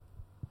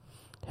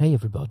Hey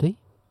everybody,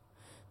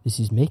 this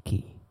is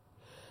Mickey.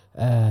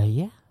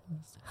 Hi.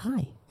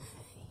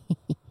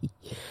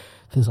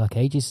 Feels like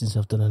ages since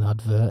I've done an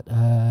advert,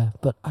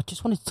 but I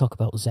just wanted to talk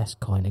about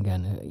Zestcoin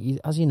again.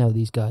 As you know,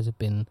 these guys have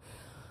been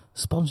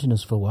sponsoring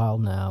us for a while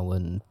now,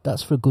 and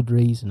that's for a good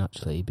reason,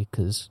 actually,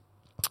 because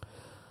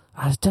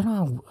I don't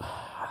know,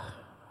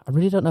 I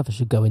really don't know if I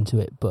should go into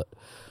it, but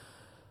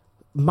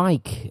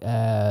Mike,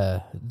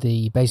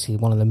 basically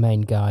one of the main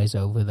guys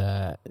over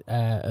there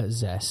at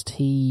Zest,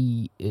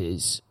 he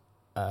is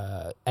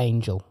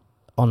angel.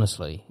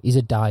 Honestly, he's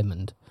a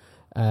diamond.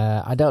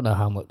 I don't know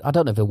how much. I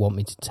don't know if he'll want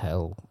me to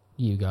tell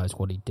you guys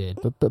what he did,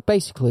 but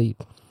basically,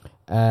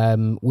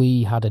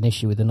 we had an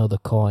issue with another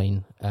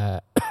coin,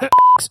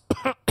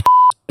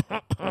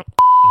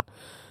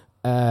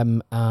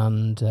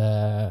 and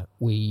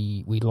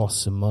we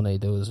lost some money.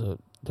 There was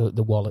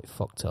the wallet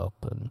fucked up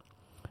and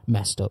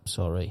messed up.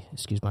 Sorry,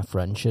 excuse my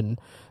French. And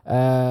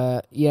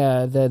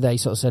they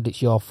sort of said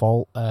it's your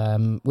fault,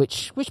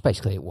 which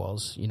basically it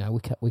was. You know,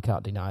 we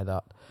can't deny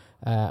that.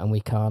 And we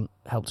can't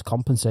help to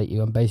compensate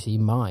you. And basically,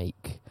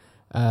 Mike,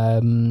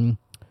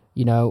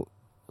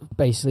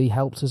 basically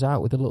helped us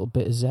out with a little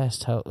bit of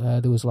zest.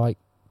 There was like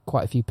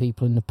quite a few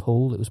people in the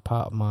pool. It was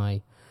part of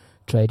my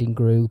trading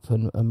group,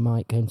 and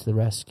Mike came to the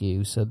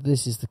rescue. So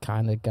this is the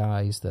kind of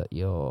guys that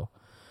you're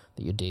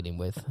dealing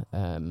with,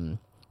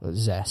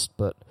 Zest.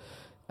 But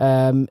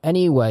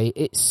anyway,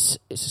 it's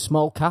a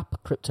small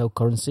cap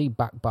cryptocurrency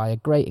backed by a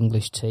great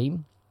English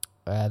team.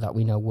 That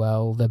we know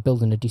well. They're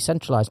building a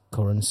decentralized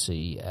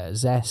currency,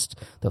 Zest,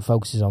 that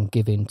focuses on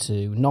giving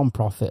to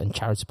non-profit and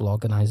charitable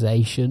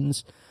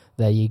organizations.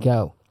 There you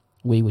go.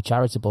 We were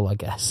charitable, I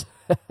guess.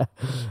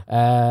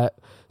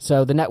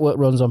 So the network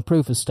runs on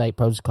proof-of-stake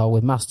protocol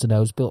with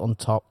masternodes built on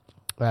top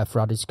for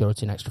added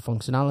security and extra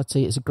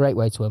functionality. It's a great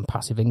way to earn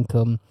passive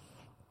income.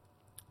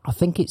 I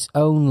think it's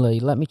only,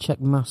 let me check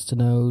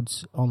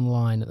masternodes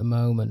online at the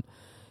moment.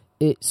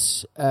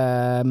 It's...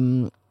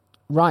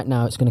 right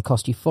now, it's going to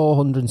cost you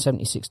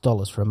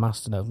 $476 for a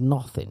masternode.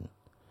 Nothing.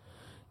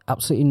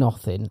 Absolutely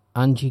nothing.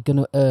 And you're going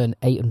to earn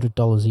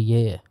 $800 a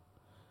year.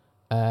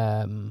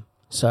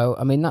 So,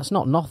 I mean, that's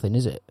not nothing,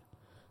 is it?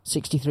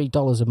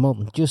 $63 a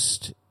month.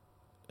 Just...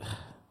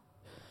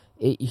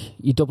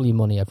 you double your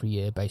money every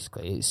year,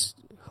 basically. It's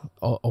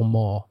or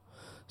more.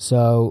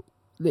 So,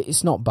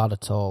 it's not bad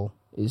at all.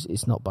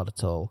 It's not bad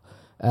at all.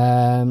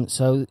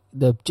 So,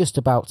 they're just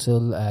about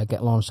to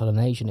get launched on an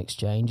Asian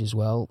exchange as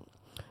well.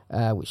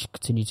 Which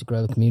continue to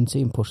grow the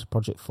community and push the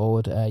project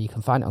forward. You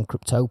can find it on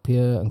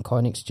Cryptopia and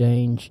Coin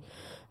Exchange.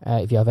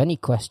 If you have any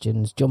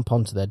questions, jump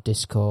onto their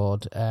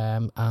Discord.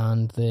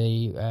 And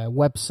the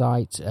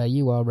website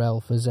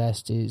URL for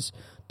Zest is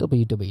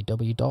www.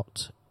 Do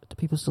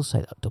people still say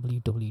that?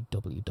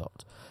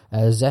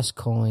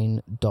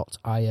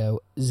 www.zestcoin.io.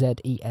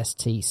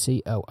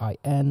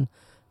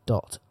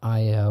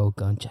 zestcoin.io.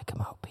 Go and check them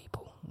out,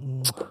 people.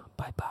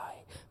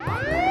 Bye-bye.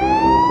 Bye-bye.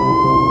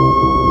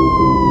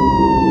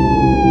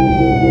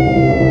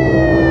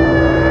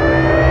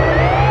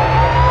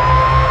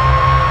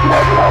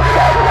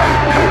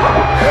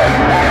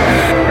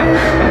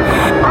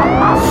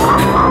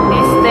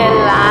 It's the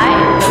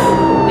life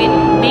with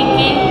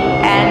Mickey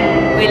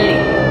and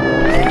Willie.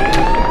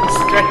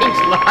 Strange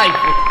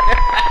life.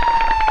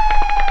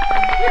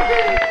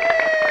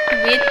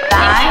 With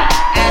Ty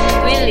and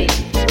Willie.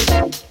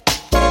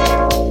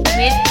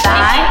 With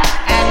Ty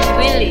and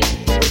Willie.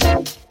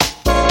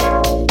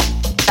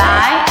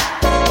 Ty.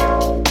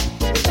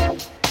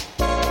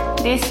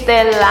 This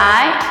the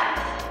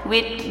life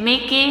with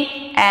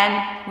Mickey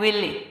and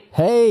Willie.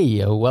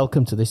 Hey,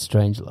 welcome to This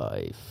Strange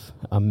Life.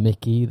 I'm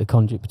Mickey, the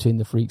conduit between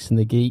the freaks and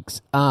the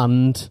geeks,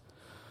 and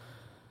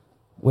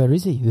where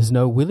is he? There's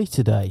no Willie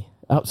today.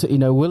 Absolutely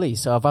no Willie.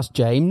 So I've asked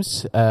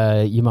James,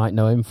 you might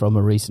know him from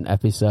a recent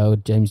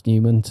episode, James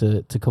Newman,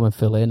 to come and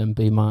fill in and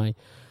be my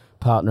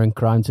partner in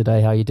crime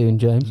today. How you doing,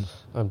 James?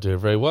 I'm doing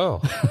very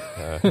well,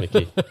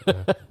 Mickey.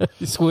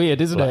 It's weird,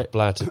 isn't it?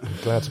 Glad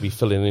to be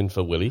filling in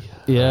for Willie.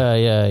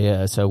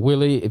 Yeah. So,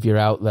 Willie, if you're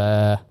out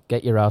there,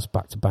 get your ass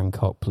back to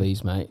Bangkok,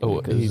 please, mate.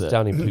 Oh, he's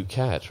down in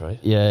Phuket, right?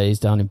 Yeah, he's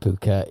down in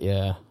Phuket,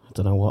 yeah. I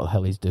don't know what the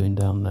hell he's doing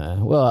down there.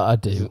 Well, I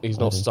do. He's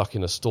not stuck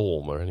in a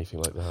storm or anything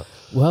like that.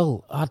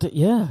 Well,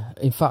 yeah.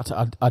 In fact,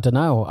 I don't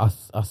know. I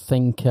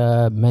think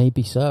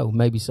maybe so.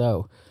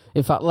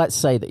 In fact, let's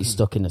say that he's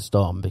stuck in a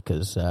storm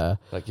because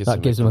that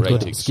gives him a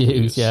good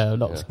excuse. Yeah,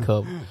 not to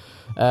come.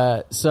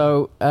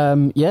 So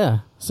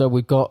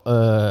we've got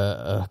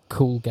a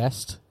cool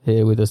guest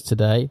here with us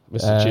today.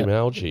 Mr. Jim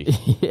Algie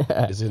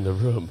is in the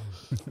room.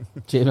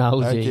 Jim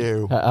Algie. Thank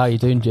you. How are you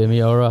doing,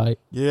 Jimmy? All right?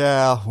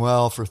 Yeah,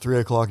 well, for 3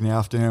 o'clock in the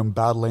afternoon,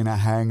 battling a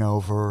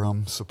hangover,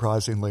 I'm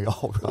surprisingly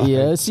all right.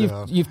 Yeah,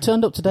 so you've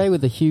turned up today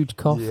with a huge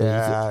coffee.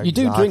 Yeah, you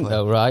do drink,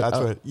 though, right? That's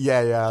what.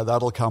 Yeah,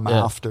 that'll come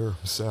after,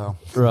 so.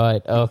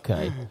 Right,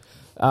 okay.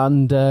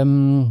 And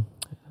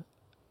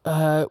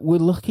we're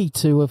lucky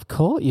to have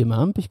caught you,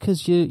 man,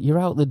 because you're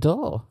out the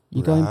door.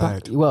 You're going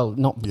back. Well,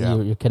 not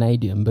you're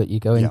Canadian, but you're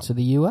going to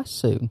the US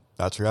soon.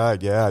 That's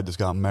right. Yeah, I just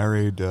got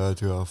married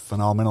to a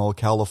phenomenal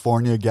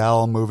California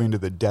gal, moving to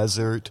the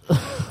desert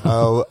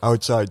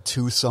outside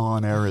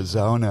Tucson,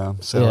 Arizona.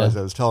 So as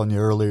I was telling you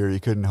earlier, you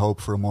couldn't hope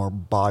for a more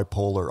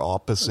bipolar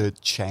opposite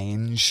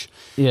change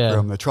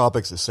from the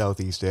tropics of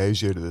Southeast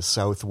Asia to the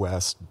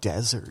Southwest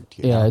desert.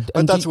 You know?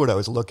 But that's what I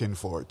was looking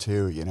for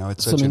too. You know,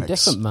 it's such something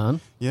different,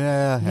 man.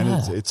 Yeah,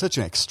 and it's such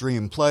an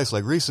extreme place.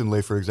 Like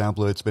recently, for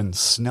example, it's been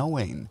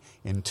snowing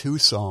in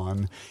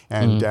Tucson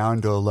and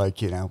down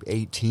to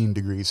 18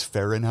 degrees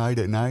Fahrenheit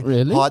at night.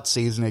 Really? Hot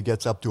season, it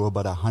gets up to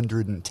about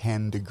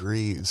 110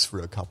 degrees for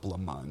a couple of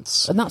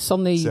months. And that's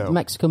on the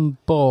Mexican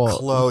border.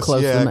 Close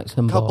to the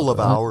Mexican border. A couple of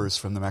hours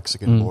from the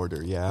Mexican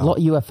border, A lot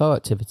of UFO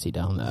activity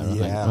down there, I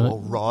think, right? Well,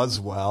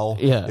 Roswell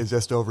is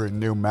just over in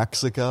New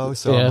Mexico,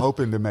 so I'm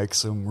hoping to make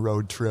some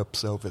road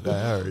trips over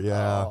there,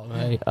 Oh,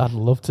 mate, I'd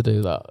love to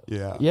do that.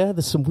 Yeah,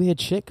 there's some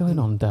weird shit going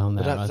on down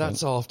there.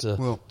 That's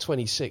after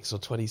 26 or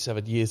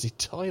 27 years in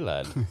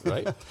Thailand,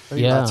 right?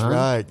 That's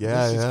right.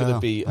 Yeah, this is going to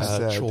be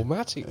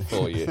traumatic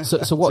for you.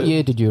 So what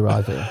year did you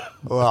arrive here?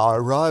 Well, I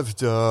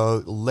arrived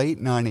late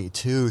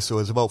 92, so it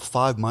was about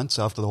 5 months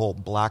after the whole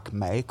Black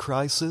May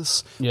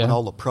crisis, when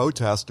all the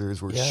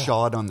protesters were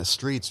shot on the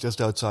streets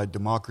just outside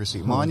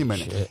Democracy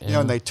Monument. Shit,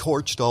 and they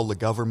torched all the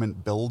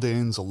government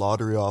buildings, the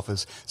lottery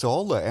office. So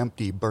all the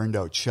empty, burned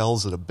out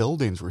shells of the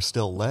buildings were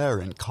still there,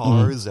 and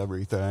cars,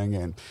 everything,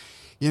 and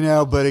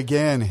but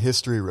again,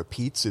 history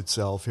repeats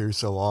itself here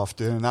so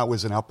often, and that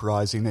was an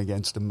uprising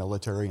against a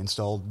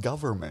military-installed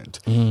government.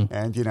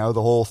 And, the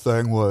whole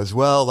thing was,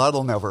 well,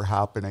 that'll never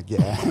happen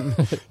again.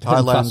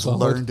 Thailand's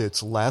learned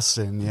its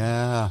lesson,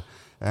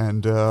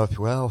 And,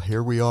 well,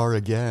 here we are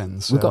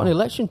again. So. We've got an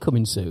election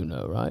coming soon,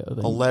 though, right?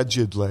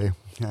 Allegedly.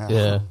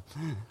 Yeah.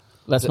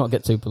 Let's not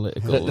get too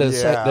political.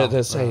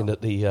 They're saying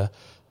that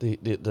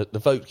the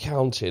vote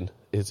counting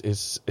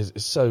is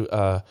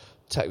so...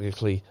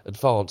 technically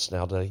advanced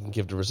now that they can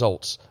give the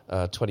results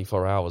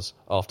 24 hours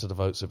after the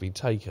votes have been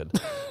taken.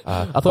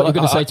 I thought you were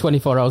going to say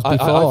 24 hours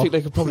before. I think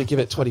they could probably give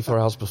it 24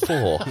 hours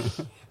before.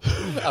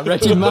 I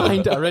read your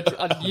mind.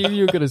 I knew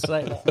you were going to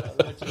say that.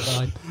 I read your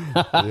mind.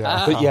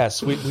 But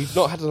yes, we've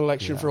not had an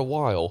election for a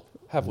while,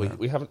 have we?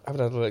 We haven't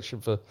had an election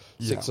for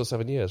 6 or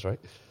 7 years, right?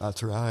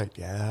 That's right,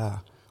 yeah.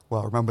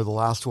 Well, remember the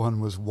last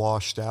one was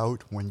washed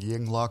out when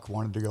Yingluck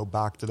wanted to go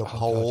back to the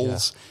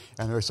polls,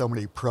 and there were so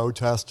many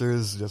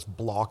protesters just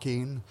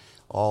blocking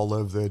all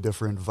of the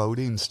different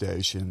voting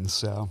stations.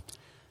 So,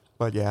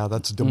 but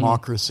that's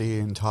democracy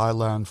in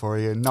Thailand for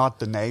you. Not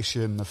The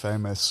Nation, the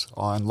famous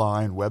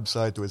online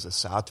website. There was a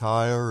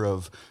satire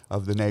of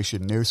The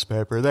Nation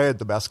newspaper. They had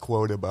the best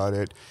quote about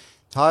it.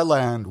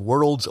 Thailand,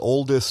 world's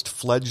oldest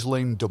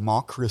fledgling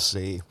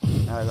democracy.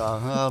 I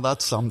thought,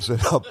 that sums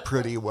it up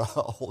pretty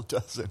well,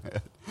 doesn't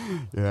it?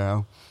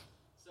 Yeah.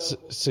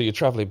 So you're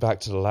traveling back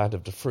to the land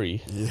of the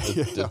free,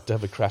 the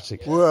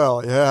democratic.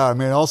 Well, yeah. I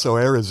mean, also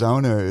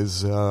Arizona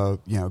is,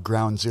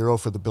 ground zero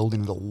for the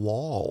building of the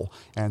wall,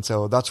 and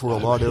so that's where a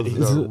lot of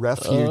the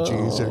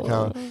refugees are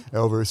coming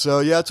over. So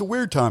yeah, it's a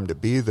weird time to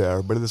be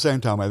there, but at the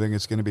same time, I think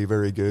it's going to be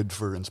very good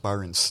for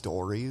inspiring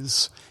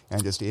stories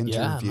and just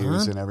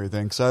interviews and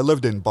everything. So I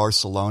lived in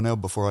Barcelona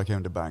before I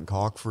came to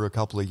Bangkok for a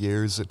couple of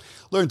years and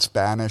learned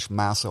Spanish,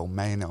 más o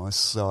menos.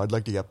 So I'd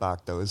like to get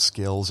back those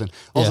skills and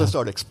also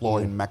start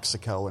exploring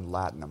Mexico and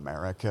Latin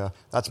America.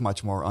 That's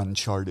much more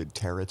uncharted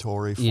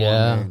territory for me,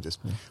 and just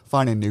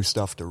finding new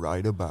stuff to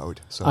write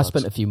about. So I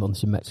spent a few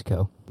months in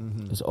Mexico.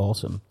 It was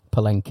awesome.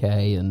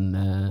 Palenque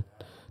and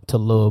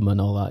Tulum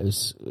and all that. It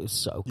was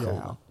so cool.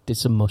 Yeah. Did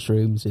some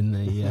mushrooms in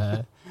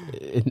the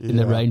in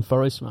the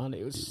rainforest, man.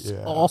 It was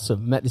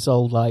awesome. Met this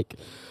old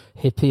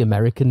hippie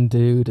American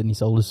dude, and he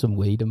sold us some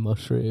weed and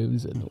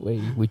mushrooms, and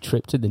we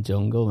tripped in the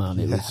jungle, man.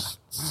 It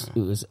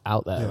was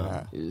out there.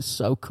 Man. It was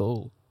so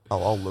cool. Oh,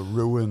 all the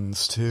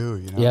ruins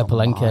too.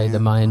 Palenque, the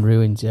Mayan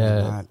ruins.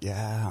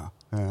 Yeah.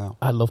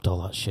 I loved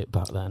all that shit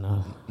back then.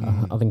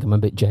 I think I'm a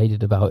bit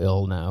jaded about it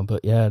all now,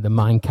 but the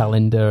Mayan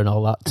calendar and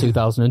all that.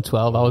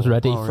 2012, I was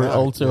ready for it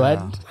all to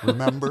end.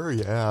 Remember?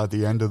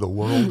 The end of the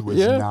world was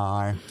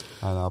nigh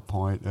at that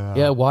point.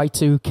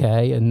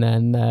 Y2K, and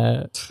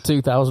then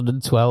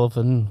 2012,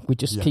 and we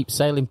just keep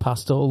sailing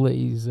past all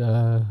these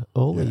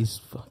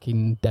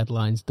fucking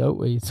deadlines, don't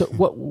we? So,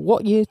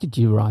 what year did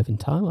you arrive in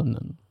Thailand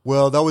then?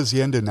 Well, that was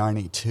the end of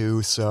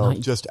 92, so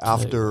just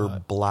after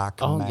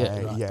Black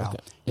May.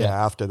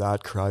 After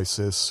that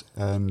crisis.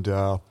 And,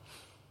 I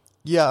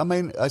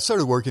mean, I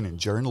started working in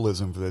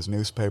journalism for this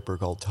newspaper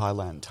called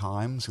Thailand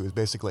Times, who was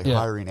basically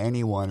hiring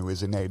anyone who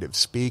was a native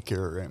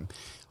speaker. And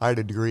I had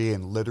a degree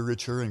in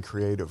literature and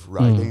creative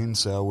writing,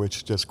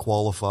 which just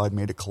qualified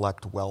me to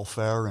collect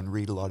welfare and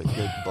read a lot of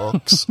good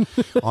books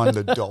on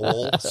the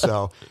dole.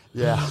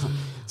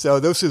 So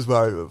this is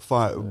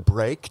my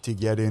break to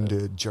get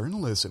into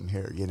journalism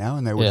here,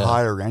 and they would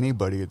hire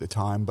anybody at the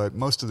time, but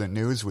most of the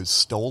news was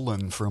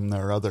stolen from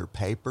their other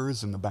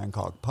papers in the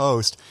Bangkok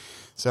Post.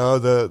 So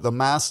the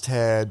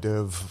masthead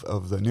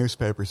of the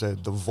newspaper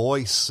said, "The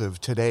voice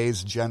of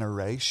today's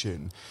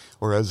generation,"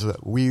 or as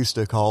we used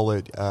to call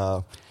it,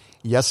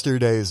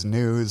 "Yesterday's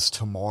news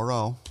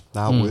tomorrow."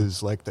 That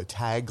was like the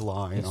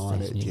tagline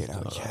on it, you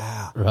know.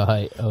 Yeah,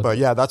 Right. Okay. but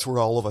yeah, that's where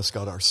all of us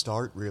got our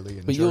start, really.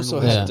 In But you also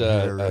journalism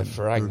had here a in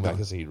Farang Brunei.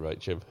 magazine, right,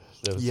 Jim?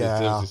 There was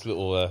Yeah. this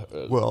little...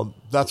 Well,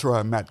 that's where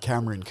I met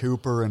Cameron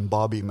Cooper and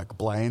Bobby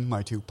McBlain,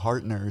 my two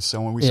partners.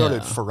 So when we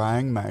started Yeah.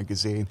 Farang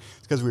magazine,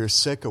 it's because we were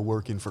sick of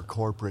working for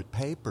corporate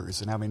papers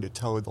and having to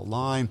toe the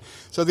line.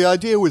 So the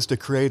idea was to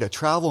create a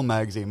travel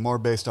magazine more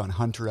based on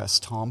Hunter S.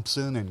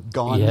 Thompson and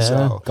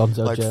Gonzo,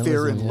 Gonzo like Fear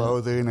journalism, and yeah.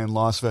 Loathing and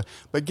Las Vegas.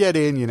 But get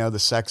in, you know, the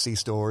sexy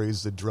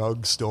stories, the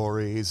drug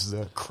stories,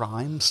 the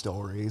crime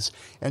stories,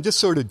 and just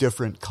sort of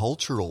different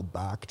cultural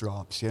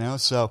backdrops, you know.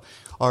 So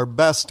our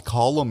best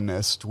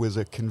columnist was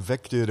a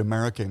convicted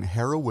American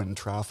heroin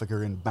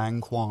trafficker in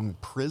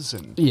Bangkok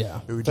prison.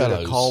 Yeah. Who did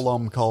Fellows. a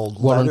column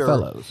called Warren Letter.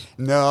 Fellows?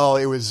 No,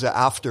 it was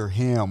after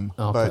him.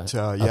 Okay. But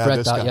yeah, I've read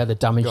this that. guy- Yeah, The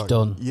Damage God,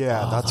 Done.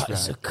 Yeah, that's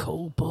It's a right.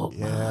 cool book.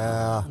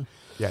 Yeah.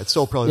 Yeah, it's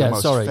still probably Yeah, the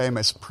most sorry.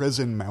 famous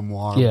prison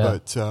memoir. Yeah.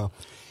 But,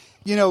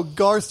 you know,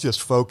 Garth just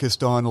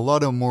focused on a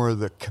lot of more of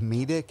the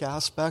comedic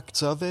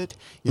aspects of it,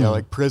 you know,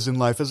 like prison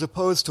life, as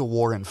opposed to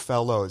Warren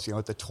Fellows, you know,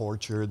 with the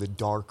torture, the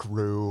dark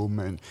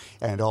room,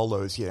 and all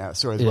those, you know,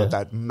 stories Yeah. about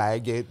that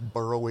maggot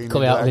burrowing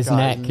Coming into out of that his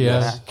guy's neck, yeah.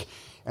 neck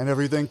and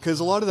everything, because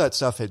a lot of that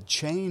stuff had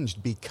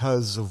changed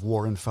because of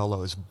Warren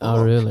Fellows' book.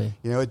 Oh, really?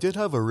 You know, it did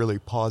have a really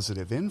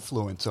positive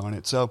influence on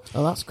it. So,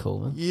 Oh, that's cool,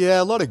 man.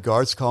 yeah, a lot of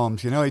guards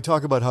columns. You know, he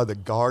talk about how the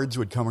guards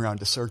would come around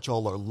to search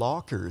all their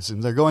lockers,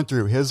 and they're going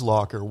through his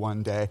locker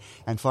one day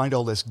and find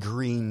all this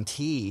green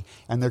tea,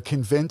 and they're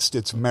convinced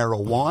it's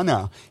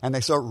marijuana, and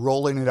they start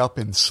rolling it up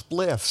in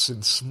spliffs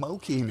and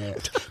smoking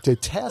it to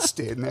test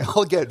it, and they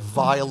all get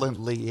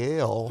violently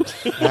ill.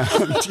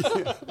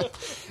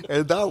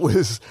 And that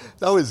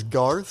was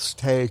Garth's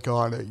take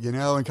on it, you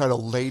know, and kind of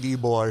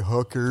ladyboy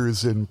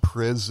hookers in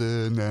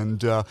prison,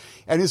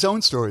 and his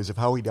own stories of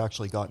how he'd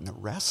actually gotten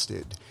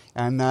arrested.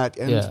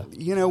 Yeah.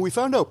 You know, we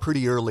found out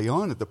pretty early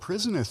on that the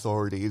prison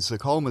authorities, the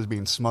column was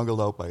being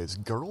smuggled out by his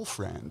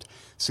girlfriend,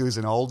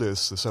 Susan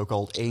Aldis, the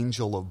so-called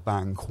Angel of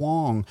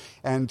Bangkok,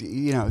 and,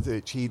 you know,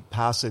 that she'd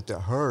pass it to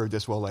her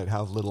just while they'd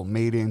have little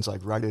meetings, like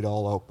write it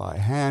all out by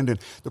hand. And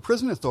the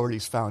prison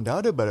authorities found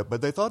out about it,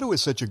 but they thought it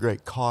was such a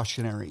great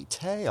cautionary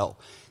tale.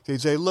 They'd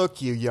say,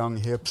 "Look, you young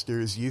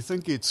hipsters, you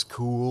think it's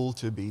cool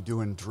to be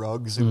doing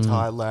drugs in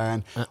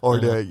Thailand or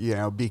to, you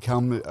know,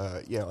 become,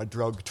 you know, a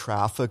drug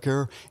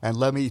trafficker? And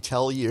let me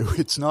tell you,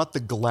 it's not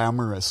the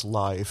glamorous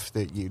life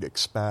that you'd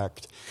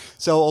expect."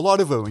 So a lot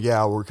of them,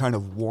 yeah, were kind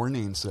of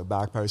warnings to the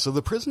backfire. So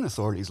the prison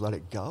authorities let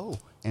it go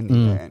in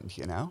the end,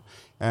 you know.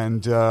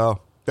 And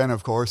then,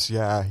 of course,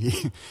 yeah,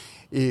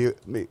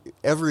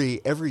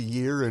 every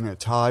year in a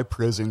Thai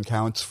prison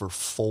counts for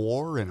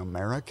 4 in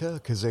America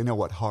because they know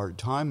what hard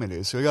time it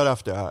is. So he got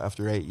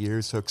after 8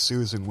 years, took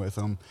Susan with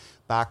him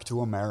back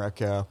to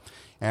America,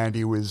 and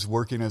he was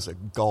working as a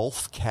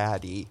golf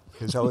caddy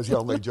because that was the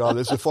only job.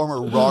 As a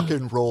former rock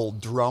and roll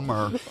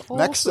drummer.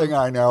 Next thing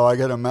I know, I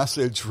get a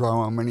message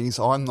from him, and he's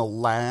on the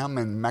lam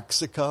in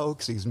Mexico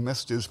because he's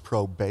missed his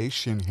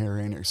probation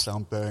hearing or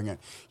something. And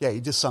yeah,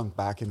 he just sunk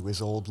back into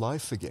his old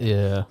life again.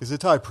 Yeah. Because the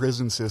Thai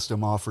prison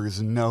system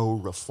offers no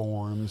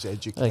reforms,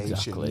 education,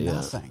 Exactly, yeah.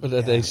 nothing. But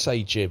Yeah. they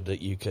say, Jim,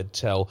 that you could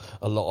tell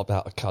a lot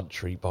about a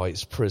country by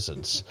its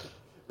prisons.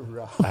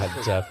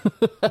 And,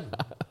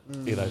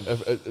 you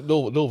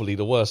know, normally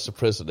the worse the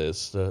prison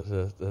is,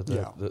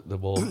 the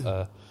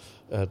more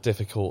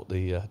difficult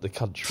the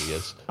country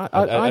is.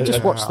 I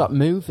just watched that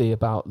movie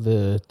about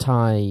the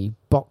Thai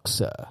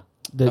boxer,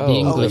 the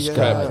English yeah.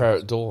 guy. Prayer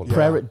at Dawn.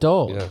 Prayer at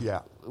Dawn. Yeah. Yeah.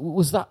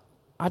 Was that?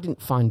 I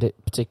didn't find it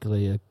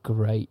particularly a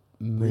great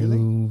Really?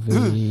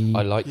 movie.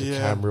 I like the Yeah.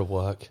 camera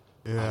work.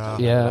 Yeah.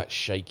 Yeah. That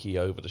shaky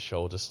over the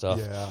shoulder stuff.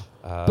 Yeah.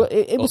 But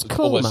it was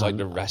cool, almost man. like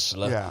the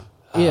wrestler. Yeah.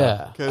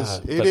 Yeah. Because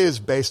it but- is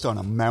based on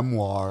a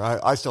memoir.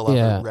 I still haven't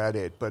Yeah. read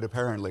it, but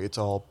apparently it's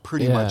all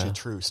pretty Yeah. much a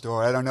true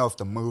story. I don't know if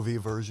the movie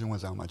version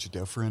was that much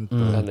different. But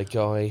And the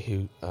guy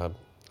who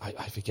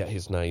I forget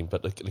his name,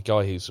 but the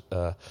guy whose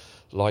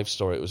life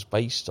story it was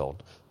based on,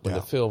 when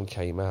Yeah. the film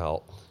came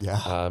out,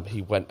 Yeah.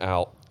 he went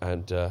out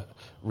and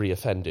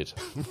reoffended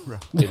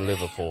in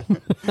Liverpool.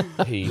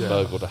 He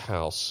burgled a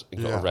house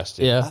and got Yeah.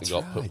 arrested Yeah. and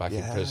got put back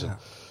in prison.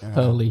 Yeah.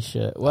 Holy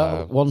shit!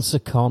 Well, once a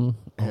con,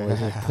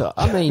 always a con.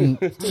 I mean,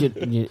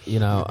 you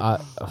know,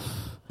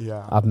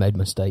 Yeah. I've made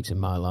mistakes in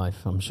my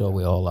life. I'm sure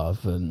we all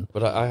have. And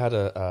But I had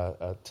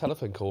a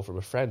telephone call from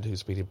a friend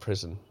who's been in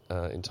prison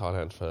in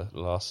Thailand for the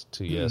last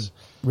 2 years.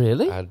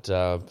 really,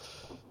 And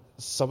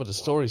some of the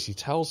stories he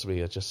tells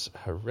me are just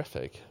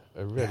horrific.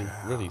 Are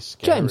really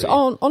scary. James,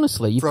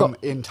 honestly, you've From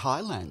got in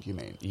Thailand, you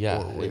mean?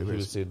 Yeah, Or he it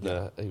was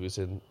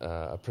in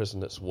a prison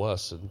that's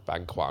worse than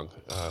Bangkok.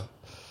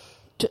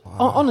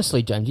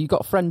 honestly, James, you've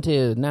got a friend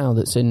here now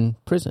that's in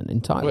prison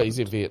in Thailand. Well, he's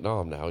in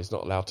Vietnam now. He's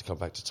not allowed to come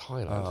back to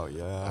Thailand. Oh,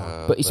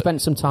 yeah. But he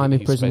spent some time in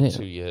he prison spent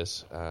here. 2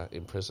 years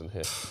in prison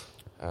here.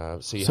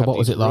 So you So have what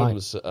was these it like?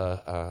 rooms that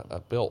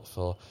are built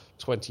for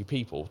 20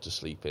 people to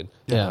sleep in,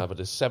 Yeah. but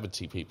there's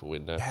 70 people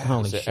in there.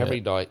 Holy so shit. every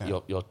night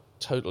you're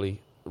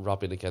totally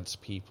rubbing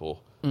against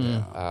people.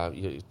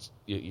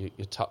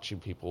 You're touching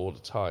people all the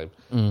time,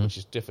 which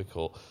is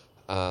difficult.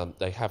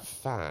 They have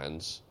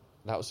fans.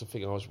 That was the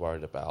thing I was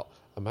worried about.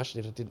 Imagine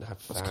if they didn't have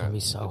fans It's going to be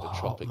so in the hot,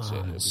 tropics. man.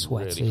 It'd be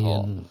Sweaty really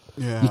hot. and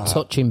Yeah. you're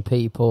touching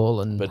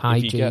people and But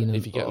hygiene.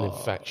 if you get an and,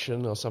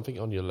 infection or something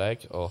on your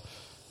leg, or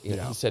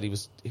Yeah. he said he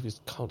was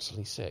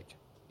constantly sick.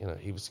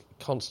 He was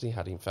constantly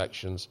had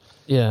infections.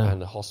 Yeah.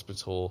 And the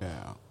hospital.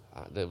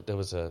 Yeah. There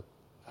was a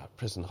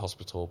prison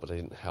hospital, but they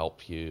didn't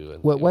help you.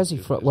 And Where's he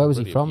from? Where was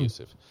he really from?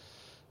 abusive.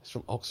 He's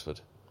from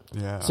Oxford.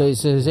 Yeah. So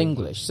it's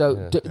English.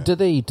 So Yeah. do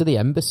the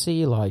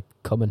embassy like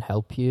come and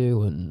help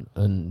you and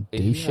do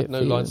He shit had no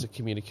for you? lines of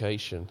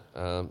communication.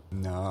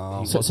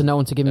 No. So no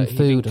one to give him He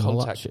food didn't and all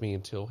that contact shit. me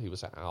until he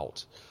was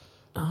out.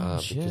 Oh,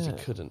 Because he shit.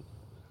 couldn't.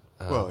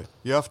 Well,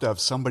 you have to have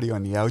somebody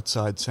on the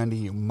outside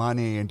sending you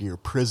money into your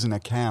prison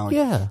account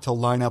Yeah. to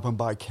line up and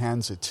buy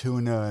cans of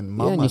tuna and and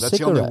mama. your That's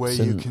the only way cigarettes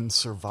you and- can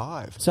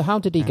survive. So how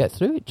did he get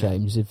through it,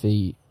 James? If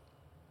he,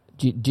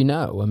 do you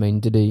know? I mean,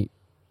 did he?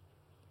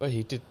 Well,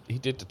 he did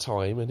the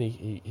time, and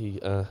he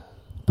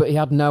But he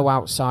had no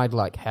outside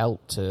like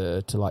help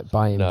to like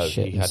buy him no,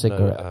 shit he and had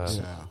cigarettes.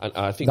 no. Yeah. And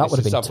I think That this would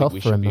have is been something tough we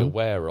for should him, be man.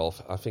 aware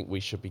of. I think we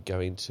should be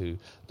going to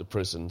the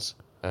prisons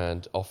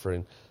and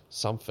offering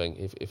something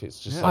if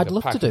it's just Yeah. like I'd a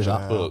love to do package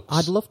that. of books.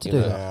 I'd love to you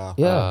do know. that.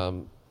 Yeah.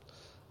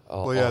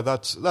 Well, yeah,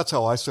 that's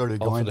how I started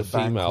Or for going the to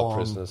female Bangkok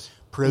prisoners.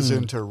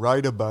 prison to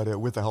write about it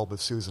with the help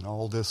of Susan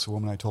Aldis, the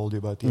woman I told you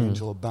about, the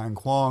Angel of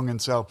Bangkok.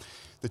 And so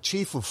the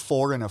chief of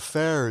foreign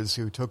affairs,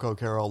 who took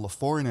care of all the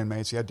foreign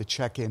inmates, you had to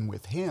check in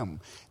with him and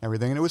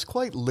everything. And it was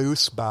quite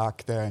loose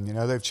back then.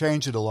 They've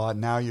changed it a lot.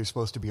 Now you're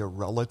supposed to be a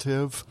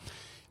relative.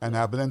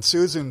 But then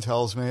Susan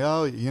tells me,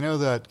 oh,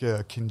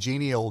 that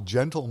congenial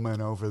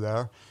gentleman over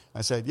there?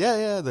 I said,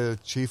 yeah, the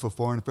chief of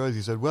foreign affairs.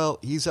 He said, well,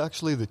 he's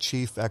actually the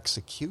chief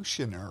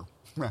executioner.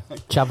 Right.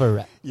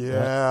 Chavaret.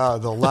 Yeah,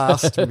 the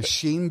last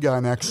machine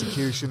gun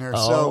executioner.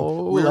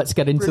 Oh, we were let's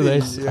get into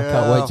pretty- this. I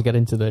can't wait to get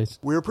into this.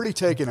 We were pretty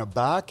taken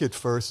aback at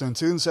first, and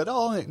Susan said,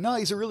 oh, no,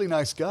 he's a really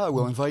nice guy.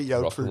 We'll invite you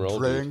out Rock for and roll,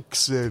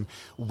 drinks and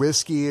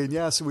whiskey.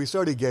 And so we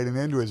started getting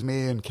into it. It was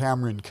me and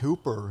Cameron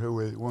Cooper, who,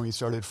 when we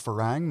started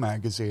Farang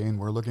magazine,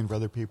 we're looking for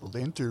other people to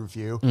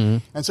interview.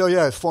 And so,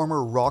 a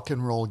former rock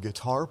and roll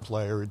guitar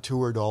player, had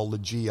toured all the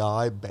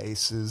GI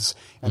bases,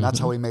 and that's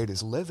how he made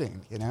his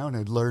living, and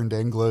had learned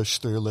English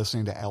through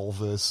listening to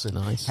Elvis and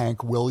Nice.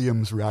 Hank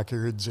Williams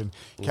records, and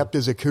kept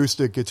his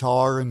acoustic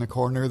guitar in the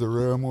corner of the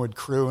room, would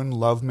croon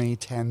Love Me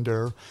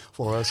Tender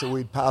for us. So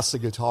we'd pass the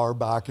guitar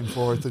back and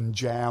forth and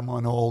jam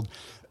on old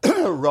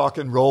rock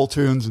and roll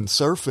tunes and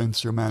surf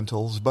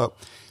instrumentals. But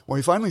when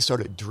we finally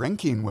started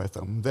drinking with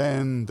him,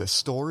 then the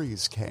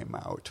stories came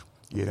out,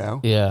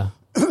 Yeah.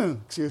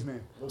 Excuse me.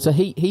 So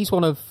he's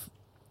one of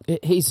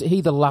he's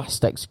the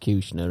last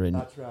executioner in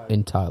That's right.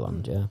 in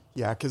Thailand. Yeah.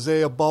 Yeah, because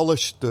they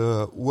abolished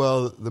the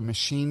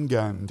machine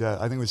gun. I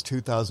think it was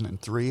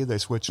 2003. They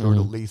switched over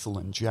to lethal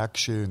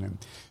injection, and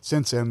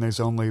since then there's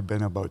only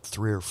been about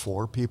 3 or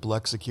 4 people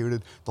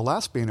executed. The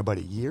last being about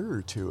a year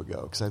or 2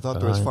 ago, because I thought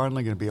there was Right.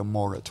 finally going to be a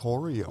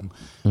moratorium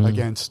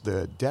against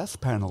the death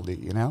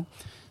penalty.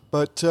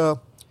 But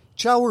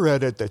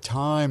Choweret at the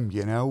time,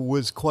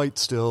 was quite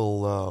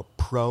still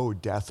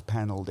pro-death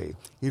penalty.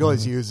 He'd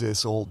always use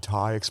this old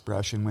Thai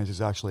expression, which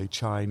is actually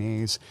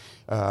Chinese,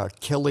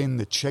 killing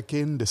the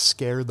chicken to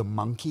scare the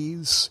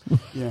monkeys.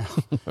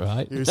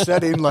 Right. You're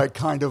setting like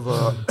kind of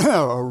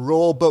a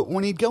role. But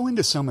when he'd go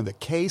into some of the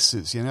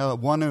cases,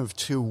 one of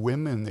 2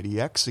 women that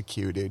he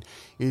executed,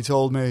 he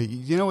told me,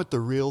 you know what the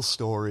real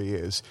story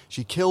is?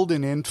 She killed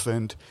an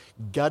infant,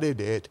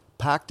 gutted it,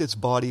 packed its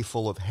body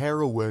full of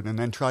heroin, and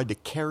then tried to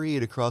carry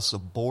it across the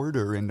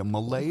border into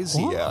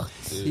Malaysia.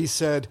 He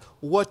said,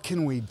 what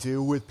can we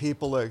do with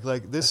people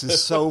like this is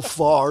so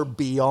far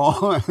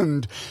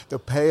beyond the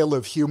pale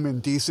of human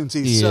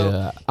decency.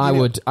 Yeah. So, I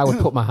would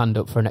put my hand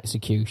up for an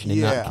execution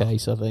in that Yeah,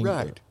 case. I think.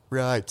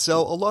 Right.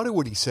 So a lot of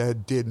what he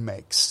said did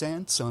make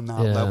sense on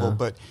that Yeah. level,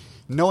 but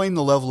knowing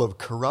the level of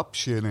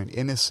corruption and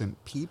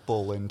innocent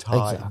people in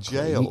Thai Exactly.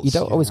 jails. You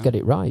don't always get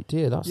it right, do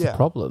you? That's the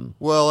problem.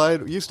 Well, I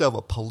used to have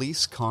a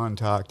police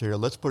contact here.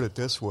 Let's put it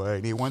this way.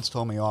 And he once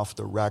told me off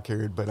the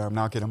record, but I'm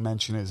not going to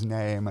mention his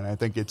name, and I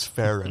think it's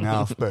fair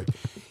enough. But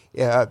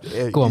yeah,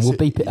 Go on, we'll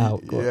beep it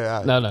out. Go on.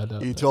 Yeah, No.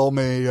 He told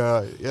me,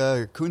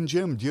 Kun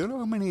Jim, do you know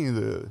how many of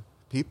the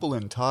people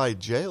in Thai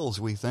jails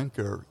we think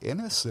are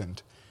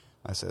innocent?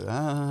 I said,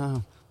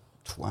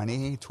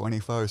 20,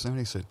 25 or something.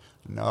 He said,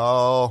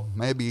 No,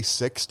 maybe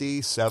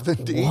 60,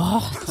 70. What?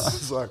 I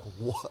was like,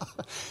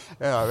 what?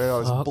 Yeah, I mean, I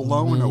was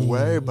blown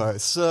away by it.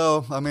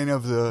 So, I mean,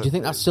 of the... Do you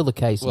think that's still the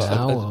case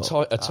now? A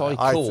Thai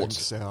I court, think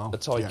so. a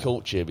Thai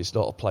court, Jim, is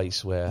not a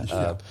place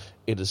where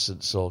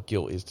innocence or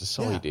guilt is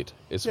decided.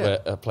 It's where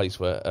a place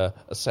where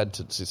a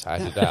sentence is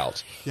handed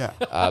out. Yeah.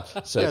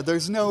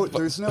 There's no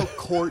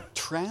court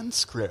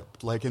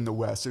transcript like in the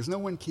West. There's no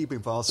one keeping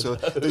files. So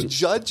the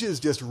judges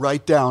just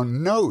write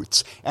down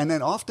notes, and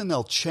then often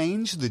they'll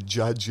change the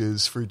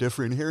judges for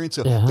different hearings.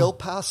 So they'll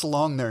pass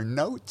along their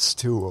notes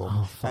to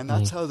them, and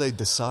that's how they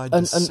decide.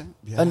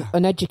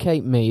 And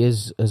educate me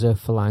as a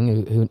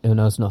Falang who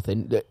knows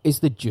nothing.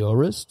 Is the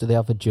jurors? Do they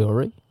have a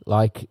jury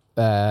like?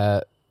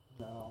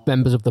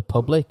 Members of the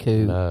public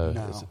who... No.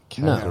 It's a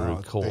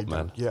kangaroo court,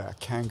 man. Yeah,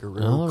 kangaroo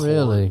court. Oh,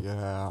 really?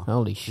 Yeah.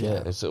 Holy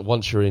shit. Yeah. So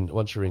once you're in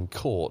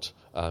court,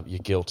 you're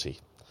guilty.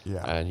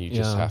 Yeah. And you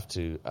just have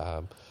to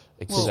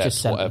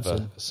accept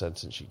whatever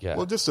sentence you get.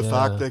 Well, just the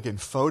fact they can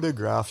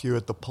photograph you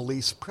at the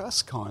police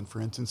press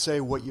conference and say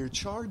what you're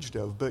charged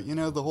of. But,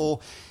 the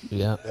whole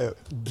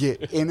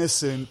get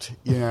innocent,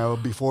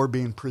 before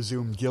being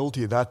presumed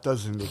guilty, that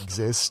doesn't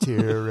exist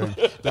here. And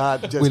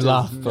that just we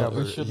laugh, never, but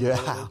we shouldn't.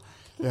 Yeah.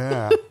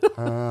 Yeah.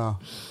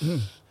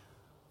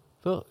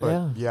 But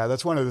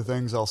that's one of the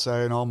things I'll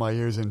say in all my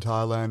years in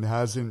Thailand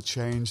hasn't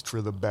changed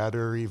for the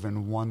better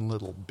even one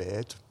little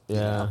bit.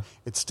 Yeah.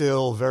 It's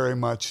still very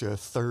much a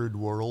third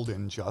world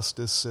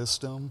injustice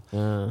system.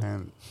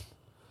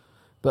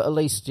 But at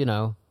least,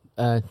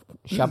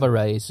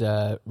 Chabaret's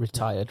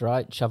retired,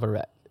 right?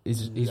 Chabaret.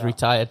 He's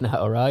retired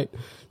now, right?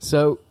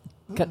 So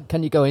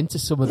can you go into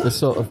some of the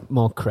sort of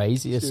more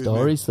crazier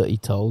stories that he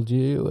told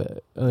you?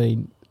 I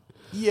mean...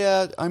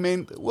 Yeah,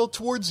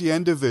 towards the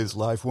end of his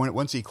life,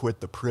 once he quit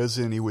the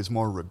prison, he was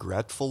more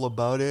regretful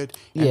about it.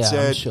 And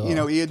said, I'm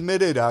sure. He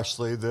admitted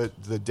actually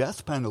that the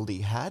death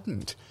penalty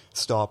hadn't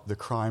stopped the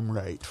crime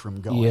rate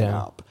from going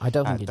up. I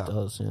don't think it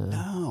does. Yeah.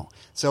 No.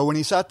 So when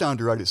he sat down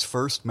to write his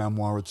first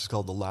memoir, which is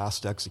called The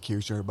Last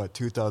Executioner, about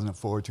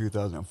 2004,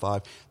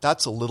 2005,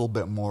 that's a little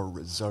bit more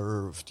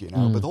reserved,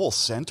 But the whole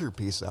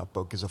centerpiece of that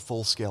book is a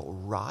full-scale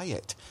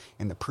riot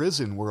in the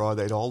prison where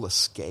they'd all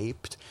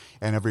escaped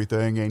and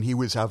everything, and he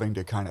was having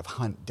to kind of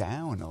hunt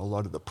down a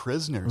lot of the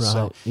prisoners. Right.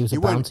 So he was a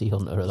bounty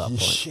hunter at that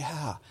point.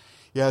 Yeah.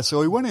 Yeah,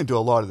 so he went into a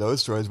lot of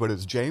those stories, but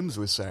as James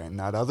was saying,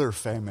 that other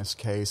famous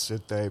case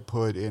that they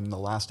put in the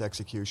Last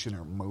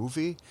Executioner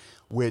movie,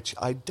 which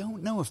I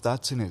don't know if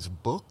that's in his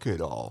book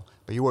at all.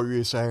 But what were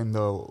you saying,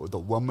 the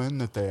woman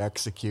that they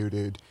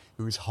executed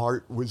whose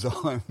heart was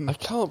on... I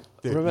can't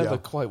remember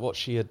quite what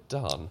she had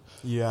done.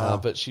 Yeah.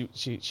 But she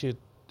had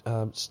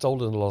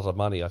stolen a lot of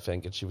money, I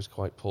think, and she was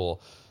quite poor.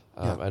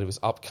 And it was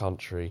up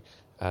country,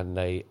 and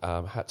they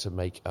had to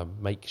make a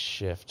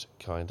makeshift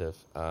kind of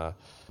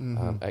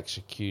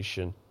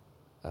execution.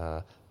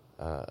 And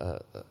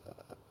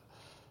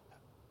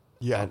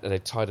they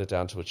tied her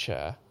down to a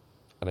chair,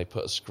 and they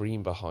put a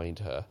screen behind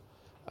her.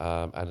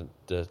 And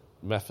the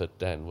method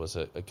then was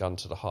a gunshot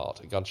to the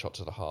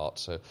heart.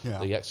 So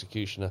the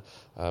executioner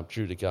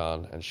drew the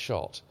gun and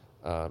shot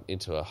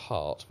into her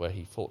heart, where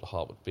he thought the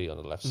heart would be on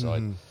the left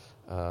side,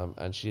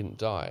 and she didn't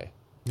die.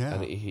 Yeah.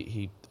 And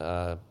he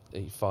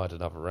fired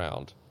another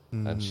round,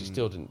 and she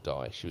still didn't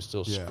die. She was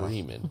still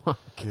screaming.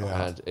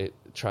 And it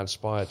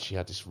transpired she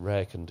had this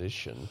rare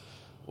condition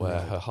where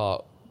her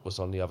heart was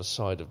on the other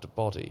side of the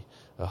body.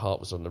 Her heart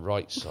was on the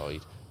right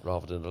side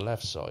rather than the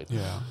left side.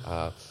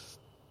 Yeah.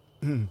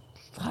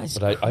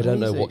 But I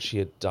don't know what she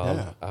had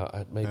done.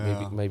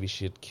 Maybe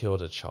she had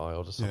killed a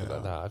child or something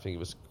like that. I think it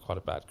was quite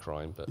a bad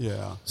crime. But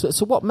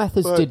So what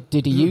methods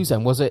did he use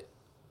then? Was it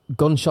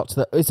gunshot to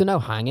the... Is there no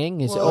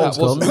hanging? Is it all that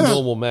wasn't guns? a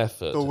normal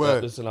method.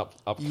 There's an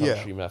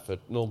up-country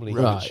method. Normally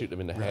you would shoot them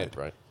in the head,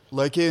 right?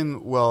 Like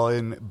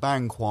in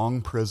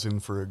Bangkok prison,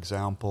 for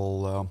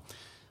example...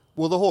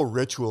 the whole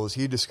ritual, as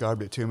he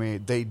described it to me,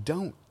 they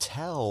don't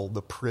tell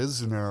the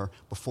prisoner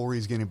before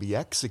he's going to be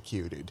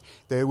executed.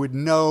 They would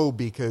know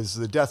because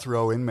the death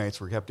row inmates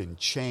were kept in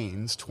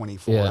chains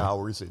 24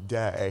 hours a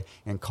day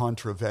in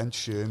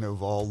contravention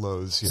of all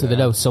those... So they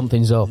know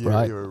something's up,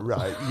 right?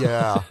 Right,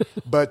 yeah.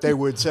 But they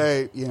would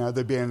say,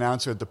 there'd be an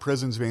announcer that the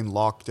prison's being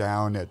locked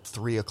down at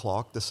 3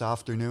 o'clock this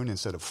afternoon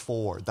instead of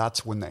 4.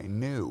 That's when they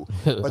knew.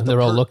 But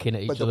they're all looking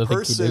at each other. But the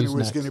person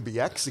was going to be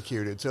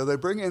executed. So they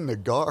bring in the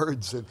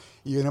guards, and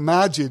you can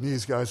imagine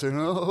these guys saying,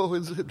 "Oh,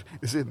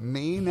 is it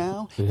me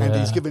now?" Yeah. And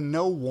he's given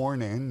no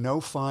warning,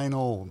 no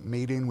final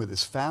meeting with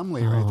his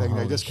family or anything.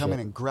 They just come in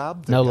and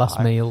grab the guy. No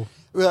last meal.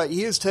 Well,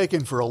 he is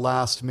taken for a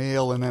last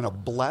meal and then a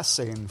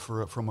blessing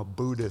from a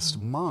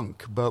Buddhist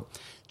monk. But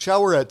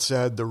Chawaret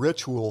said the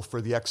ritual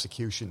for the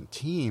execution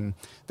team,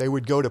 they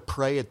would go to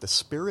pray at the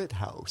spirit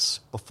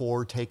house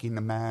before taking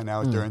the man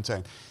out there and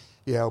saying,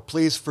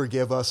 please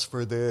forgive us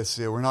for this.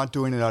 We're not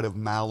doing it out of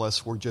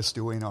malice. We're just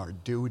doing our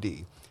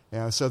duty.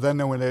 Yeah, so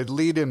then when they'd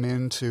lead him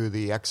into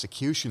the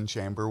execution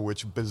chamber,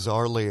 which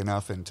bizarrely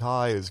enough in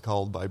Thai is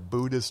called by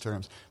Buddhist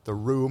terms, the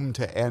room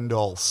to end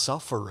all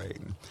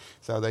suffering.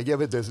 So they give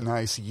it this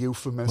nice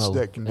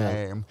euphemistic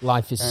name.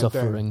 Life is And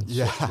suffering.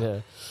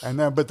 then, and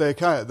then, but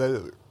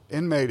the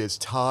inmate is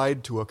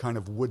tied to a kind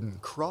of wooden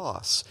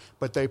cross,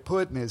 but they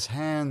put in his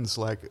hands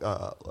like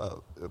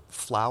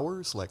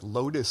flowers, like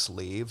lotus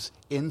leaves,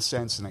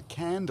 incense, and a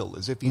candle,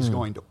 as if he's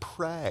going to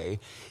pray,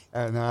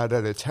 and at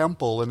a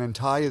temple, and then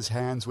tie his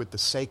hands with the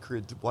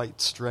sacred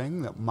white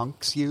string that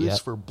monks use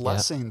for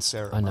blessing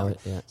ceremony. I know it.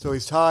 Yeah. So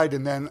he's tied,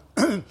 and then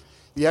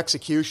the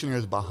executioner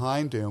is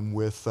behind him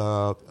with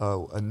a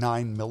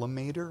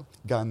 9mm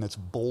gun that's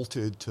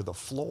bolted to the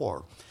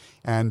floor.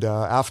 And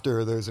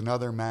after, there's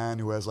another man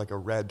who has like a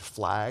red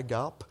flag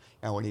up,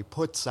 and when he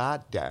puts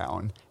that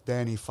down,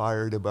 then he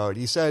fired about.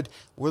 He said,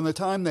 when the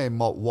time they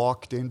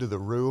walked into the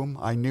room,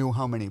 I knew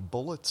how many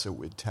bullets it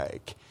would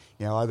take.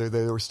 You know, either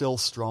they were still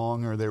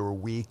strong or they were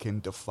weak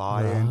and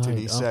defiant. And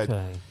he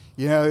said,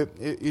 you know,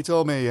 he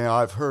told me, you know,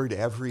 I've heard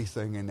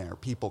everything in there.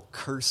 People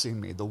cursing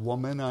me. The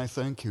woman, I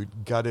think, who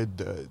gutted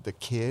the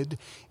kid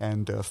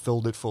and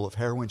filled it full of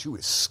heroin, she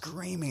was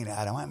screaming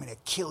at him, I'm going to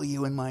kill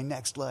you in my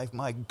next life.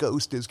 My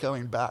ghost is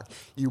coming back.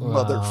 You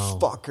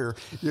motherfucker.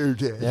 You're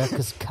dead. Yeah,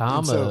 because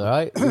karma,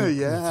 right?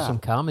 Yeah. Some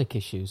karmic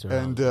issues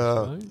around.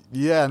 And, right?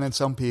 yeah, and then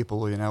some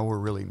people, you know, were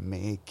really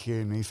meek.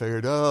 And he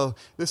figured, oh,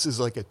 this is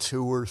like a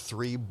 2 or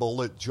 3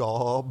 bullet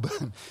job.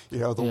 You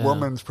know, the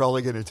woman's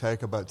probably going to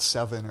take about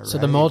 7 or 8. So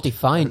the more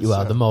defiant you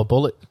are, the more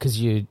bullet,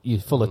 because you're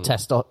full of not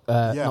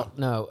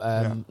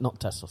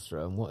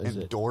testosterone. What is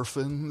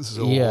endorphins?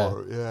 it?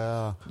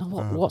 Or,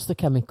 What's the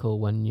chemical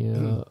when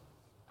you?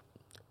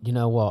 You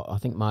know what? I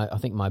think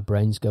my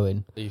brain's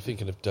going. Are you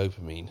thinking of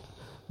dopamine?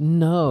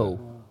 No,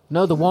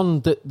 the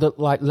one that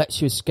like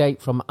lets you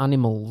escape from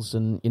animals,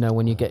 and you know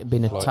when you get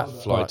being attacked.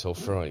 Flight or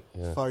fright.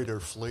 Yeah. Fight or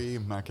flee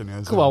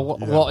mechanism. Come on,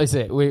 what is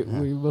it? We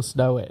must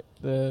know it.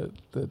 Well,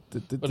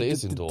 it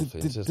is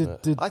endorphins,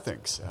 isn't it? I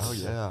think so.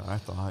 Yeah, I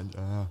thought. I'm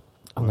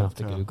gonna have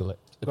to Google it.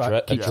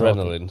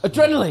 Adrenaline.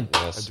 Adrenaline.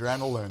 Yes.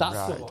 Adrenaline. That's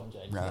right. the one,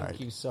 James. Right. Thank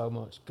you so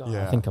much. God,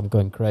 Yeah. I think I'm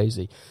going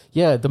crazy.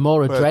 Yeah, the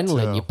more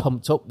adrenaline you're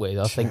pumped up with,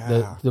 I think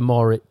the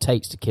more it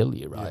takes to kill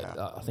you, right?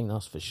 Yeah. I think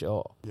that's for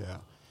sure. Yeah.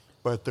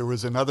 But there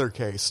was another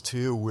case,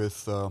 too,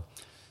 with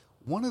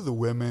one of the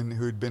women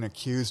who'd been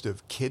accused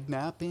of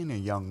kidnapping a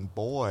young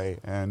boy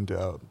and,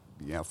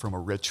 you know, from a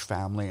rich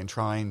family and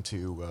trying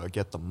to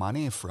get the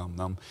money from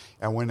them.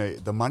 And when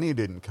the money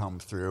didn't come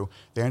through,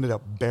 they ended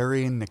up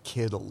burying the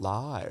kid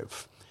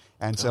alive.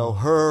 And so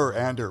her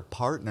and her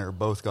partner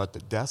both got the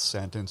death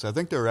sentence. I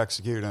think they were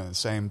executed on the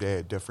same day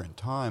at different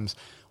times.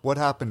 What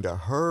happened to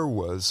her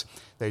was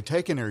they'd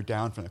taken her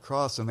down from the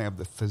cross, and they have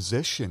the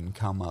physician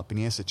come up, and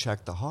he has to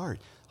check the heart.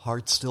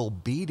 Heart's still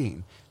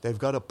beating. They've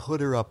got to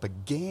put her up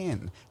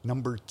again.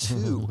 Number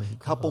 2,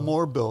 couple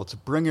more bullets,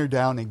 bring her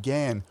down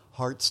again.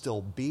 Heart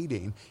still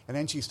beating. And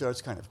then she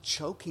starts kind of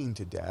choking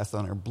to death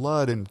on her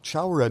blood. And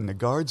Chowra and the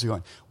guards are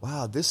going,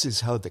 wow, this is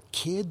how the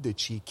kid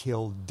that she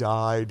killed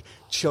died,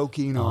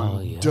 choking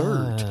on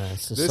dirt.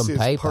 So this is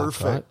payback,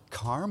 perfect right?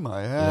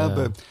 karma. Yeah,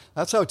 but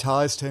that's how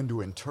Thais tend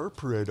to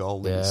interpret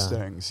all these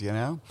things, you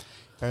know?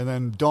 And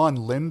then Don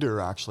Linder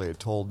actually had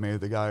told me,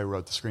 the guy who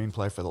wrote the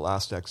screenplay for The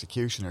Last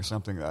Execution, or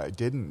something that I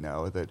didn't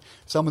know, that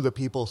some of the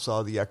people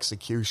saw the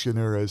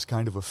executioner as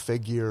kind of a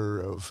figure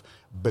of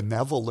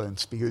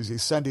benevolence because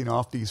he's sending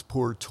off these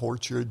poor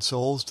tortured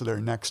souls to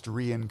their next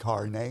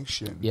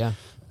reincarnation. Yeah.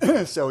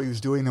 So he was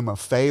doing them a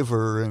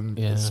favor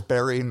and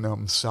sparing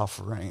them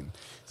suffering.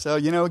 So,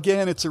 you know,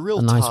 again, it's a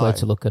real nice way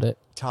to look at it.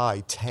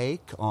 Thai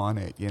take on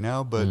it, you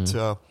know.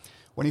 But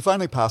when he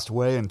finally passed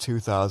away in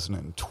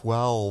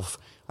 2012,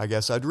 I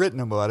guess I'd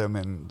written about him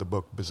in the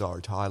book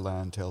Bizarre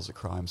Thailand, Tales of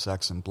Crime,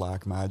 Sex, and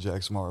Black Magic.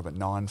 It's more of a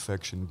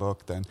non-fiction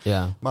book. Then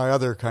my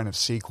other kind of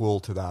sequel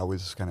to that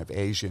was kind of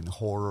Asian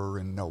horror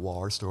and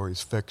noir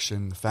stories,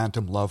 fiction,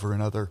 Phantom Lover,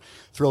 and other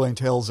thrilling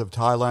tales of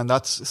Thailand.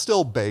 That's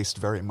still based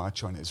very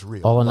much on his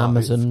real all on life.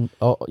 Amazon.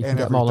 Oh, you can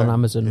get them all on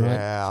Amazon,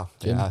 right?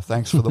 Yeah.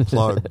 Thanks for the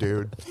plug,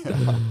 dude.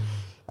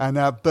 And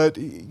but,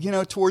 you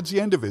know, towards the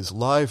end of his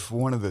life,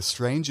 one of the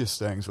strangest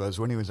things was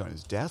when he was on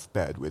his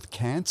deathbed with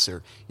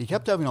cancer, he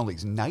kept having all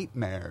these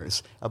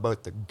nightmares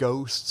about the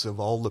ghosts of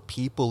all the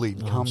people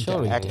he'd come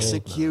to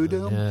execute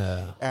him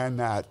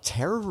and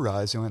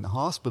terrorize him in the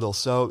hospital.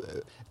 So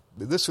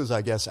this was,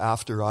 I guess,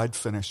 after I'd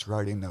finished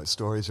writing those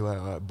stories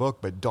about that book,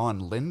 but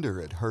Don Linder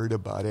had heard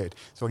about it.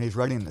 So when he's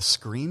writing the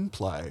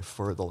screenplay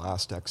for The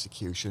Last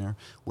Executioner,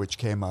 which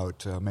came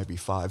out maybe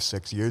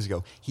 5-6 years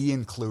ago, he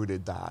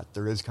included that.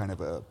 There is kind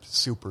of a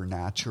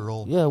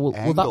supernatural well,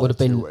 that would have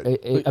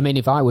been, I mean,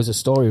 if I was a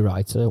story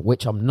writer,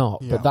 which I'm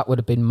not, but that would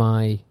have been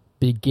my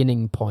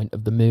beginning point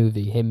of the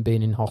movie, him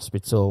being in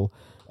hospital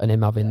and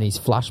him having these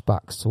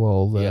flashbacks to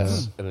all the...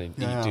 Yes, and then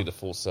you do the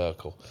full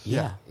circle.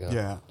 Yeah.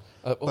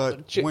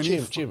 But Jim,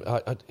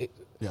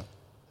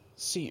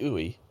 Si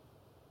Ui,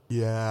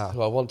 who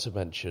I want to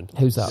mention.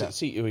 Who's that?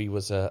 Si Ui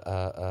was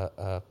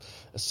a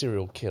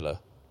serial killer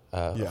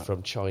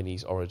from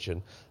Chinese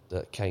origin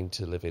that came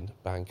to live in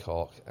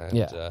Bangkok and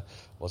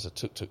was a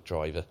tuk-tuk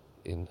driver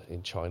in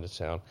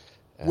Chinatown.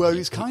 And well,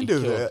 he's kind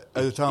of, at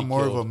the time,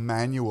 more of a killed-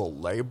 manual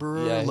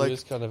laborer. Yeah, he like,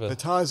 was kind of a- the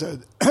ties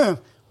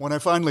when I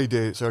finally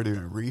started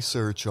doing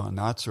research on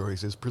that story,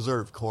 his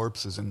preserved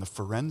corpses in the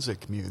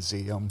Forensic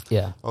Museum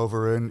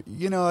over in,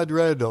 I'd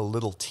read a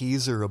little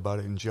teaser about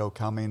it in Joe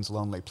Cummings'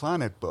 Lonely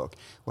Planet book,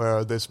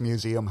 where this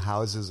museum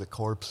houses the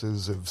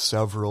corpses of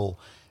several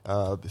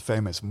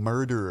famous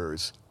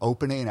murderers.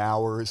 Opening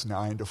hours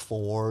 9 to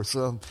 4.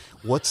 So,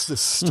 what's the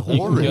story? You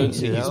can go and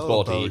see his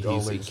body. about all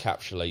He's these-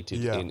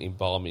 encapsulated Yeah. in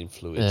embalming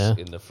fluids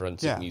in the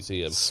Forensic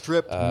Museum.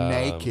 Stripped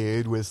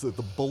naked with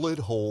the bullet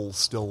hole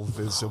still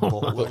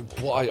visible.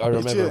 But what I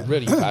remember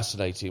really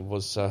fascinating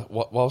was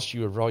whilst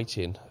you were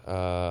writing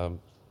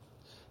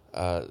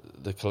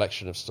the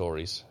collection of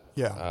stories,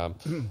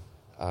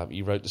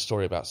 you wrote the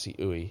story about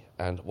Siui,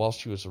 and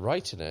whilst you was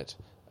writing it,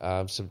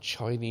 some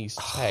Chinese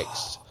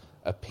text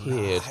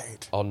appeared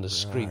on the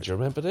screen. Do you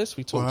remember this?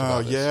 We talked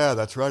about this. Yeah,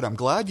 that's right. I'm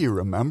glad you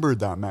remembered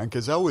that, man,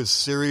 because that was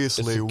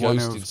seriously It's a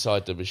ghost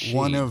inside the machine.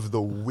 one of the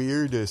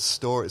weirdest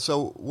stories.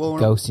 So,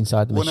 Ghost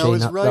inside the when I machine.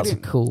 was That's a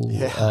writing- cool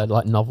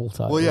like novel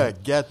type. Well, yeah,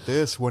 get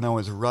this. When I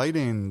was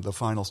writing the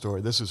final story,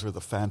 this is for the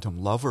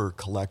Phantom Lover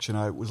collection,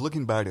 I was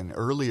looking back at an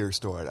earlier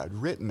story I'd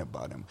written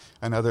about him,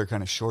 another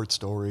kind of short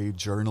story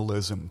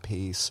journalism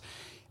piece,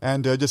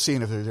 and just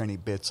seeing if there's any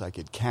bits I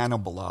could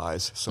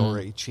cannibalize.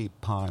 Sorry, cheap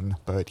pun,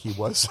 but he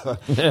was a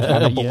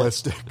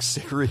cannibalistic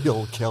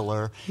serial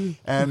killer.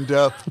 And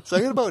so I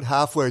get about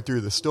halfway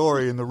through the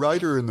story, and the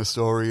writer in the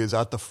story is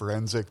at the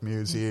Forensic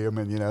Museum,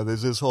 and,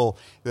 there's this whole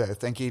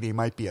thinking he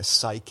might be a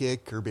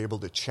psychic or be able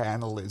to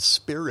channel his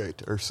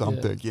spirit or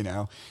something,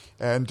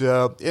 And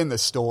in the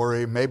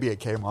story, maybe it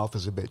came off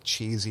as a bit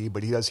cheesy,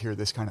 but he does hear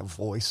this kind of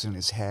voice in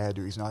his head,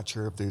 or he's not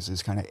sure if there's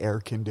this kind of air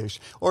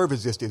condition, or if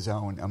it's just his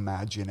own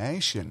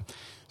imagination.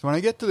 So when I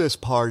get to this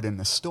part in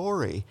the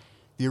story,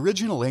 the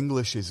original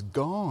English is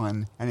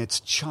gone, and it's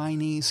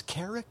Chinese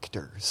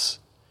characters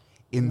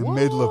in the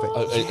middle of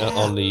it.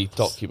 On the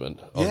document.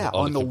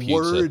 On the computer.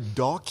 Word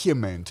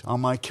document on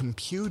my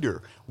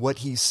computer. What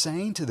he's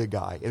saying to the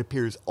guy, it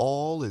appears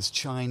all as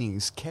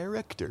Chinese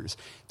characters.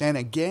 Then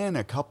again,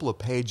 a couple of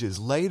pages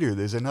later,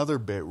 there's another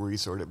bit where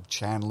he's sort of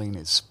channeling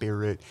his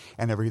spirit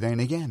and everything.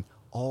 And again,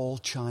 all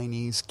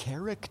Chinese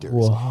characters.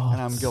 What?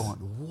 And I'm going,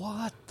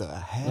 what the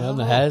hell? Well,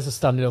 the hairs are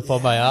standing up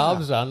on my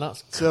arms, man.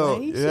 That's So,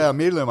 crazy.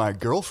 immediately my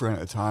girlfriend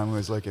at the time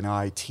was like an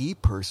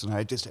IT person.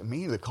 I just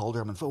immediately called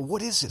her on the phone.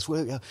 What is this?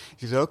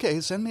 She said, okay,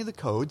 send me the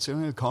code.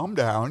 Calm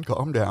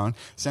down.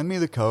 Send me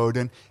the code.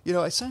 And,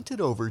 I sent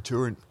it over to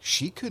her, and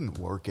she couldn't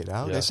work it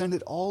out. Yeah. I sent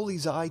it all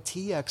these IT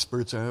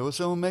experts. And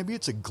so maybe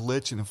it's a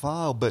glitch in the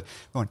file, but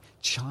going,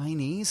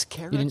 Chinese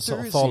characters? You didn't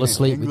sort of fall in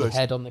asleep with your English?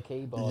 head on the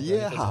keyboard. or anything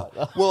Yeah. like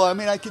that. Well, I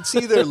mean, I could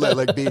see there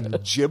like being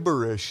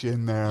gibberish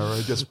in there,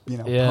 or just,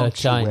 Yeah,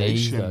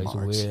 Chinese punctuation guys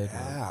are marks. weird.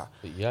 Yeah.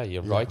 But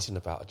you're writing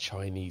about a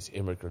Chinese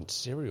immigrant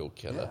serial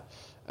killer.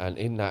 And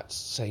in that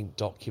same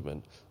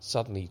document,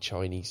 suddenly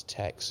Chinese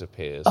text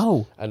appears.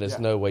 Oh. And there's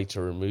no way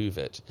to remove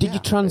it. Did you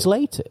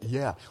translate it?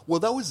 Yeah. Well,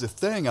 that was the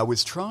thing. I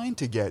was trying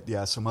to get,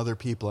 some other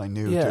people I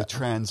knew Yeah. to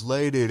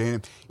translate it,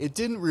 and it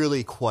didn't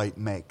really quite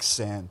make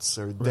sense,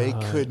 or they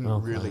couldn't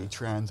really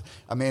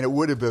I mean, it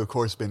would have, of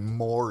course, been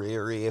more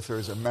eerie if there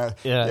was a...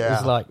 It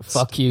was like,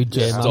 fuck you,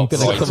 Jim. I'm Stop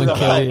going to writing come and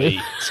kill about you.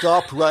 me.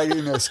 Stop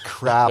writing this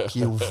crap,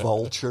 you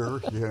vulture,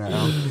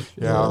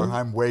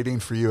 I'm waiting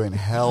for you in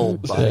hell,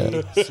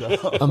 buddy.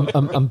 So,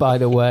 And by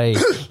the way,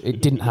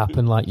 it didn't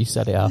happen like you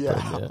said it happened.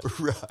 yeah, Yeah.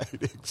 right,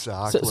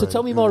 exactly. So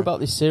tell me more about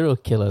this serial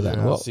killer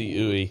then. What?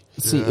 Siui.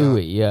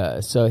 Siui, yeah.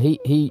 So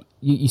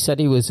you said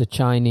he was a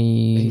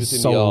Chinese He was in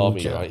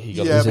soldier. the army, right? He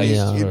got Yeah, his but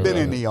name. he'd been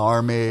in the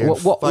army. And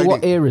What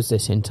fighting- era is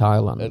this in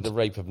Thailand? The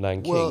rape of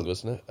Nanking,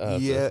 wasn't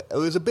it? Yeah, it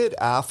was a bit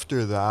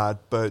after that,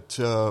 but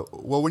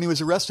when he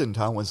was arrested in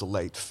Thailand was the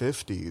late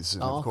 50s,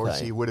 and of course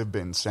Okay. he would have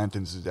been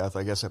sentenced to death,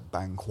 I guess, at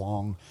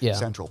Bangkok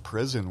Central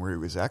Prison where he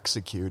was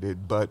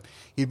executed. But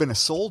he'd been a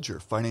soldier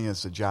fighting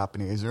against the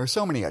Japanese. There were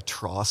so many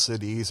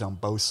atrocities on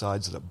both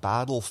sides of the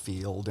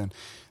battlefield, and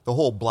the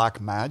whole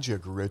black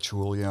magic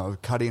ritual,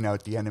 cutting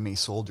out the enemy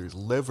soldier's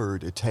liver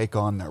to take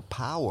on their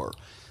power,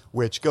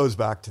 which goes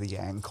back to the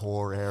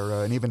Angkor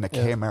era, and even the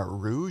Khmer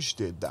Rouge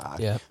did that.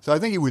 Yeah. So I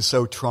think he was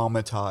so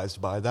traumatized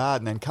by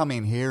that, and then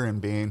coming here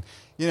and being,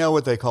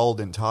 what they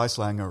called in Thai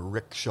slang a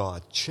rickshaw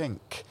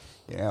chink,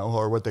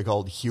 or what they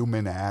called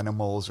human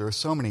animals. There are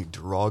so many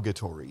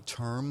derogatory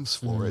terms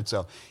for it.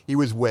 So he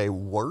was way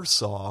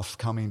worse off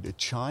coming to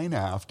China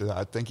after that.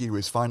 I think he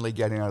was finally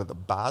getting out of the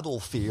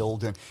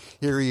battlefield, and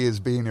here he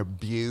is being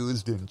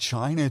abused in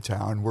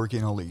Chinatown,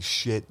 working all these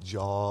shit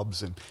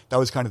jobs. And that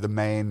was kind of the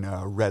main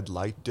red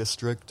light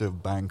district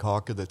of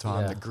Bangkok at the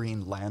time, the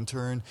Green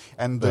Lantern,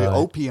 and the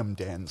opium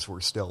dens were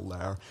still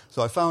there.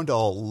 So I found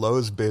all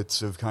those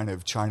bits of kind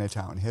of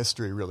Chinatown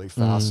history really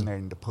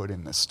fascinating to put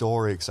in the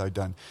story, because I'd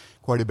done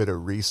quite a bit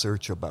of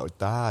research about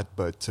that.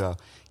 But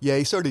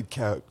he started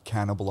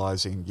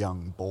cannibalizing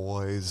young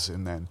boys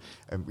and then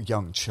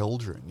young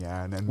children,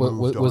 and then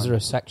moved on. Was there a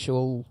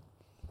sexual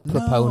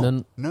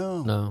proponent?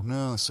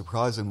 No,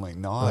 surprisingly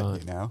not, Right.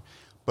 you know.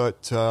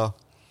 But,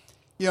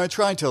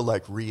 trying to,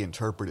 like,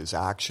 reinterpret his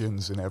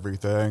actions and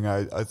everything,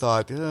 I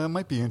thought it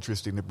might be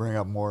interesting to bring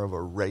up more of a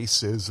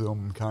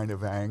racism kind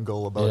of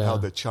angle about Yeah. how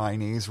the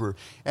Chinese were,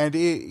 and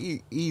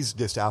he's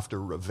just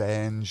after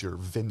revenge or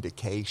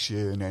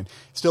vindication and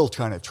still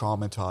kind of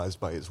traumatized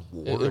by his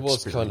war It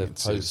was kind of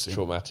experiences.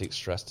 post-traumatic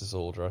stress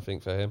disorder, I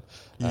think, for him.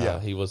 Yeah.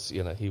 He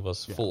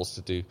was forced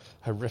to do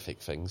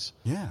horrific things.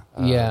 Yeah.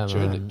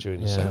 During the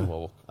Yeah. Second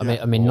World. I mean,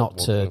 War- not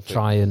War to kind of thing.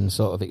 try and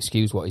sort of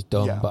excuse what he's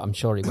done, Yeah. but I'm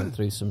sure he went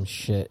through some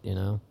shit, you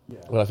know.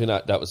 Well, I think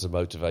that was the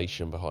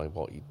motivation behind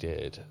what he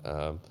did.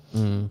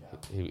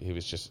 He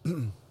was just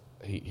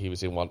he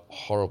was in one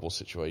horrible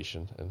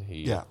situation, and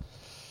he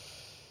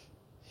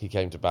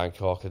came to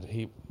Bangkok, and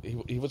he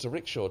was a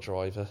rickshaw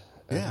driver,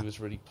 and Yeah. he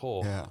was really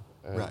poor. Yeah,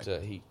 And right.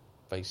 he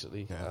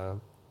basically Yeah.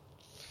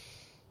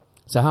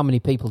 So how many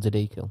people did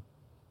he kill?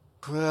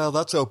 Well,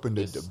 that's open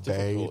to It's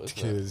debate difficult,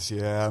 isn't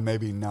because,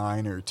 maybe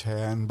 9 or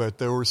 10. But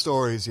there were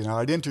stories,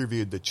 I'd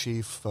interviewed the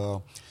chief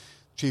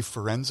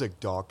forensic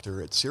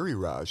doctor at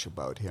Siriraj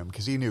about him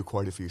because he knew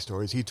quite a few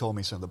stories. He told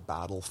me some of the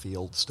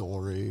battlefield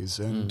stories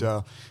and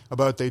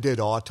about they did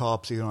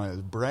autopsy on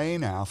his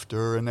brain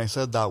after, and they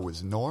said that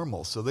was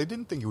normal. So they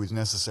didn't think he was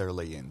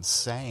necessarily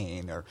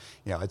insane or,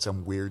 had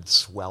some weird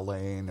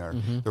swelling or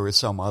there was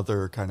some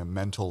other kind of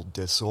mental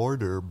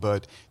disorder.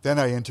 But then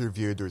I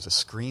interviewed, there was a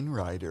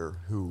screenwriter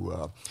who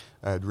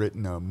had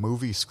written a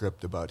movie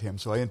script about him,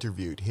 so I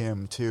interviewed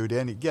him too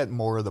to get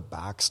more of the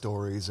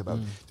backstories about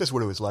just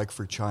what it was like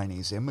for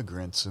Chinese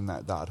immigrants in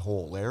that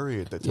whole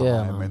area at the time.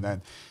 Yeah, man. And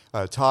then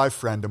a Thai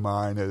friend of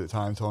mine at the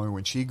time told me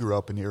when she grew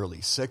up in the early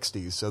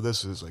 60s, so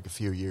this was like a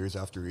few years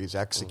after he was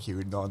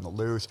executed on the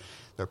loose,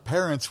 their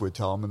parents would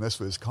tell them, and this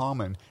was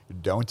common,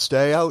 don't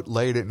stay out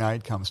late at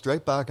night, come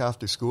straight back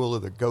after school or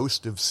the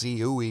ghost of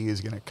Siui is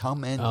going to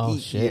come and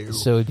eat Shit! you.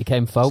 So it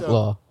became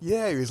folklore. So,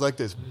 yeah, he was like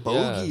this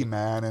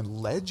bogeyman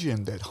and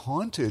legend that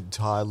haunted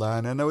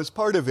Thailand. And it was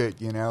part of it,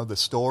 the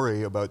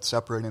story about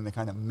separating the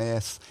kind of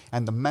myth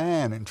and the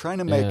man and trying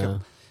to make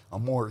him a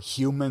more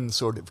human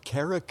sort of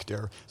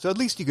character. So at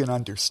least you can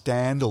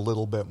understand a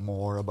little bit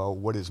more about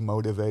what his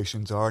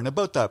motivations are and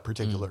about that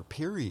particular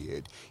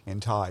period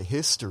in Thai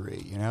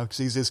history, because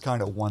he's this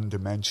kind of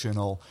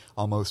one-dimensional,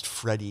 almost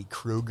Freddy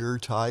Krueger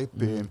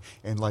type in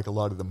like a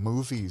lot of the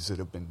movies that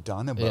have been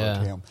done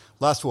about him.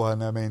 Last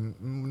one, I mean,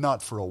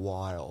 not for a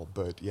while,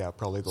 but yeah,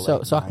 probably the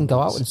late So I can go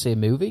 90s. out and see a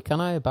movie, can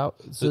I? About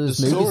so The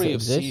there's movies story that of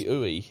exist.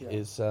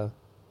 Siui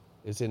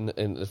is in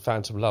The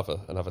Phantom Lover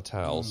and Other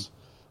Tales.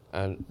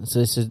 And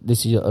So this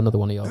is another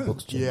one of your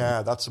books, Jim.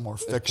 Yeah, that's a more a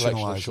collection of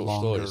fictionalized, short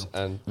longer stories.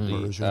 And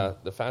version.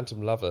 the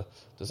Phantom Lover,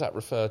 does that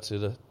refer to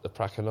the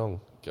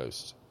Prakanong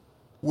ghost?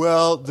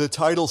 Well, the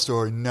title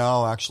story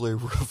now actually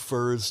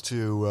refers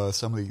to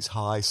some of these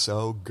high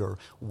sog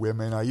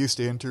women. I used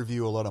to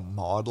interview a lot of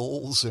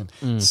models and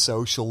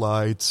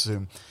socialites,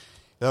 and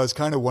that was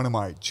kind of one of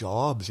my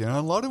jobs.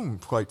 A lot of them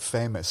quite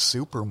famous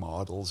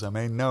supermodels. I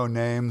mean, no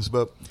names,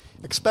 but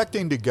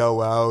expecting to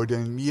go out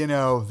and,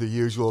 the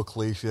usual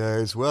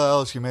cliches.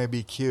 Well, she may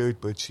be cute,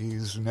 but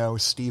she's no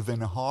Stephen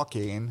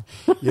Hawking,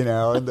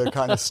 and the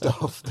kind of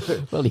stuff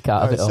that Well, you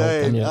can't have I it all,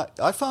 say. can you?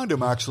 I found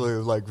him actually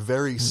like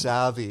very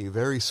savvy,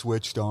 very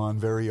switched on,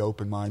 very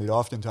open-minded,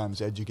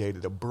 oftentimes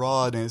educated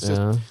abroad. And it's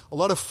just a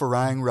lot of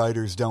Farang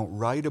writers don't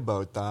write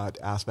about that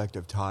aspect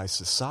of Thai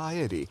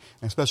society,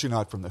 and especially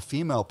not from the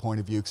female point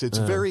of view, because it's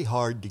very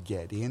hard to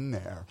get in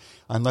there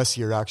unless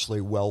you're actually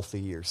wealthy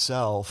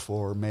yourself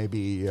or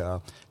maybe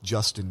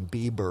Justin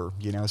Bieber,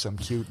 some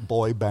cute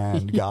boy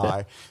band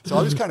guy. So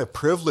I was kind of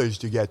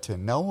privileged to get to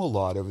know a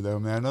lot of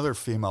them. And another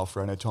female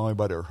friend had told me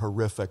about her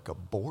horrific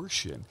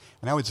abortion.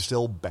 And now it's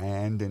still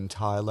banned in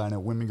Thailand,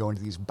 and women going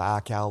to these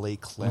back alley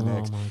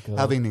clinics, my God.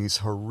 having these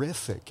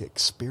horrific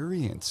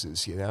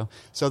experiences,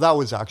 So that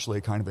was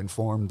actually kind of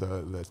informed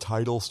the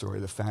title story,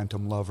 The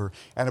Phantom Lover,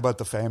 and about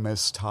the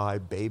famous Thai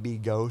baby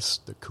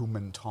ghost, the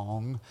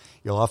Kumantong.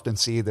 You'll often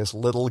see this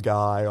little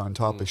guy on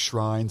top of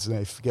shrines, and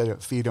they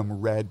feed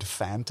him red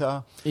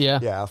Fanta. Yeah.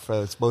 Yeah,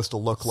 it's supposed to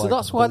look So like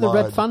that's why the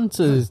red blood.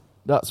 Fanta.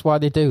 That's why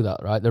they do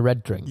that, right? The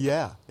red drink.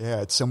 Yeah,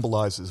 it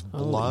symbolizes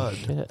blood,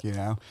 shit.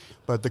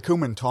 But the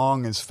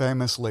Kumantong is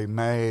famously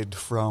made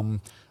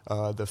from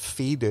the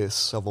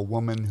fetus of a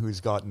woman who's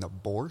got an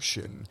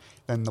abortion.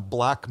 Then the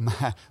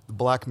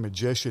black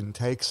magician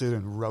takes it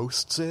and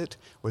roasts it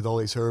with all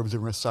these herbs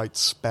and recites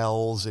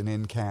spells and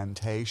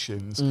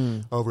incantations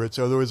over it.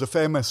 So there was a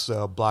famous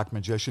black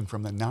magician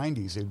from the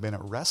 90s who'd been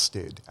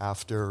arrested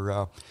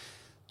after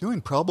doing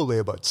probably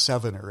about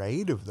 7 or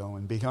 8 of them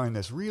and becoming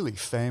this really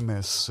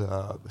famous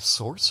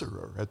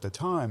sorcerer at the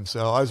time.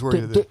 So I was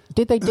worried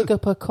Did they dig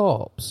up a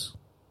corpse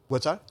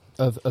What's that?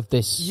 of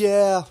this?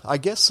 Yeah, I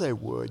guess they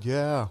would,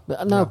 yeah.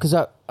 But no, because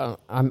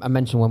I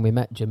mentioned when we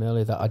met Jim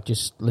earlier that I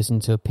just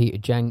listened to a Peter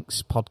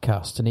Jenks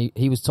podcast, and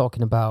he was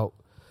talking about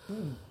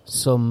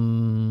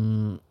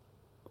some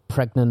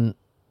pregnant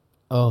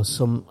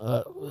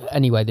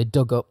anyway, they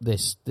dug up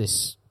this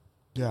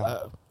Yeah.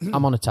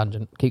 I'm on a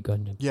tangent. Keep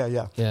going, Jim.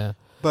 Yeah. Yeah.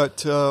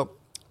 But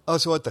Oh,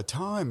 so at the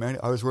time,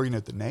 I was working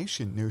at the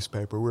Nation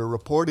newspaper. We were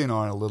reporting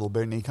on it a little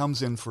bit, and he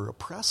comes in for a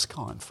press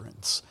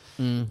conference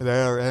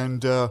there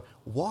and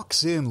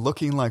walks in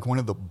looking like one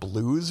of the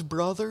Blues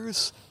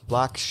Brothers.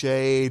 Black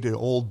shade, an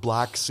old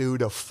black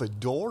suit, a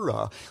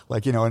fedora,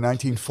 like, a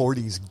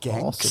 1940s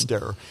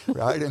gangster,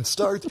 right? And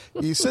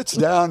he sits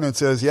down and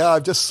says, yeah,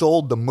 I've just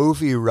sold the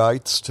movie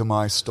rights to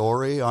my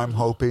story. I'm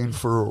hoping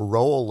for a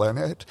role in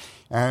it.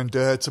 And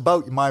it's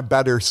about my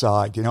better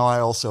side. I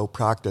also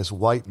practice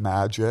white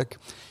magic.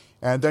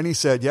 And then he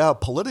said, yeah, a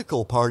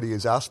political party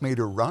has asked me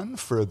to run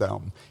for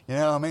them.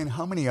 How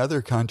many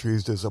other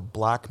countries does a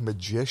black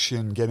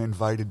magician get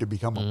invited to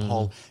become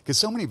a because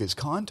so many of his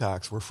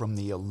contacts were from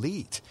the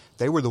elite.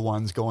 They were the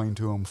ones going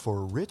to him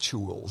for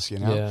rituals,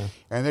 Yeah.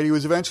 And then he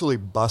was eventually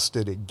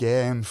busted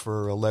again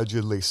for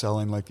allegedly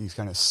selling like these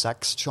kind of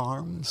sex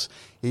charms.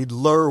 He'd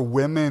lure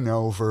women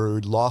over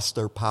who'd lost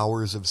their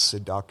powers of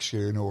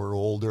seduction or were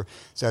older.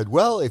 Said,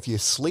 well, if you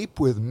sleep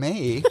with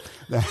me,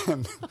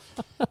 then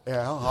you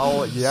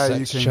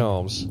can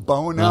charms.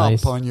 bone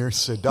Nice. up on your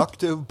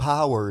seductive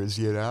powers,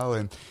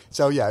 And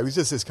so, he was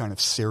just this kind of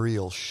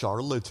serial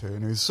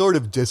charlatan who's sort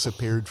of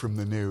disappeared from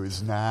the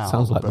news now.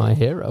 Sounds like my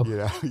hero.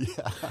 Yeah.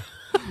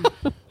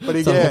 But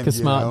Sounds again, like a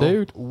smart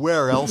dude.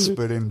 where else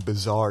but in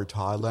bizarre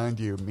Thailand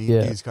do you meet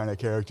these kind of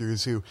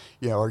characters who,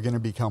 are going to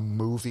become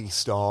movie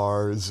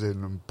stars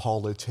and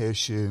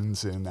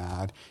politicians and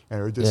that,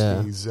 and are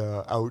just these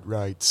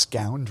outright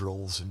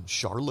scoundrels and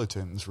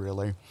charlatans,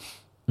 really.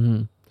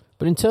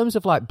 But in terms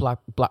of like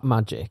black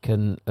magic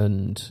and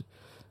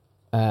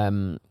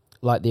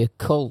like the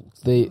occult,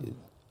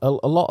 a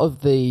lot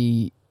of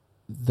the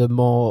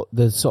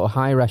sort of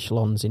higher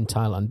echelons in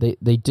Thailand,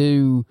 they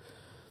do.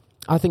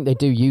 I think they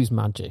do use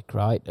magic,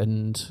 right?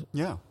 And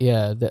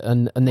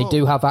and they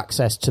do have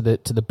access to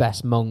the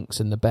best monks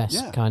and the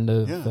best kind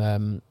of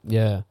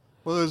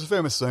Well, there's a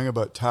famous thing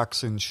about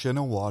Thaksin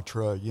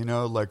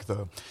Shinawatra, like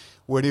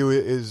when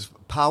his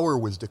power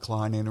was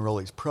declining and all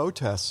these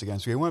protests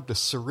against him. He went up to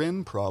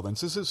Surin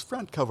province. This is his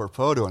front cover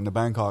photo in the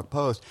Bangkok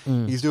Post.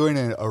 He's doing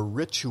a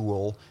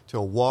ritual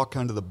to walk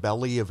under the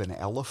belly of an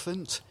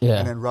elephant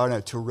and then run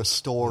it to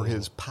restore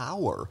his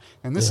power.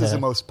 And this is the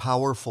most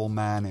powerful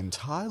man in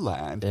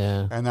Thailand.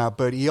 And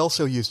but he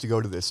also used to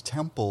go to this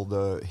temple,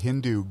 the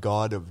Hindu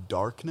god of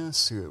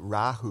darkness,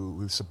 Rahu,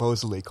 who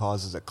supposedly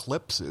causes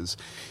eclipses.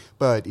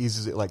 But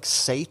he's like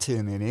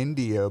Satan in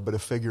India, but a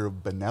figure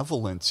of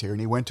benevolence here. And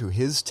he went to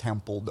his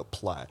temple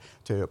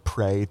to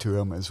pray to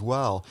him as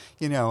well.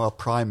 A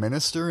prime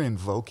minister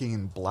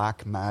invoking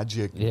black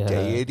magic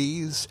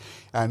deities.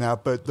 And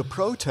but the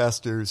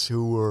protesters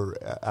who were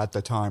at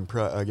the time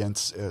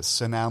against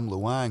Sanam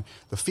Luang,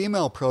 the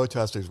female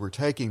protesters were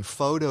taking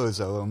photos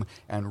of him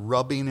and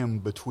rubbing him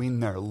between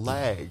their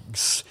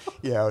legs,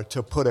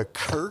 to put a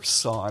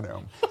curse on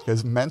him.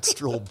 Because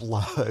menstrual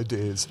blood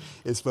is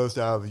supposed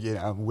to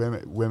have,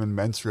 women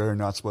menstruate are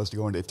not supposed to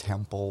go into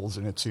temples,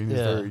 and it's seen as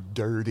very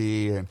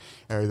dirty and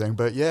everything.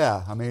 But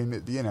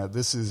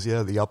this is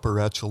the upper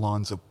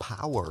echelons of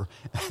power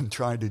and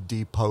trying to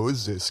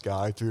depose this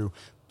guy through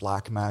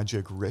black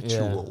magic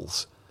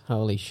rituals.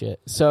 Holy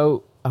shit!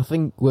 So I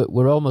think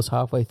we're almost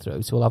halfway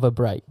through, so we'll have a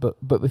break. But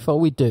before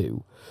we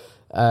do,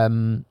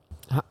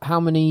 how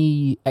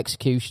many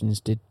executions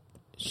did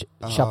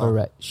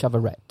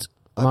Chavaret?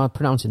 Am I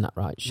pronouncing that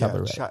right?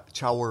 Chavaret.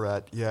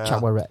 Chawaret,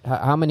 Chawaret.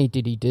 How many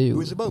did he do? It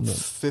was about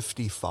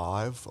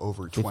 55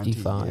 over 20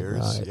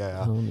 years. Right.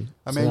 Yeah.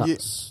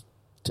 That's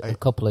a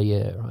couple of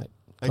years, right?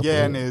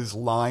 Again, his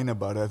line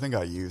about it, I think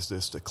I used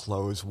this to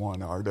close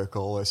one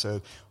article. I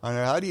said,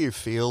 how do you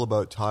feel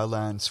about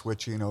Thailand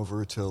switching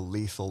over to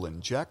lethal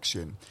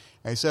injection?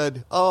 And he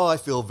said, I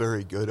feel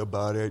very good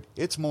about it.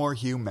 It's more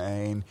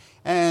humane.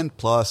 And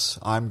plus,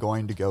 I'm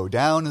going to go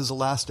down as the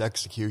last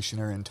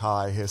executioner in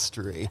Thai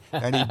history.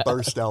 And he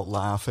burst out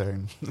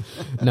laughing.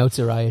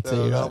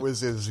 Notoriety. That was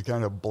his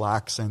kind of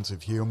black sense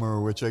of humor,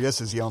 which I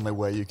guess is the only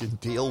way you can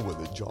deal with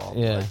a job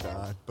like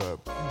that. But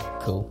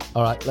cool.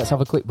 All right, let's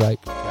have a quick break.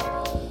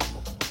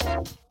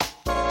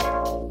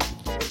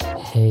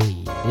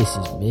 Hey, this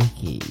is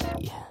Mickey.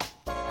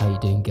 How you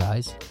doing,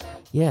 guys?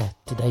 Yeah,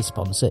 today's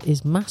sponsor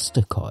is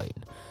Mastercoin.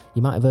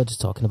 You might have heard us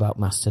talking about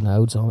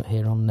masternodes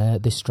here on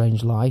This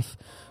Strange Life.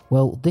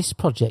 Well, this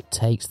project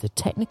takes the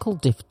technical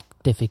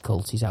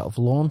difficulties out of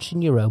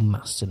launching your own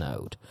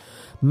masternode.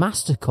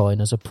 Mastercoin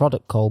has a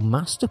product called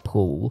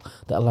Masterpool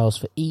that allows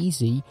for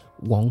easy,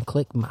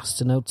 one-click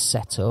masternode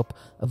setup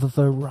of a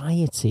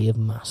variety of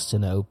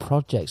masternode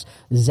projects.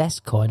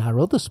 Zestcoin, our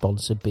other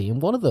sponsor,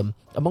 being one of them,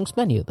 amongst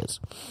many others.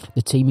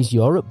 The team is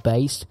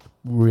Europe-based,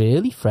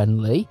 really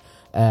friendly.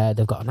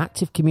 They've got an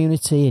active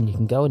community, and you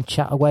can go and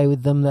chat away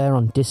with them there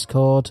on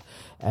Discord.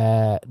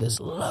 There's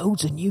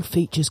loads of new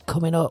features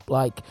coming up,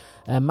 like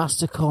with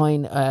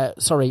Mastercoin,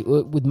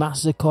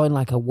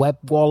 like a web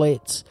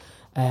wallet,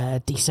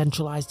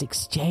 decentralized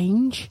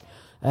exchange,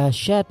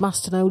 shared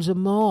masternodes,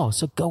 and more.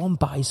 So go and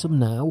buy some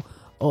now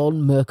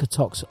on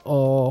Mercatox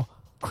or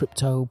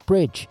Crypto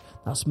Bridge.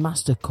 That's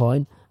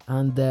Mastercoin,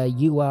 and their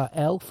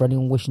URL for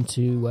anyone wishing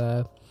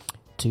to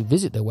to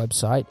visit their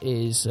website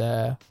is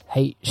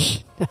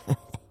H.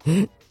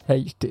 No,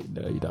 you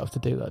don't have to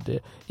do that,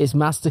 dear. It's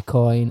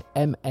Mastercoin,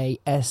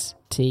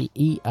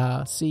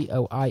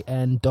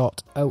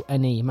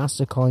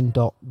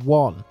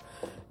 mastercoin.one,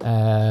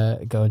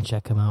 mastercoin.one. Go and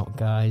check them out,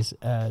 guys.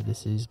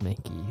 This is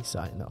Mickey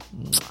signing off.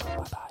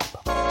 Bye-bye.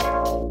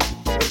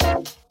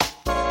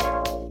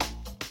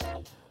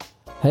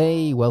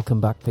 Hey,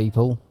 welcome back,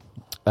 people.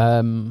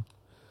 Well,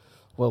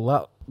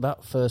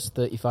 that first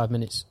 35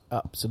 minutes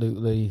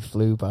absolutely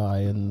flew by,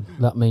 and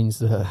that means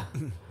that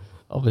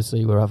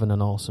obviously we're having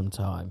an awesome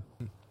time.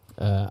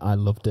 I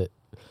loved it.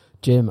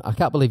 Jim, I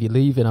can't believe you're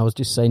leaving. I was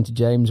just saying to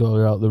James while we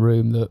were out of the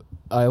room that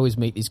I always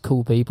meet these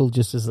cool people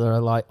just as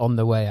they're like on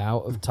the way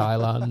out of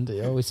Thailand.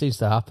 It always seems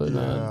to happen.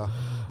 Yeah.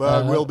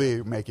 But we'll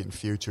be making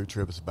future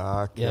trips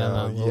back.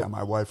 Yeah,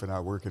 my wife and I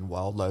work in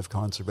wildlife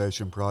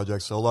conservation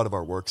projects, so a lot of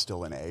our work's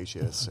still in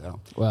Asia. So,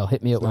 well,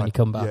 hit me up when you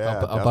come back.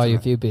 Yeah, I'll buy you a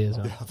few beers.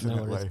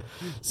 Definitely.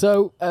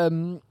 So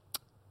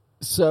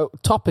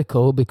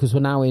topical, because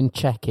we're now in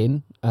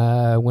check-in.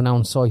 We're now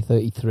on Soy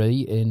 33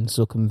 in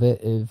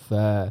Sukhumvit,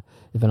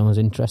 if anyone's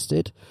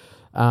interested.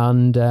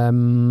 And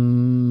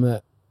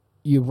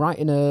you're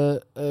writing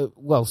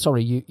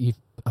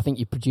I think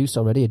you produced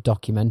already a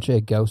documentary,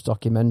 a ghost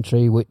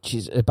documentary, which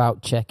is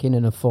about check-in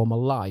and a former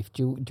life.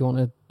 Do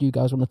you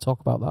guys want to talk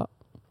about that?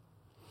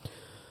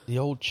 The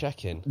old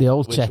check-in. The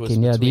old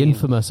check-in, yeah, the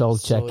infamous old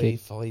Soy check-in.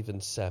 5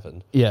 and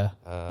 7. Yeah.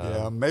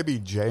 Maybe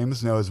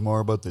James knows more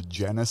about the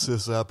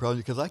genesis of that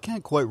project, because I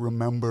can't quite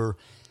remember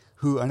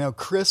who. I know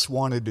Chris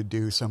wanted to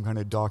do some kind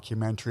of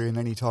documentary, and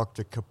then he talked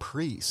to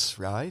Caprice,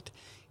 right?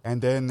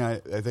 And then I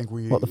think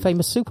we... What, the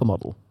famous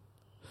supermodel?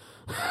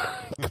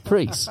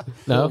 Caprice?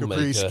 No?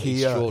 Caprice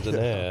Kia.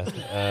 Extraordinaire.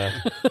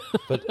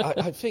 But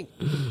I think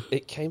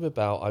it came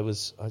about, I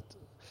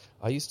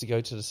used to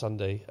go to the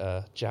Sunday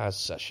jazz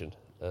session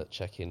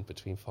check-in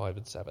between 5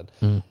 and 7.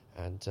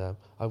 And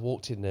I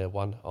walked in there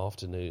one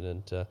afternoon,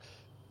 and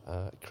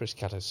Chris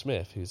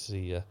Cato-Smith, who's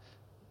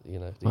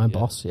my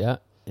boss, yeah.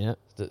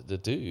 The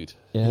dude.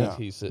 Yeah.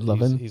 He's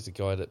the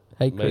guy that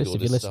hey, made Chris, all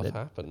this stuff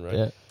happen,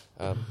 right?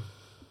 Yeah.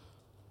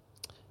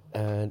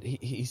 And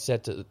he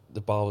said that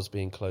the bar was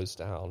being closed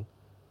down,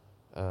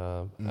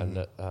 and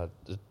that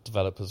the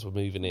developers were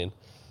moving in,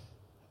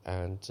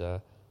 and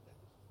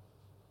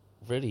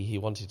really he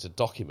wanted to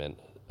document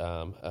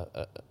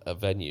a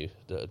venue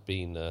that had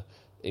been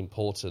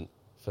important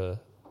for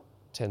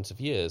tens of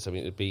years. I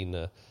mean, it had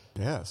been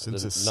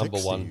since the number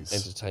 60s. one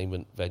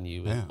entertainment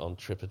venue on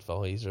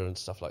TripAdvisor and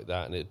stuff like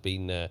that, and it had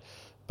been there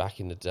back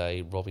in the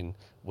day. Robin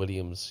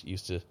Williams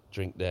used to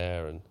drink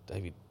there, and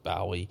David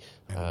Bowie,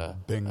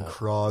 Bing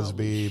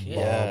Crosby,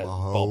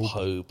 Bob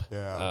Hope.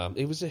 Yeah.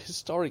 It was a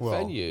historic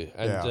venue,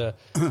 and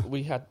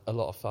we had a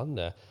lot of fun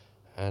there.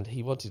 And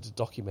he wanted to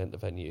document the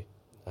venue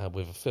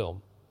with a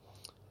film,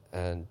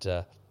 and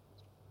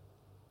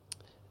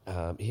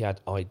he had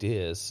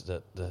ideas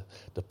that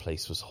the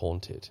place was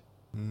haunted.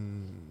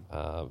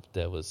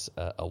 There was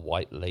a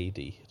white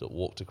lady that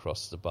walked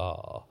across the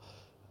bar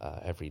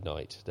every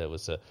night. There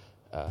was a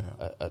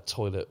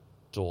toilet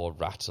door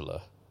rattler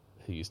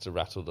who used to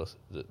rattle the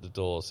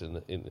doors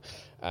and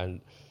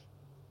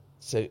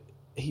so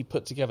he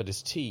put together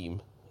this team.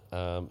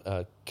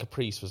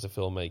 Caprice was a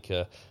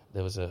filmmaker.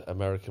 There was an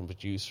American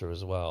producer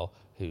as well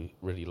who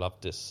really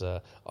loved this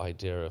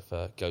idea of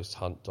ghost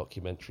hunt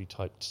documentary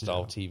type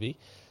style TV,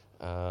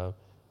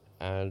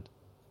 and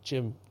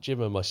Jim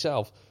and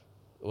myself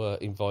were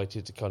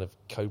invited to kind of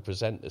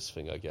co-present this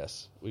thing. I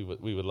guess we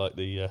were like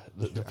the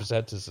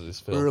presenters of this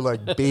film. We were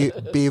like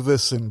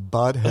Beavis and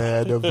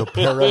Butthead of the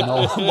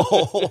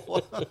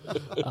paranormal.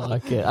 I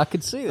like it. I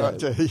can see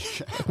that. I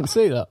can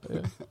see that.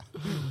 Yeah.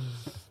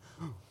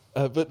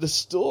 But the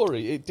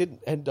story, it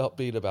didn't end up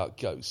being about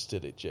ghosts,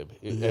 did it, Jim?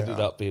 It ended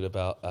up being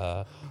about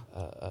a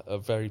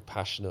very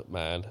passionate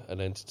man,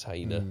 an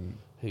entertainer,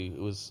 who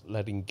was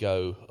letting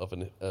go of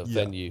a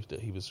venue that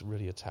he was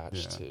really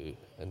attached to.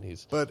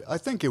 But I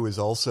think it was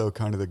also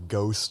kind of the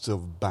ghosts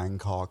of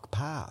Bangkok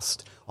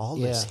past. All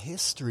this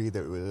history,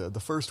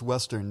 the first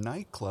Western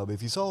nightclub,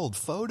 if you saw old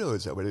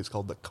photos of it, it's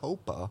called the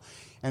Copa,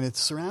 and it's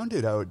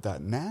surrounded out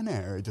that Nana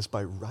area just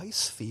by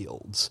rice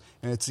fields.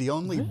 And it's the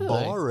only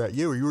bar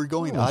you were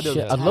going out of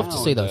town. I'd love to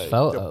see those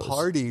photos. To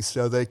party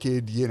so they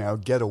could,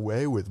 get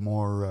away with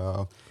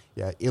more...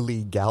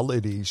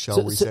 illegality,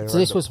 shall we say. So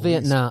this was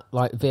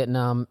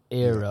Vietnam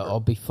era or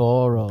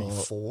before? Or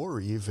before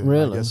even,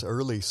 really? I guess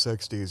early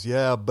 60s,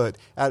 yeah. But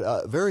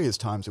at various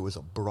times it was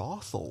a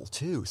brothel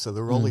too. So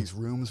there were all these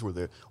rooms where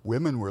the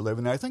women were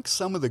living. I think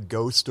some of the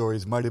ghost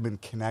stories might have been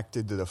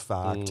connected to the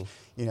fact,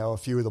 a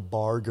few of the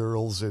bar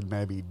girls had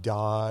maybe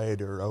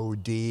died or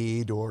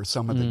OD'd, or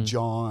some of the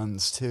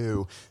Johns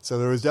too. So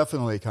there was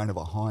definitely kind of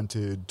a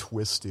haunted,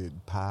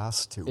 twisted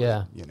past to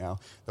it,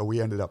 that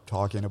we ended up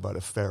talking about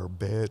a fair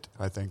bit,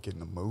 I think, in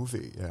the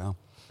movie,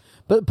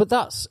 But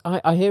that's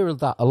I hear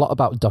that a lot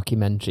about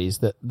documentaries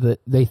that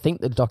they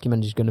think the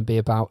documentary is going to be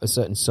about a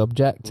certain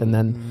subject and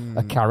then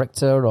a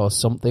character or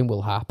something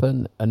will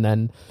happen and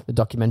then the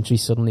documentary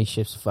suddenly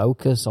shifts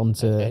focus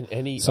onto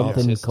any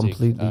something artistic,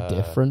 completely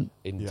different.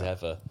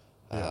 endeavor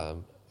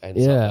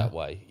ends Yeah. up that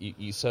way.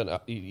 You start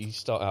out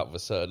with a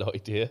certain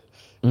idea.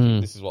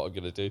 This is what I'm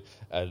going to do,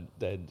 and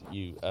then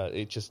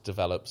it just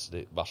develops.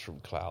 And it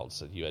mushroom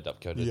clouds, and you end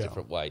up going a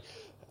different way.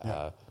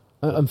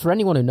 And for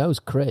anyone who knows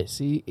Chris,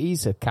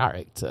 he's a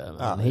character.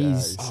 Man.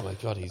 Oh my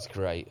god, he's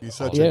great. He's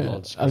such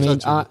I mean,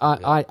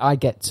 I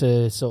get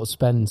to sort of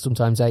spend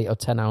sometimes 8 or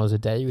 10 hours a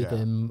day with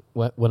him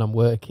when I'm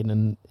working,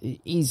 and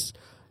he's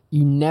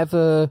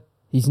never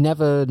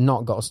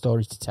not got a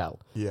story to tell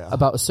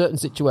about a certain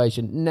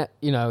situation.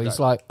 He's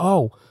like,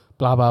 oh,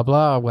 blah blah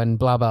blah, when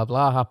blah blah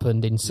blah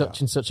happened in such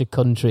and such a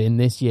country in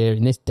this year,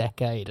 in this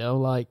decade. And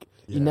I'm like,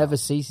 he never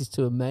ceases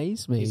to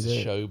amaze me. He's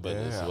a showman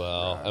as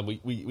well, and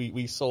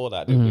we saw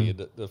that, didn't we,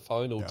 in the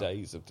final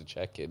days of the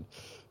check-in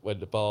when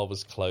the bar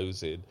was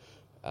closing,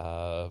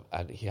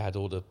 and he had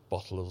all the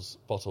bottles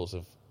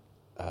of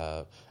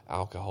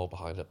alcohol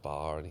behind the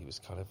bar, and he was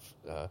kind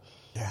of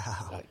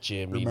like,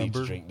 Jim, you need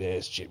to drink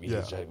this. Jim, you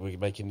need to drink. We're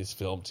making this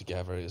film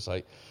together. It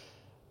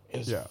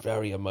was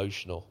very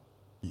emotional.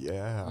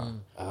 Yeah,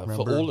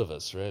 for all of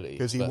us, really,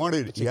 because he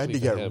had to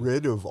get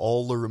rid of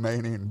all the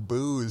remaining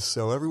booze,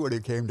 so everybody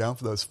who came down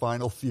for those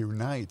final few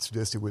nights,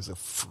 it was a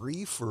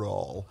free for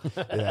all,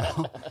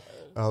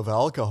 of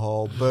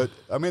alcohol. But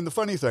I mean, the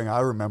funny thing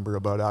I remember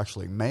about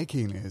actually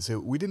making is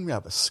we didn't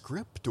have a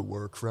script to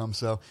work from.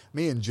 So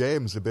me and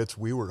James, the bits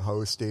we were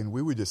hosting,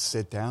 we would just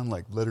sit down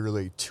like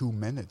literally 2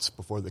 minutes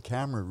before the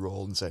camera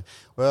rolled and say,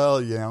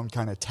 well,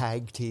 kind of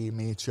tag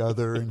team each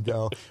other and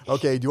go,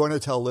 okay, do you want to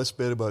tell this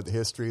bit about the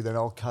history? Then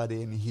I'll cut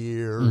in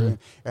here and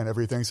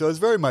everything. So it's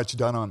very much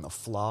done on the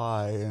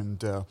fly.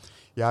 And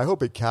I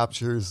hope it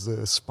captures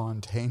the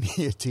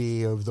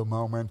spontaneity of the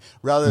moment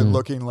rather than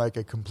looking like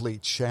a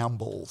complete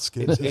shambles.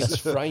 It's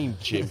framed,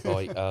 Jim,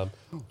 by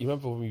you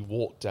remember when we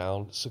walked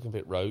down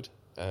Sukhumvit Road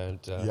and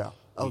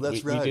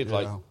that's right. We did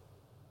like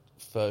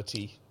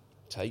 30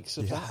 takes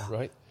of that,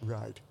 right?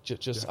 Right.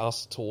 Just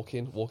us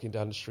talking, walking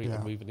down the street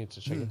and moving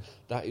into check-in.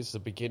 That is the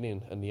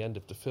beginning and the end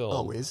of the film.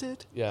 Oh, is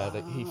it? Yeah,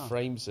 he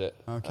frames it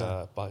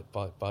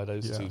by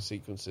those two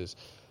sequences,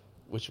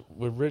 which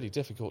were really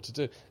difficult to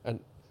do. And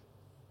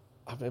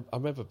I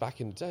remember back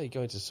in the day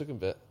going to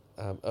Sukhumvit,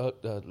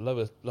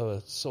 lower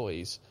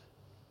Sois,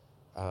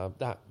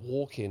 that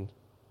walking,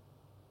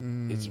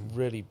 it's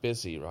really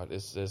busy, right?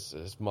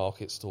 There's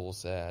market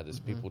stalls there, there's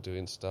people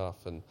doing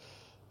stuff, and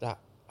that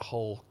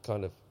whole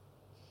kind of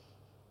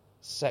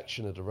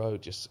section of the road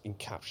just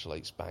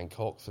encapsulates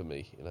Bangkok for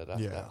me.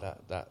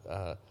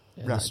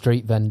 The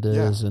street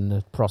vendors and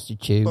the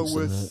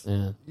prostitutes.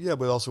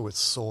 But also with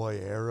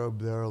soy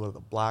Arab there, the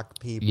black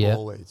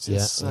people. It's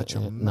just such a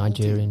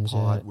Nigerians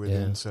pot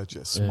within such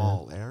a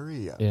small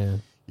area.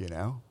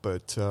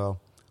 But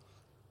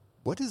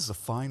what is the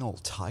final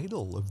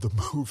title of the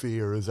movie,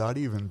 or has that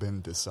even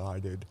been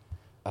decided?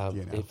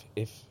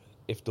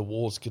 If the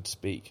wars could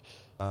speak.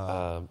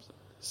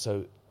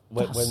 So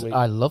when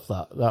I love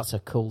that. That's a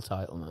cool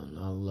title, man.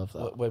 I love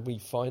that. When we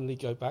finally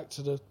go back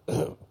to the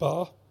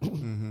bar,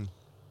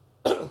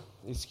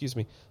 excuse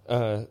me,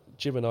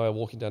 Jim and I are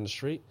walking down the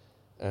street,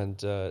 and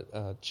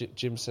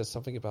Jim says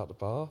something about the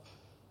bar,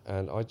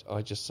 and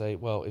I just say,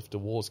 well, if the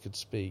wars could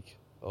speak,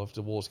 or if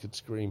the wars could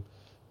scream,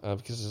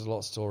 because there's a lot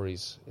of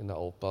stories in that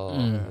old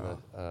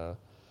bar.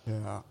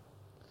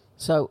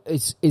 So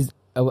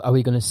are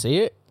we going to see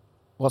it?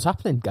 What's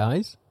happening,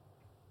 guys?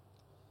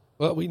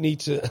 Well, we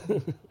need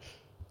to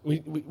we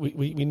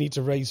need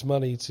to raise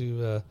money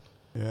to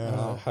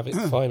have it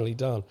finally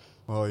done.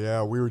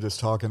 Well, we were just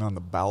talking on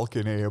the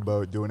balcony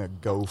about doing a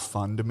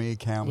GoFundMe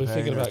campaign. We're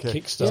thinking about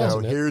Kickstarter. So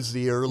here's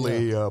the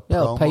early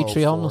promo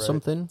Patreon or for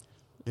something.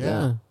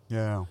 Yeah.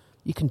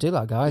 You can do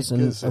that, guys,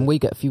 and we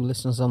get a few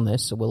listeners on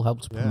this, so we'll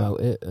help to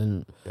promote it.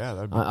 And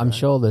I'm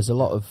sure there's a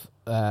lot of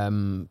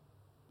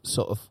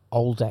sort of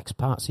old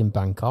expats in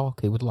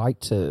Bangkok who would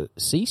like to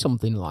see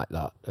something like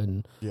that,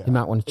 and you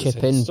might want to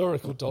chip in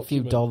a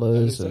few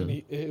dollars.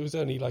 It was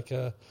only like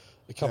a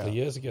couple of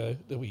years ago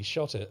that we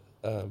shot it,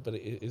 but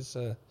it is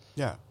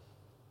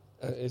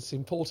it's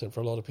important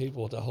for a lot of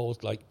people to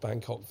hold like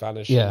Bangkok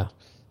vanishing.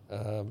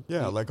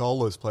 Like all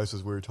those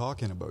places we were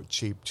talking about,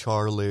 Cheap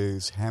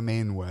Charlie's,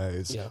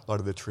 Hemingway's, a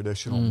lot of the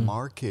traditional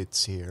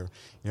markets here,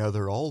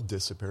 they're all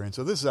disappearing.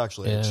 So this is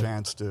actually a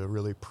chance to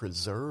really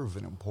preserve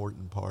an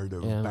important part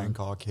of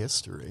Bangkok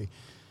history.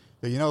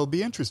 It'll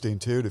be interesting,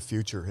 too, to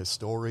future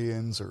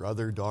historians or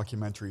other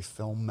documentary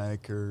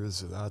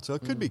filmmakers. So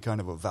it could be kind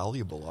of a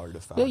valuable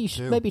artifact, you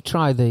should maybe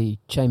try the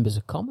Chambers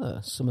of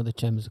Commerce, some of the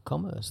Chambers of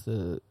Commerce,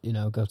 go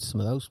to some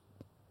of those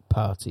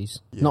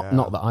parties. Not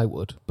that I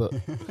would, but,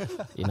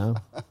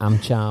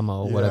 AmCham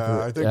or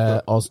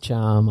whatever,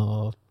 OzCham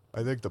or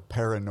I think the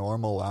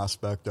paranormal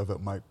aspect of it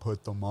might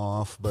put them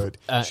off, but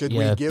should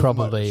yeah, we give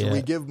probably, should yeah.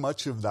 we give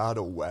much of that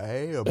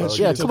away? About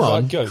Yeah, come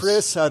on.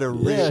 Chris had a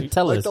really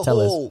tell like us, the tell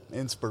us. whole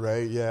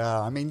inspiration.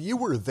 Yeah, I mean, you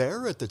were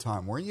there at the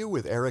time, weren't you,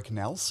 with Eric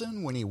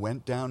Nelson when he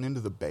went down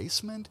into the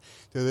basement?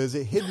 So there's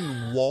a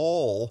hidden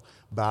wall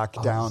back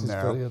down this is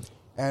there. brilliant.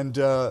 And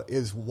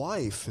his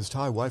wife, his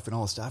Thai wife, and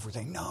all his staff were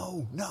saying,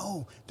 no,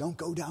 don't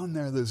go down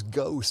there. There's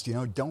ghosts,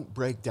 don't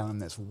break down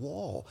this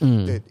wall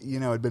that,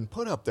 had been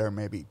put up there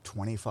maybe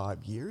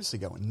 25 years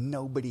ago, and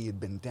nobody had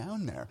been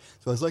down there.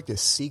 So it was like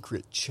this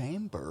secret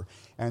chamber.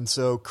 And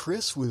so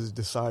Chris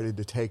decided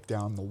to take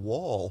down the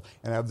wall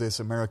and have this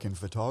American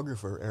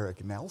photographer,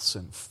 Eric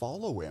Nelson,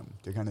 follow him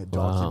to kind of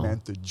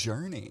document the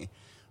journey,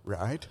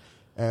 right?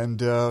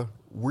 And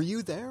were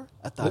you there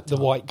at that The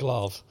time? white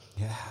glove,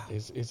 Yeah.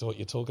 is what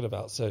you're talking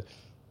about. So,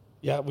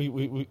 yeah,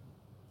 we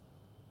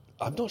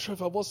I'm not sure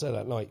if I was there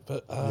that night,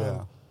 but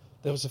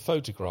there was a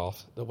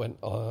photograph that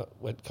went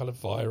kind of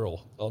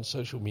viral on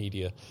social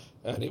media,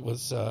 and it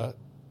was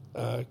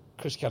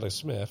Chris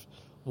Caddo-Smith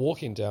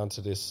walking down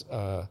to this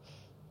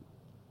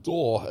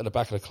door at the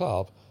back of the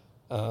club,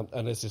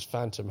 and there's this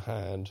phantom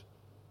hand,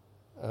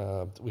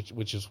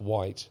 which is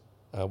white,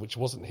 which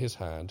wasn't his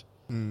hand.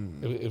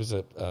 It was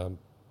a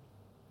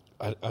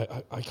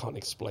I can't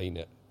explain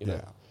it.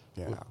 Yeah,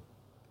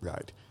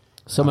 right.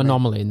 Some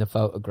anomaly in the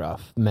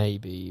photograph,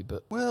 maybe,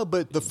 but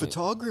But the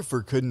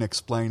photographer couldn't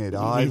explain it We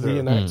either.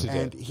 reenacted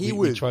And it.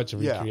 We tried to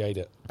recreate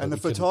it. but And the we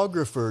couldn't.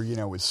 photographer,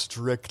 was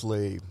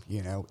strictly,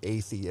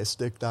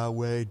 atheistic that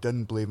way,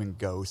 doesn't believe in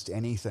ghosts,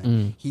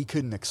 anything. He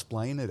couldn't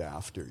explain it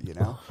after,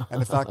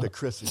 And the fact that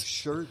Chris's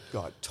shirt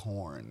got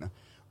torn,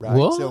 right?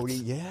 What? So,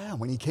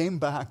 when he came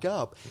back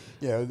up,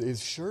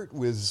 his shirt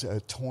was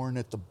torn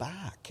at the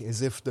back,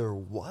 as if there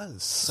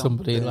was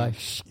somebody something. like,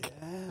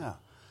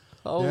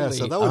 Yeah,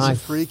 so that was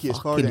the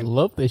freakiest part. I fucking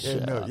love this Yeah,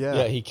 shit. no,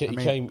 Yeah, he I mean,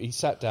 came. He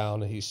sat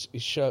down, and his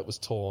shirt was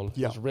torn.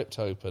 Yeah. It was ripped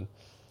open,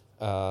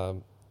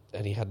 and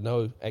he had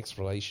no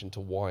explanation to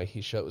why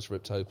his shirt was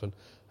ripped open.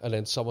 And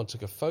then someone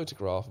took a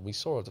photograph, and we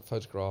saw the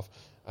photograph,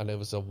 and there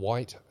was a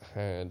white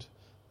hand,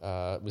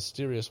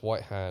 mysterious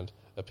white hand,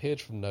 appeared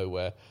from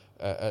nowhere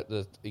at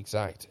the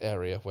exact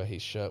area where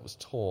his shirt was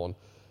torn.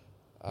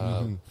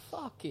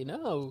 Fucking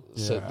hell.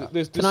 So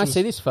Yeah. Can I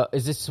see this?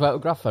 Is this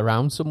photograph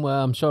around somewhere?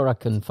 I'm sure I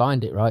can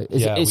find it, right?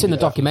 Yeah, It's we in the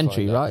can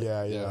definitely documentary, find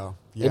right?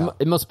 Yeah.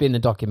 It must be in the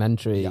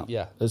documentary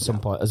Yeah. at some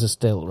point as a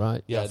still,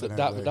 right? Yeah,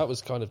 Definitely. that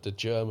was kind of the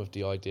germ of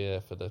the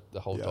idea for the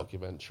whole Yeah.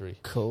 documentary.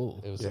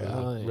 Cool. It was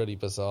Yeah. a really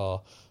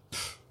bizarre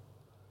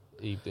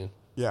evening.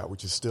 Yeah,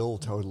 which is still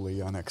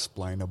totally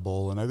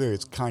unexplainable. And I think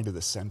it's kind of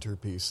the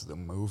centerpiece of the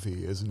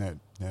movie, isn't it?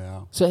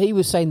 Yeah. So he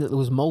was saying that there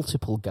was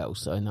multiple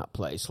ghosts in that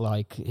place.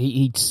 Like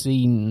he'd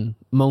seen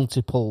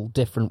multiple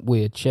different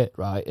weird shit,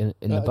 right? In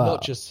the bar.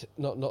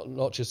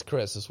 Not just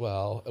Chris as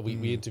well.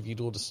 We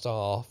interviewed all the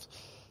staff,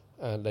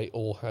 and they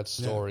all had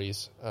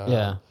stories.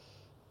 Yeah.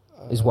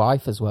 His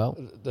wife as well.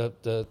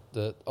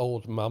 The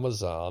old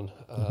Mamazan,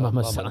 Mama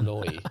Mama San.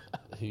 Noi,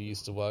 who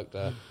used to work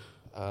there.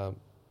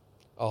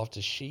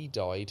 After she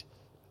died,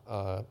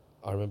 I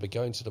remember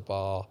going to the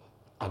bar,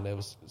 and there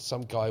was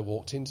some guy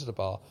walked into the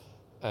bar,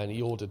 and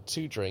he ordered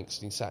 2 drinks,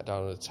 and he sat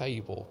down at a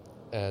table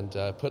and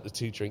put the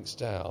 2 drinks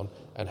down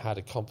and had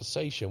a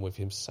conversation with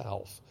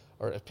himself,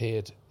 or it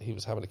appeared he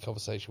was having a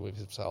conversation with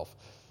himself.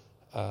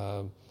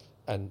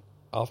 And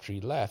after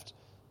he left,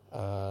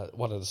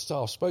 one of the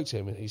staff spoke to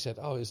him, and he said,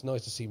 "Oh, it's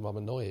nice to see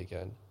Mama Noi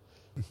again."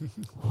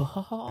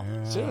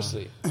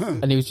 Seriously.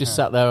 And he was just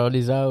sat there on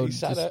his own. He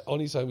sat there on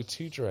his own with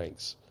 2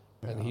 drinks,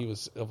 and he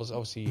was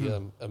obviously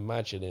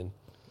imagining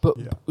But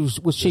Yeah.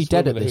 was she this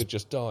dead at woman who this? had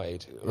just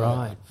died.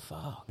 Right.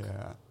 Fuck.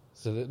 Yeah.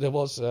 So there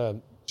was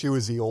She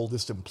was the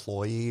oldest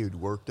employee who'd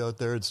worked out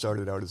there. It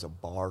started out as a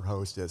bar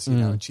hostess,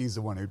 and she's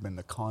the one who'd been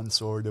the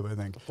consort of, I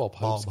think, Bob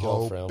Hope's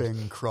Hope, girlfriend.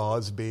 Bing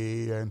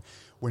Crosby. And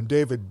when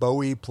David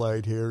Bowie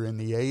played here in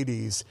the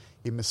 80s,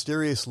 he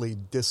mysteriously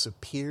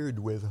disappeared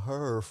with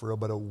her for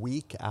about a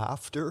week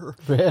after.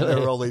 Really? There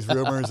were all these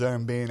rumors of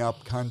him being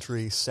up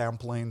country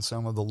sampling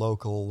some of the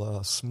local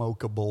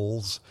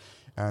smokables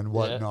and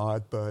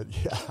whatnot. But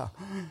yeah.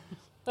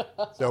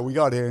 So we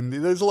got in.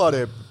 There's a lot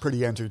of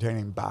pretty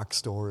entertaining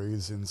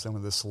backstories, and some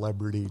of the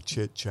celebrity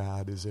chit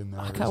chat is in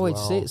there. I can't wait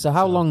to see it. So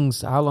how long do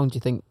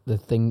you think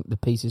the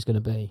piece is going to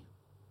be?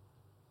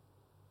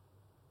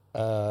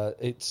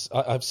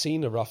 I've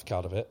seen a rough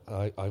cut of it.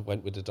 I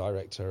went with the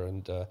director,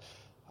 and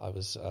I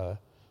was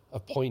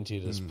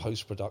appointed as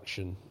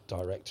post-production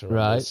director on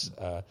Right. this.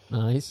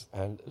 Nice.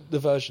 And the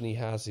version he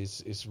has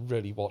is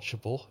really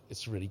watchable.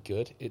 It's really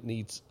good. It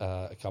needs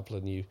a couple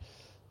of new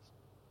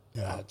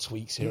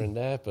tweaks here and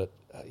there, but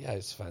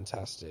it's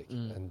fantastic.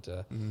 And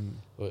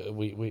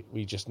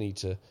we just need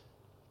to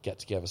get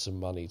together some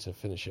money to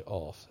finish it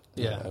off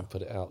and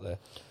put it out there.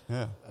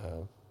 Yeah.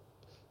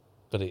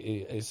 But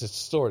it's a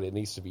story that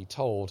needs to be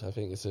told. I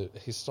think it's a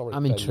historic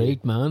I'm venue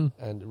intrigued, man.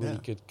 and a really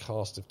good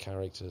cast of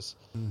characters.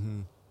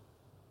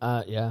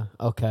 Yeah.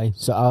 Okay.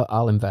 So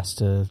I'll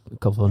invest a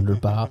couple $100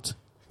 baht.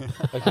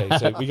 Okay,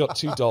 so we got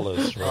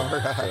 $2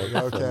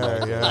 from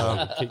Okay,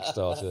 yeah.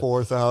 Kickstarter.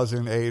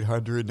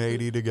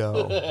 4,880 to go.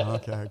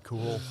 Okay,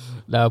 cool.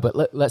 No,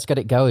 but let's get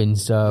it going.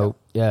 So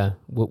yeah,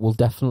 we'll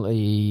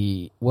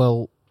definitely.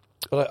 Well,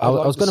 But I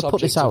like was the going to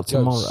put this subject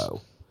out of ghosts.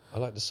 tomorrow. I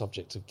like the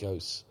subject of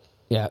ghosts.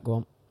 Yeah,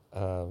 go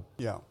on.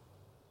 Yeah.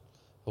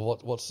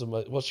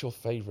 What's your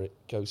favourite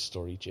ghost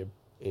story, Jim?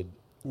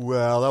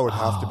 Well, that would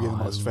have to be the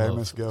most I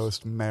famous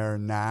ghost, Mayor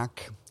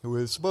Knack, who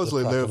was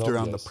supposedly lived Prakanong,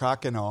 around yes. the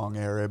Prakanong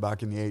area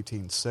back in the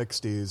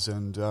 1860s,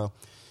 and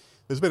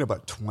there's been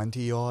about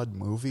 20-odd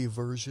movie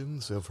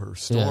versions of her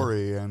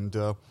story, and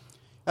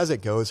as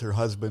it goes, her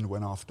husband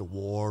went off to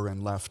war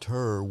and left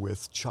her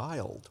with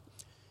child,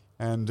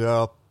 and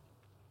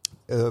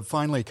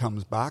finally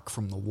comes back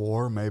from the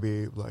war,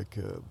 maybe like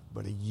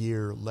about a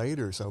year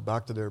later, so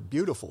back to their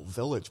beautiful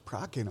village,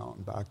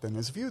 Prakanong, back then.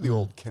 There's a few of the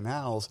old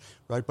canals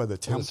right by the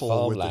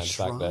temple with the farmland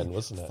shrine. back then,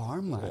 wasn't it?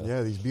 Farmland,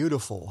 yeah, these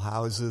beautiful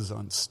houses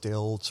on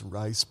stilts,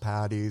 rice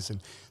paddies, and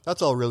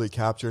that's all really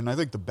captured. And I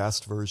think the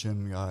best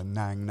version,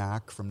 Nang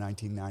Nak from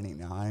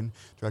 1999,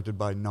 directed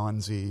by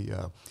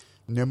Nanzi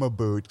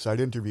Nimaboot, because I'd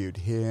interviewed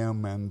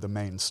him and the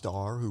main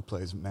star who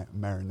plays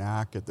Mayor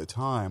Knack at the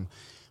time.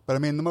 But I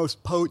mean, the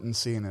most potent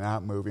scene in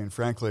that movie, and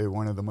frankly,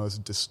 one of the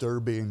most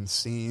disturbing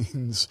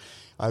scenes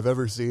I've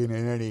ever seen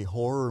in any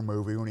horror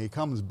movie, when he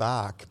comes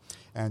back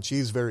and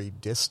she's very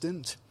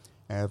distant,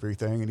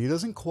 everything, and he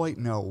doesn't quite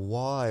know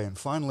why. And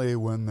finally,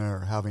 when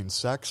they're having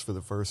sex for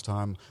the first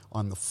time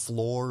on the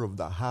floor of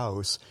the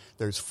house,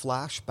 there's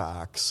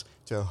flashbacks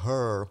to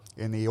her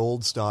in the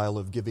old style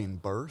of giving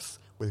birth,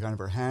 with kind of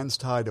her hands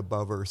tied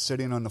above her,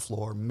 sitting on the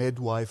floor,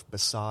 midwife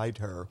beside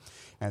her.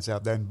 And so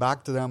then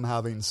back to them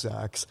having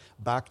sex,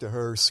 back to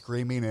her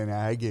screaming in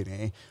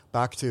agony,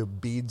 back to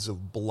beads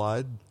of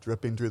blood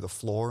dripping through the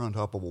floor on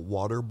top of a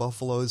water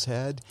buffalo's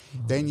head.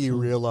 Then you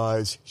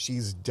realize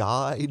she's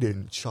died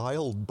in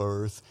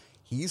childbirth.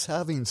 He's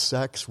having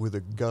sex with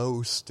a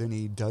ghost and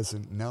he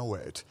doesn't know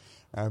it.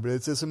 But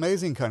it's this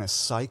amazing kind of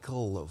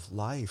cycle of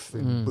life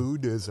in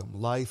Buddhism,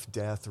 life,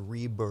 death,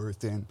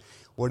 rebirth in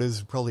what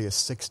is probably a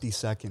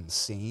 60-second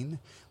scene.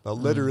 But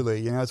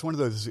literally, it's one of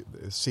those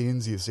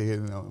scenes you see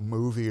in a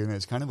movie, and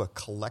it's kind of a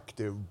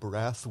collective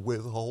breath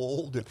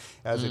withhold. And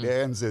as it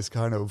ends, this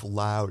kind of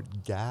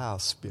loud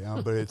gasp,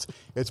 But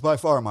it's by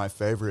far my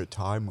favorite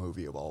Thai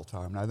movie of all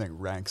time, and I think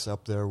ranks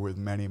up there with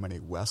many, many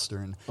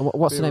Western.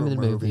 What's the name of the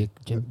movie,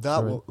 Jim?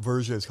 That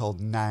version is called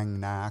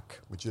Nang Nak,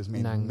 which just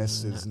means Nang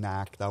Mrs.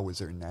 Nak. That was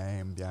her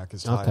name,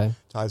 because Okay.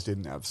 Thais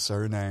didn't have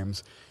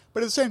surnames.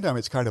 But at the same time,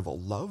 it's kind of a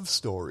love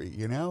story,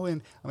 And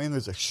I mean,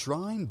 there's a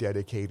shrine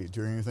dedicated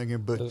to her, and you're thinking,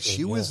 but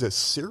she was a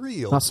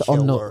serial That's killer,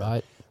 on note,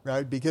 right?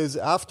 Right? Because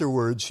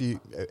afterwards,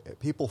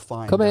 people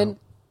find Come out. in.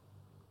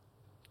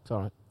 It's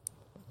all right.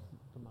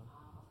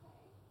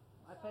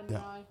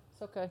 Yeah.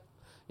 It's okay.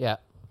 Yeah.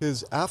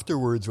 Because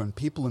afterwards, when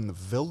people in the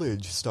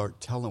village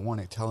start telling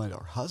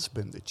her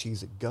husband that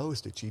she's a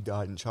ghost, that she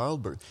died in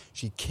childbirth,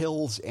 she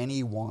kills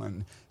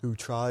anyone who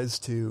tries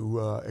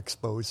to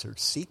expose her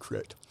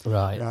secret.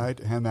 Right.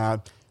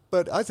 And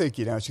but I think,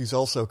 she's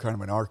also kind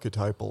of an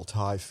archetypal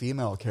Thai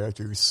female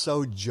character who's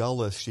so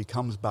jealous she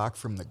comes back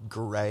from the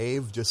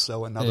grave just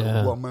so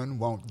another woman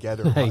won't get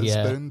her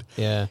husband.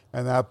 Yeah.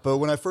 But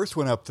when I first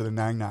went up to the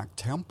Nang Nak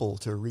temple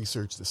to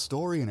research the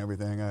story and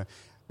everything,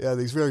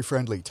 these very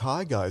friendly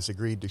Thai guys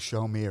agreed to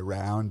show me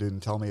around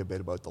and tell me a bit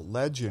about the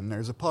legend.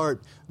 There's a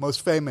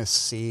most famous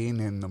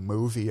scene in the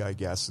movie, I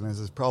guess, and this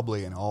is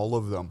probably in all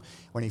of them,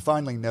 when he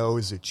finally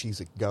knows that she's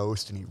a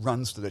ghost and he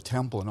runs to the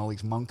temple and all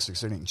these monks are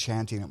sitting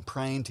chanting and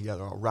praying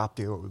together, all wrapped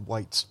together with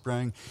white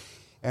string,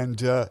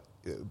 and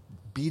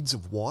beads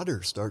of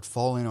water start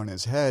falling on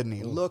his head, and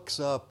he looks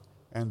up,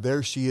 and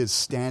there she is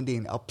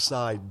standing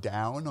upside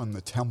down on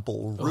the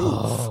temple roof.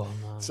 Oh,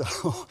 man.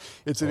 So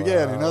it's,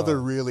 again, another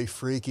really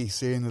freaky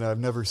scene that I've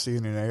never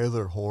seen in any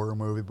other horror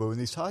movie. But when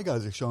these Thai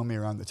guys are showing me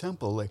around the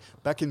temple, they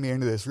beckon me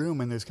into this room,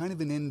 and there's kind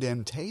of an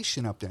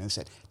indentation up there. And I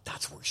said,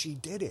 that's where she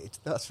did it.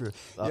 That's where.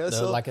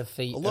 Like a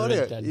feet. A lot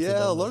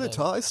of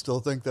Thais still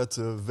think that's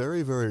a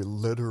very, very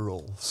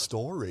literal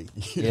story.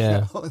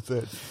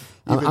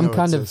 I'm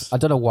kind of, I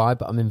don't know why,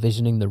 but I'm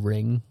envisioning The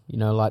Ring,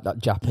 like that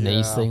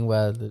Japanese thing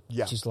where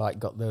she's like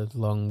got the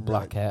long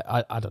black hair.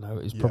 I don't know,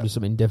 it's probably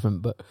something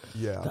different, but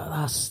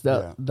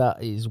that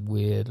is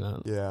weird.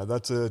 Man. Yeah,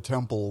 that's a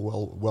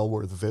temple well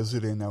worth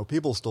visiting. Now,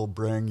 people still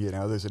bring,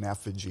 there's an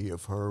effigy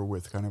of her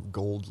with kind of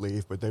gold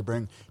leaf, but they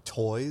bring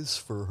toys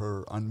for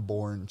her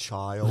unborn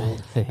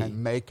child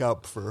and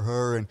makeup for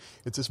her, and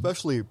it's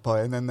especially,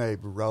 and then they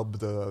rub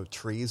the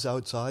trees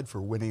outside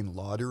for winning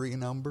lottery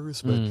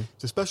numbers, but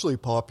it's especially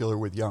popular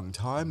with young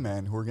Thai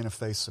men who are going to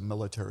face a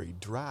military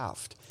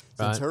draft.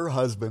 Since her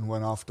husband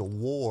went off to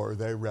war,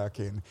 they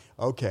reckon,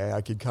 okay,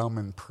 I could come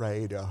and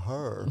pray to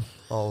her.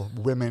 Well,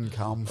 women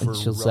come for... And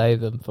she'll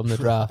save them from the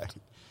draft.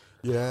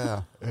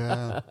 Yeah.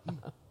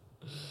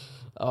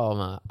 Oh,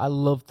 man. I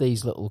love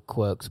these little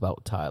quirks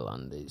about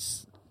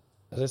Thailand.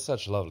 They're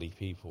such lovely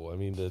people. I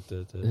mean,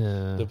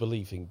 the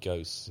belief in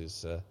ghosts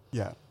is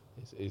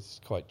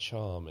quite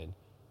charming.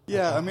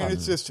 Yeah, I mean,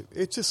 it's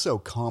just so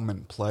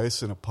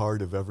commonplace and a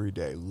part of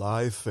everyday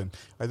life, and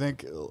I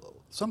think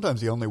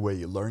sometimes the only way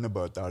you learn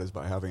about that is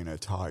by having a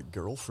Thai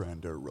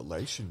girlfriend or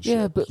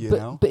relationship.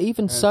 Yeah, but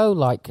even so,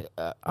 like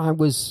I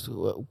was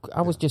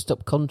just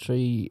up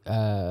country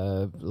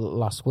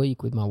last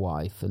week with my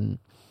wife, and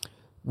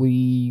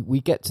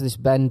we get to this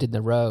bend in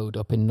the road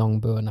up in Nong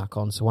Bua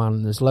Nakhon Sawan,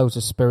 and there's loads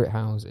of spirit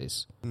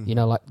houses,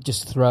 like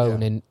just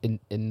thrown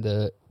in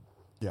the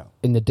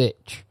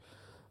ditch.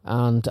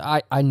 And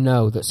I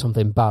know that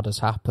something bad has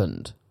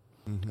happened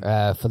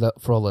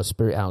for all those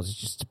spirit houses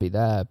just to be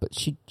there, but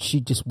she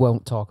just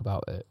won't talk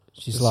about it.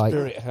 She's the like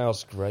Spirit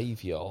House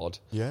graveyard.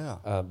 Yeah,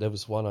 there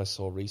was one I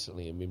saw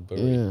recently in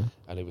Minburi,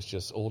 and it was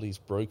just all these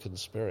broken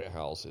spirit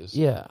houses.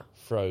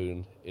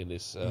 Thrown in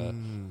this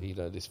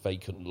this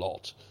vacant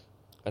lot.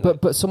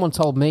 And but someone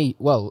told me,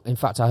 well, in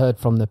fact, I heard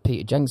from the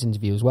Peter Jenks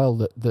interview as well,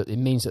 that it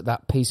means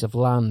that piece of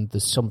land,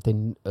 there's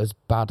something as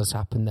bad has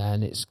happened there,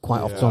 and it's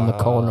quite often on the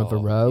corner of a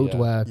road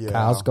where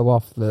cars go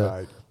off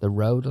the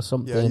road or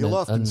something. Yeah, you'll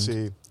often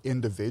see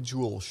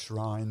individual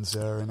shrines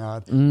there and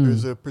that.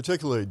 There's a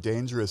particularly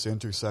dangerous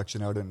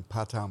intersection out in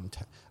Pathum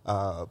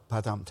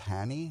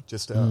Thani,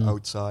 just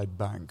outside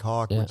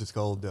Bangkok, which is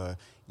called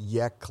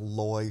Yek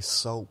Loi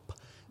Sop.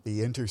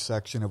 The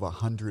intersection of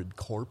 100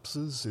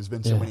 corpses. There's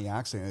been so many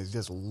accidents. It's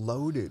just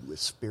loaded with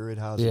spirit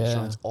houses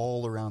shrines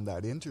all around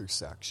that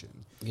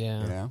intersection.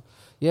 Yeah.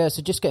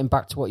 So just getting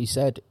back to what you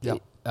said,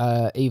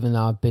 even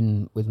though I've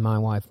been with my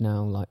wife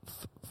now like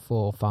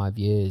 4 or 5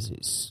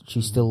 years,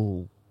 she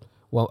still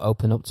won't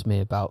open up to me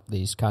about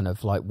these kind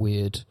of like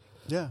weird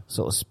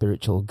sort of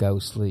spiritual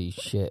ghostly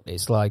shit.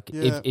 It's like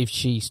if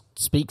she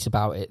speaks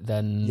about it,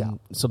 then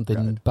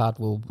something bad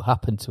will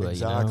happen to her.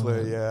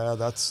 Exactly. Yeah,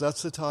 that's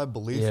the Thai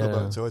belief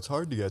about it. So it's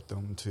hard to get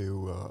them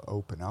to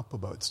open up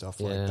about stuff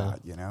like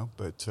that,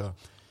 But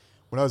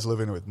when I was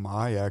living with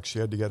my ex, she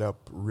had to get up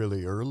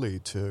really early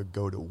to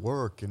go to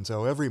work. And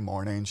so every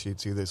morning she'd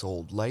see this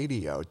old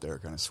lady out there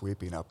kind of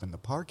sweeping up in the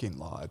parking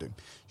lot. And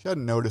she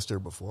hadn't noticed her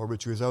before,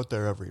 but she was out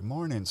there every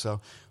morning.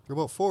 So for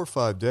about 4 or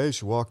 5 days,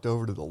 she walked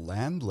over to the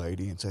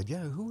landlady and said,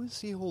 who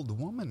is the old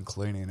woman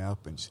cleaning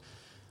up? And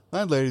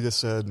landlady just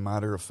said,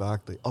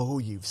 matter-of-factly, oh,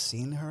 you've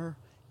seen her?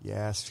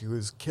 Yes, she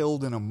was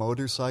killed in a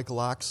motorcycle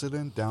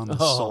accident down the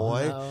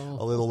soy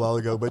a little while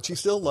ago, but she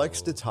still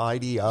likes to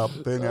tidy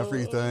up and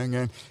everything.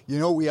 And you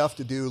know what we have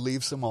to do?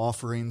 Leave some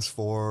offerings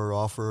for her,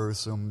 offer her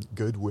some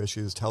good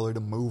wishes, tell her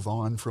to move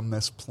on from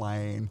this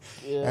plane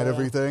and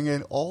everything.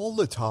 And all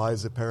the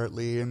Thais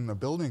apparently in the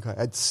building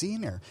had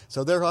seen her.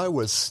 So there I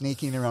was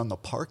sneaking around the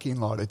parking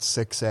lot at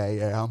 6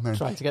 a.m. and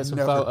trying to get some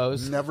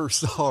photos. Never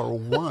saw her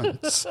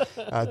once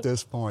at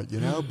this point,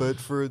 But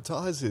for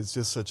Thais, it's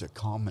just such a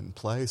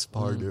commonplace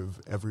part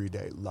of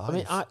everyday life. I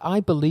mean, I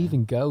believe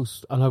in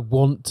ghosts and I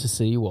want to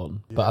see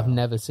one, but I've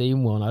never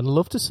seen one. I'd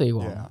love to see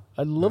one. Yeah.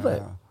 I'd love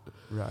it.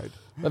 Right.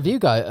 Have you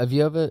got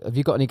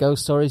any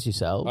ghost stories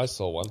yourself? I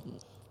saw one.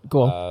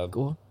 Go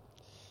on.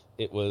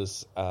 It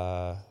was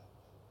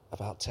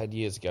about 10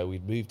 years ago.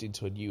 We'd moved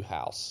into a new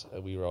house.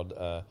 We were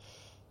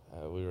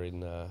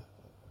in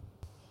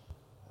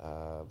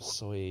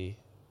Soi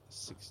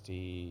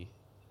 62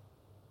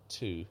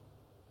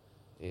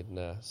 in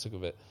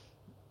Sukhumvit.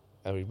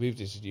 And we moved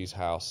into a new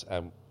house,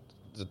 and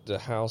the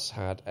house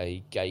had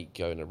a gate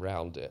going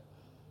around it.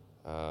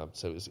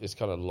 So it's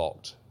kind of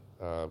locked.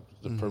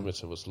 The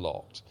perimeter was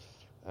locked.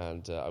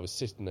 And I was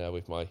sitting there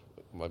with my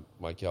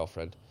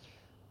girlfriend,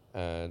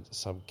 and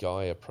some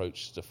guy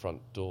approached the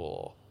front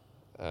door,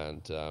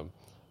 and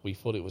we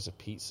thought it was a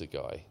pizza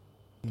guy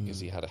because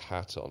he had a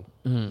hat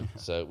on.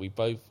 So we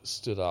both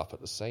stood up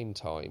at the same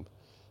time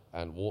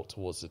and walked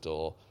towards the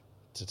door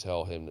to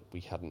tell him that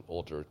we hadn't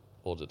ordered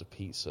a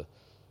pizza.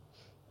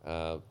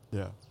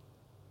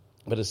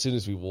 But as soon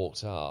as we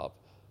walked up,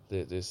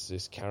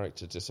 this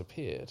character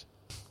disappeared.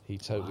 He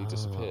totally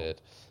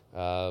disappeared,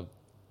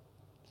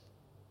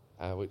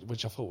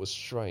 which I thought was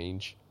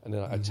strange. And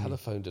then I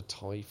telephoned a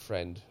Thai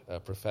friend, a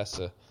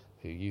professor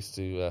who used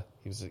to.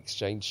 He was an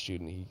exchange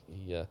student. He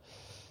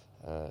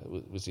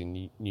was in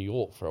New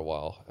York for a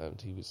while,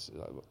 and he was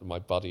my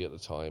buddy at the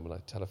time. And I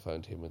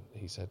telephoned him, and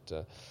he said,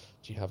 "Do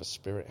you have a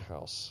spirit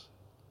house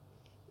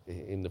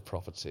in the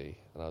property?"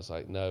 And I was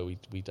like, "No,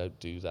 we don't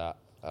do that."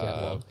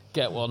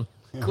 Get one.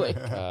 Quick.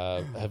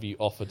 Have you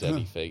offered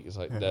anything? It's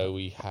like, no,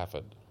 we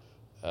haven't.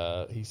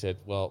 He said,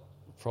 well,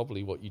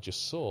 probably what you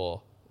just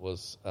saw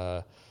was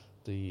the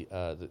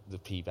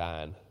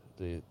P-van,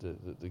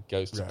 the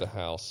ghost of the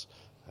house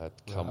had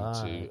come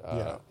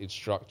to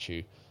instruct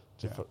you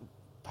to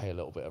pay a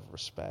little bit of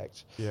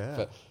respect.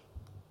 But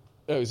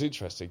it was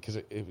interesting because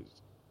it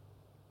was,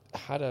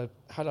 had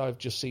I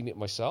just seen it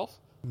myself,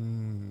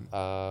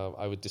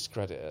 I would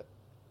discredit it.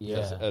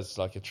 As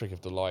like a trick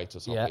of the light or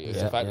something. It's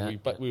the fact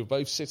that we were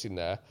both sitting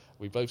there,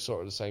 we both saw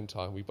it at the same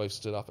time, we both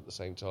stood up at the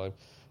same time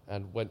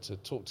and went to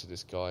talk to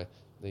this guy,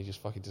 and he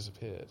just fucking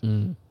disappeared.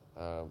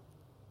 So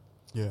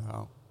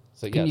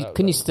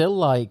can you still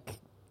like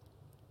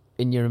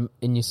in your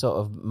sort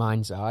of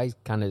mind's eye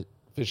kind of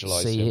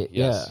visualize see him? it?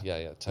 Yes,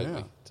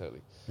 totally.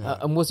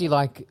 And was it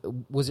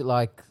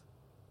like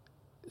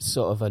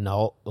sort of an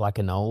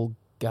old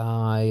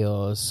guy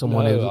or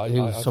someone I who thought he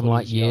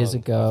was years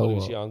young. ago? I thought he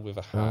was or- young with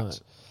a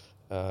hat,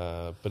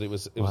 but it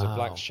was a Wow.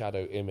 black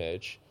shadow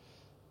image.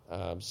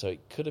 So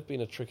it could have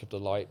been a trick of the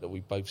light that we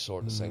both saw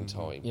at the same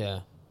time. Yeah.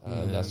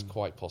 That's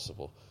quite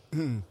possible.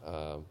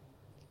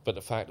 But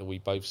the fact that we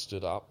both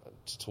stood up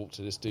to talk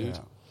to this dude,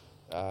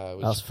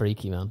 That's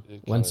freaky, man.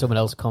 it When kinda- someone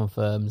else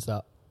confirms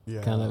that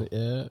Yeah. kind of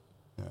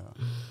Yeah.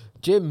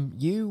 Jim,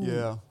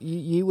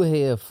 you were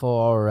here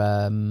for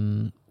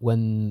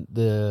when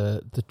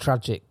the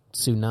tragic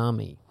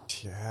tsunami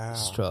Yeah.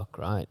 struck,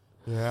 right?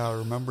 Yeah, I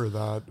remember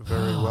that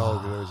very well.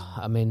 There's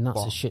I mean,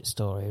 that's a shit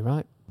story,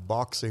 right?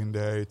 Boxing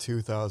Day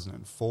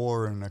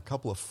 2004, and a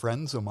couple of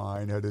friends of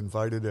mine had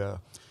invited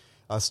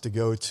us to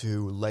go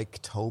to Lake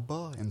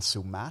Toba in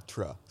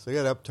Sumatra. So you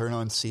get up, turn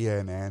on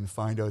CNN,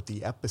 find out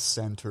the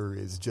epicenter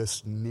is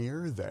just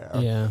near there.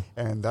 Yeah.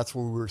 And that's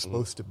where we were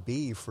supposed to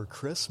be for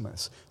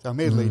Christmas. So I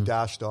immediately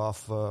dashed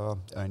off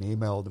an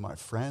email to my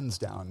friends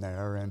down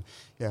there, and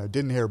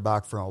didn't hear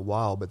back for a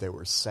while, but they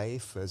were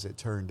safe as it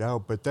turned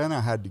out. But then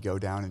I had to go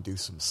down and do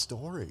some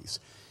stories.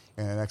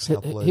 In the next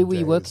couple of Who were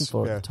you days. working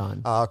for at the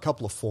time? A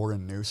couple of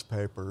foreign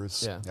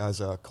newspapers Yeah. as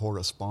a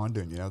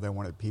correspondent. They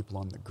wanted people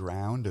on the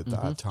ground at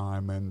that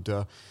time. And,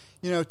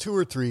 2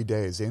 or 3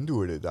 days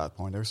into it at that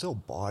point, there were still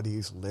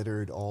bodies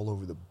littered all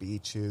over the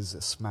beaches,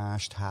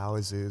 smashed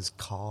houses,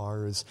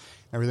 cars,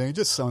 everything.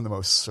 Just some of the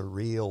most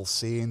surreal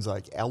scenes,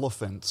 like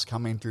elephants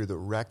coming through the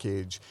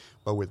wreckage,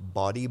 but with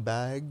body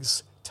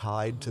bags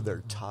tied to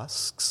their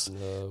tusks,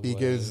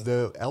 because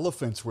the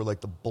elephants were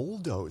like the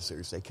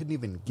bulldozers. They couldn't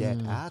even get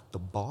at the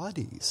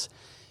bodies.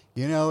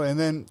 And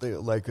then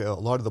like a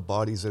lot of the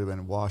bodies that have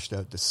been washed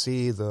out to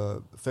sea,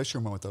 the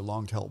fishermen with their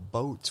long-tailed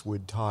boats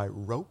would tie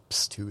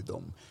ropes to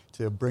them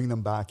to bring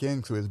them back in,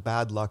 because it was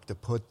bad luck to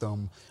put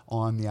them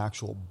on the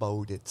actual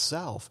boat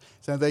itself.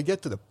 So they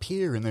get to the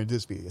pier and there'd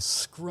just be a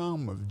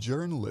scrum of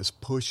journalists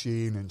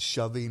pushing and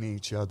shoving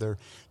each other,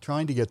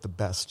 trying to get the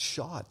best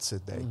shots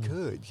that they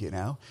could,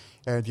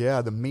 And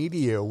the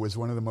media was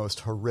one of the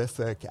most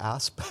horrific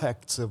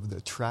aspects of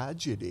the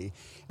tragedy,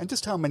 and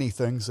just how many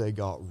things they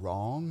got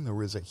wrong. There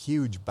was a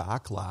huge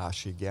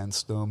backlash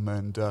against them,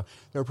 and they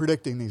were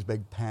predicting these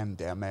big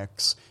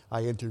pandemics.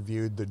 I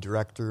interviewed the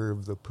director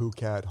of the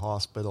Phuket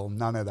hospital.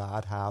 None of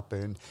that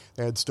happened.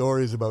 They had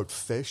stories about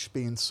fish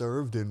being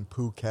served in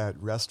Phuket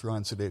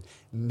restaurants that had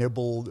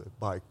nibbled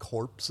by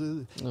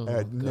corpses,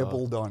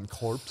 nibbled on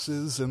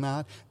corpses, and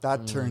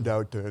that turned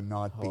out to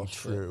not be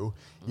true.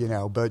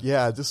 But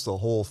just the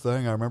whole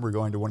thing. I remember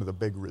going to one of the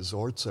big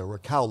resorts there where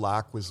Khao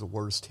Lak was the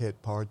worst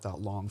hit part,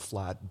 that long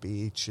flat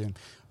beach, and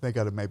I think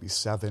out of maybe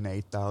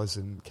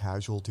 8,000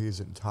 casualties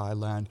in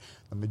Thailand,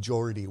 the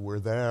majority were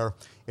there.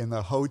 In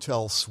the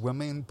hotel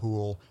swimming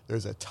pool,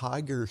 there's a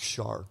tiger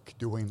shark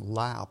doing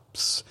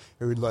laps.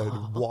 It would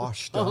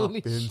washed up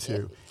Holy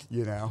into,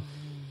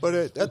 But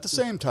at the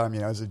same time,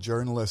 as a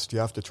journalist, you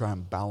have to try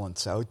and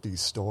balance out these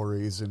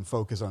stories and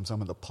focus on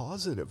some of the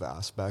positive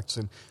aspects.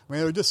 And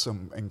there were just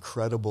some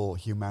incredible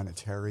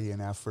humanitarian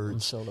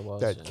efforts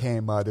that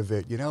came out of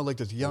it. Like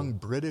this young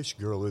British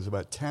girl who was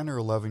about 10 or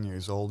 11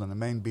 years old on the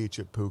main beach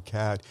at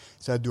Phuket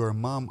said to her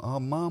mom, "Oh,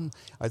 Mom,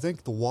 I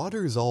think the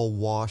water's all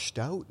washed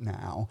out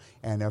now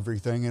and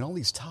everything, and all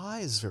these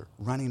Thais are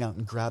running out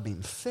and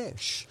grabbing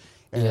fish."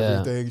 And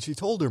everything. She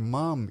told her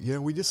mom,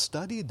 we just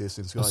studied this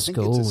in school. I think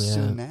it's a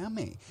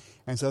tsunami.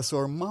 And so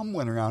her mom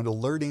went around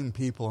alerting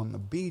people on the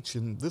beach,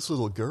 and this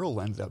little girl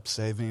ended up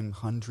saving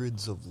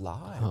hundreds of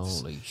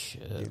lives. Holy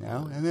shit.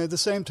 And at the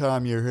same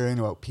time, you're hearing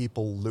about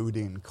people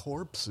looting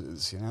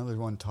corpses. There's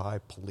one Thai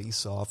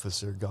police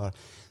officer got...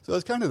 So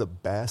it's kind of the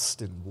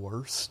best and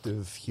worst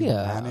of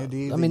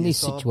humanity. Yeah, I mean, these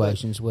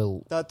situations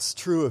will... That's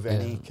true of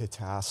any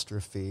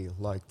catastrophe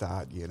like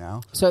that,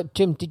 So,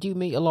 Jim, did you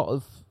meet a lot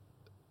of...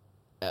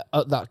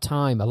 At that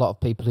time, a lot of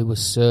people who were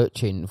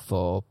searching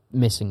for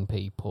missing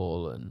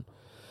people, and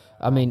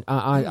I mean,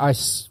 I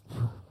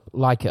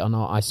like it or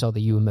not, I saw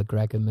the Ewan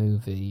McGregor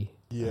movie.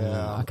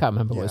 Yeah, I can't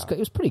remember what it was. It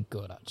was pretty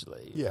good,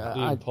 actually.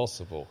 Yeah,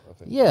 Impossible. I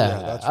think.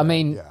 That's I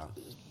mean,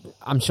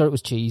 I'm sure it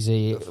was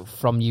cheesy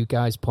from you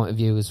guys' point of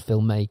view as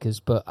filmmakers,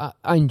 but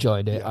I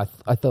enjoyed it.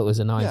 I thought it was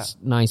a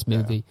nice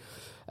movie.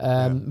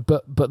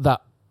 But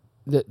that.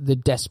 The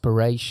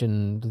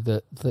desperation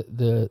that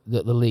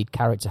the lead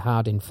character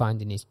had in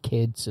finding his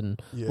kids, and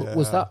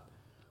was that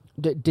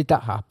did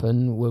that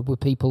happen? Were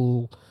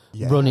people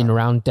running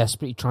around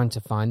desperately trying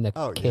to find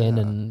their kin?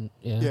 And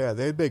they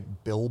had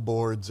big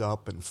billboards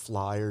up and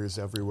flyers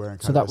everywhere.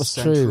 So that was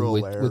true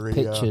with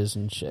pictures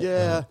and shit.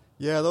 Yeah,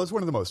 that was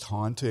one of the most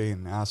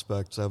haunting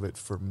aspects of it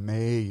for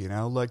me.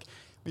 Like.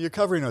 When you're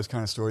covering those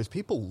kind of stories,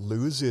 people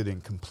lose it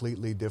in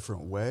completely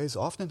different ways.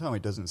 Oftentimes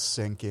it doesn't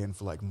sink in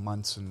for like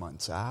months and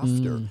months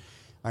after.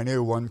 I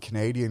knew one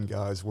Canadian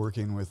guy was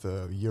working with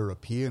a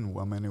European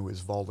woman who was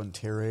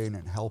volunteering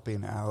and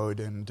helping out,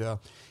 and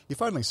he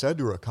finally said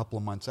to her a couple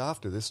of months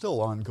after, there's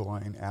still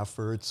ongoing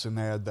efforts, and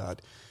they had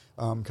that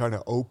kind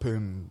of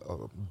open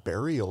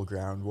burial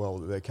ground. Well,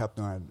 they kept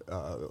on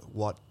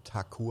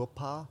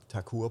Takuapa,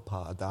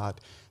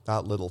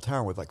 that little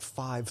town with like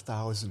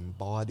 5,000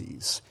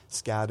 bodies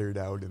scattered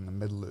out in the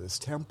middle of this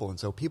temple. And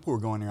so people were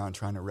going around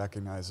trying to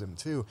recognize them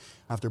too.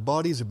 After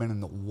bodies have been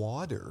in the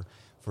water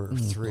for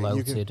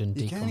you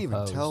can't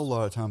even tell a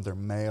lot of times they're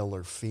male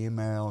or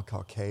female,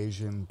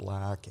 Caucasian,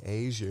 black,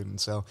 Asian.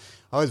 So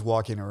I was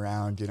walking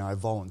around, I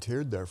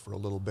volunteered there for a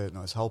little bit, and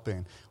I was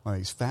helping one of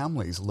these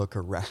families look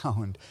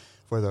around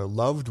for their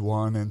loved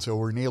one. And so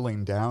we're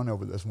kneeling down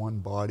over this one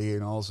body,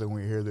 and all of a sudden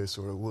we hear this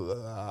sort of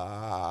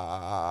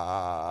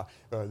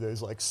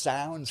there's like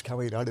sounds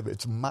coming out of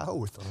its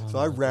mouth. So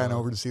I ran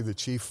over to see the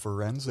chief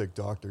forensic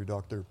doctor,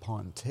 Dr.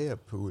 Pontip,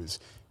 who is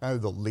kind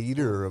of the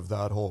leader of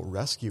that whole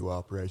rescue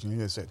operation.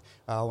 He said,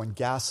 when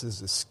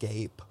gases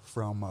escape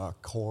from a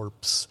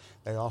corpse,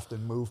 they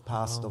often move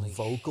past the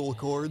vocal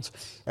cords.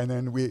 And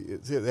then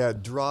they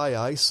had dry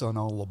ice on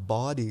all the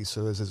bodies,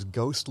 so there's this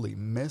ghostly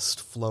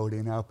mist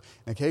floating up.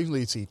 And occasionally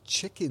you see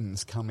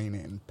chickens coming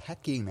in,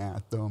 pecking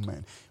at them. And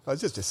it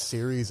was just a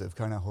series of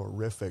kind of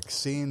horrific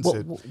scenes.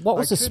 What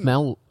was the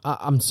smell?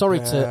 I'm sorry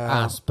to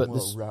ask, but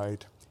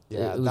right.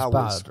 Yeah, it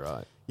was bad,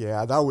 right?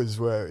 Yeah, that was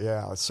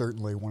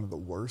certainly one of the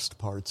worst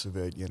parts of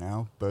it,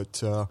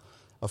 But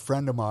a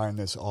friend of mine,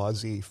 this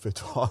Aussie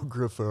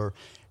photographer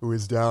who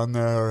was down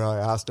there, I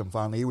asked him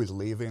finally, he was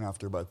leaving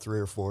after about 3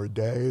 or 4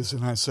 days,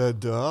 and I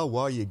said,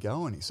 why are you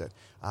going? He said,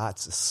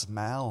 it's the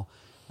smell.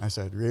 I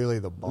said, really,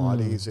 the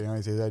bodies? And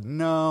he said,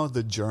 no,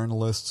 the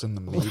journalists and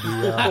the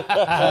media.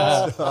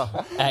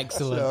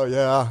 Excellent. So,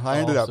 yeah, I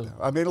ended up,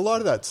 a lot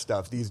of that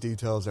stuff, these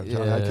details I'm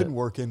telling you, I couldn't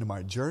work into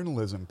my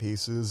journalism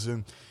pieces,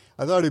 and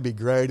I thought it'd be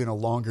great in a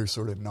longer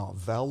sort of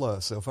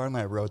novella. So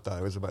finally I wrote that.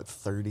 It was about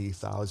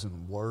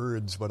 30,000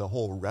 words, but a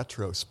whole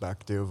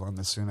retrospective on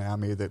the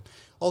tsunami that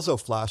also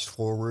flashed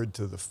forward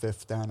to the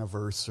 5th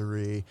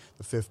anniversary,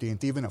 the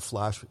 15th, even a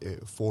flash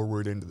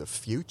forward into the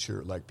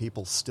future, like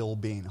people still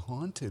being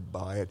haunted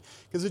by it.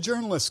 Because the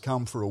journalists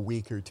come for a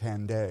week or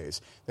 10 days.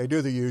 They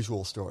do the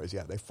usual stories.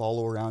 Yeah, they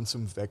follow around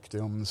some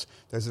victims.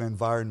 There's an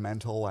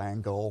environmental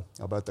angle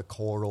about the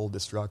coral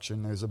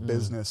destruction. There's a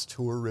business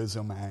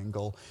tourism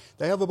angle.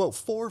 They have about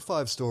 4 or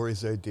 5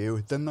 stories they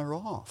do, then they're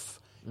off.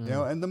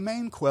 And the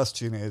main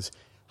question is,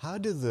 how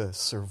do the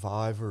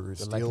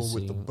survivors deal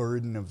with the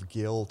burden of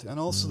guilt, and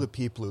also the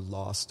people who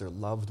lost their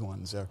loved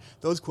ones there?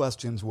 Those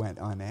questions went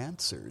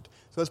unanswered.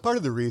 So that's part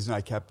of the reason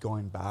I kept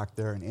going back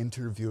there and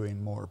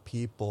interviewing more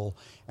people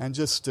and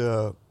just,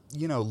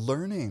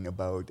 learning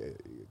about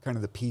kind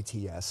of the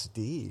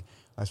PTSD,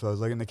 I suppose.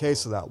 Like in the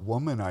case of that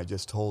woman I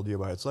just told you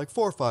about, it's like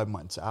 4 or 5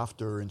 months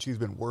after, and she's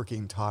been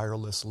working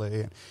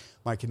tirelessly. And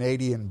my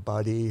Canadian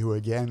buddy, who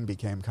again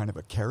became kind of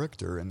a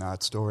character in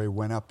that story,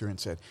 went up to her and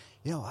said,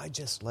 I'd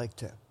just like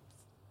to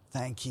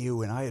thank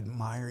you, and I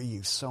admire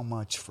you so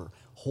much for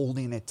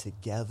holding it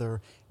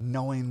together,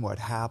 knowing what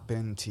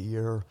happened to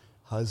your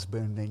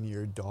husband and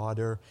your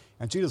daughter.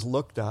 And she just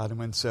looked at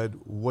him and said,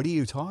 what are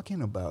you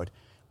talking about?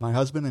 My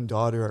husband and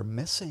daughter are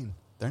missing.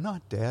 They're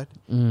not dead.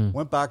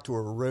 Went back to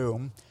her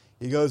room.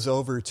 He goes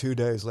over 2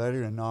 days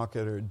later to knock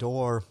at her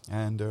door,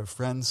 and her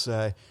friends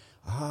say,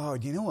 do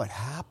you know what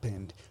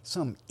happened?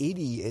 Some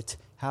idiot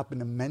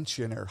happened to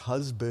mention her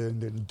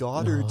husband and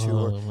daughter to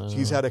her. No.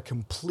 She's had a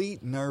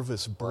complete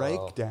nervous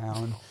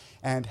breakdown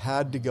and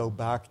had to go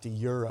back to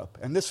Europe.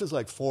 And this was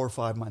like 4 or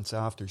 5 months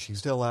after. She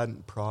still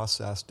hadn't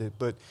processed it.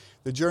 But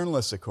the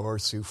journalists, of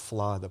course, who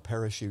fly, the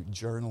parachute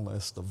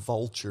journalists, the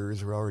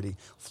vultures, were already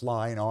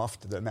flying off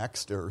to the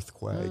next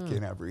earthquake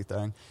and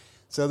everything.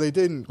 So they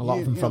didn't... A lot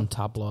of them from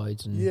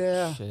tabloids and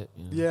shit.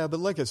 Yeah, but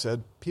like I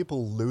said,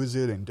 people lose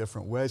it in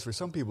different ways. For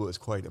some people, it's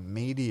quite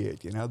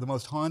immediate. The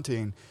most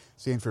haunting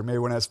scene for me,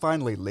 when I was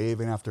finally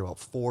leaving after about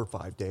 4 or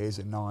 5 days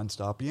of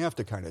nonstop, you have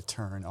to kind of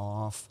turn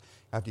off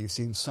after you've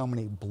seen so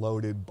many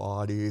bloated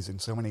bodies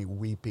and so many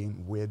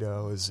weeping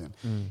widows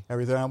and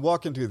everything. I'm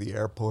walking through the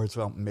airport, it's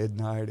about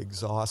midnight,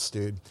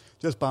 exhausted,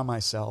 just by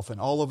myself,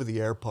 and all over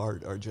the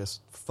airport are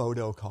just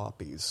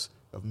photocopies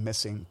of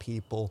missing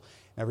people,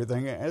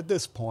 everything. At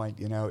this point,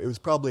 it was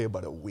probably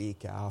about a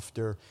week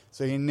after,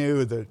 so you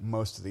knew that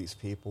most of these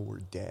people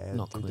were dead.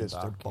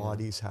 Their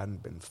bodies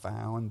hadn't been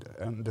found.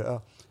 And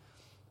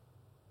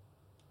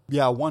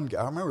one guy,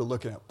 I remember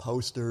looking at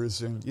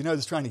posters and,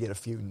 just trying to get a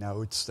few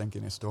notes,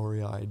 thinking of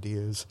story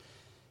ideas.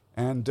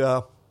 And,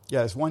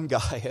 this one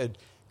guy had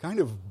kind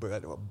of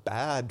a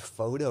bad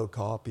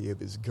photocopy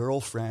of his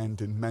girlfriend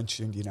and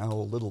mentioned, a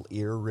little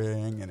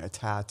earring and a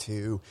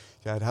tattoo.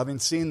 Having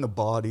seen the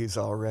bodies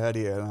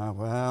already,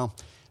 and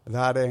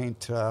that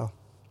ain't,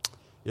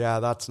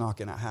 that's not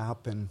going to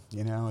happen,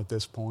 at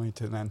this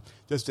point. And then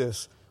just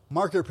this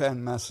marker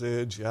pen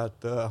message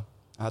at the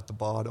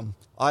bottom.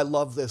 I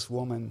love this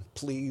woman.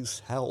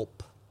 Please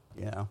help.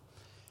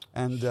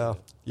 And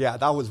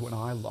that was when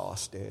I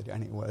lost it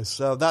anyway.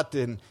 So that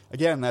didn't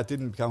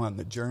come on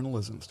the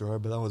journalism story,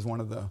 but that was one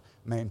of the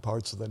main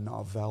parts of the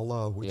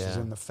novella, which is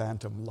in the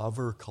Phantom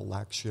Lover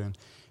collection.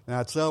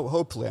 And so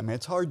hopefully, I mean,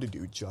 it's hard to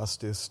do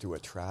justice to a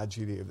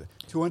tragedy of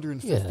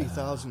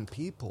 250,000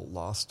 people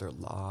lost their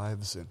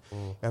lives and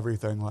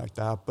everything like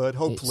that. But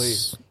hopefully...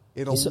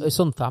 It's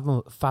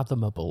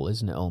unfathomable,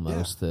 isn't it,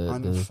 almost,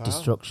 the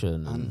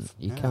destruction, and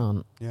you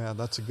can't... Yeah,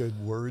 that's a good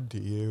word to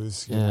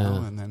use, you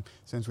know, and then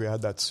since we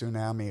had that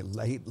tsunami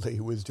lately,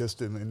 it was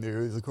just in the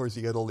news. Of course,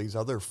 you get all these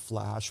other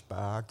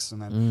flashbacks,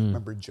 and then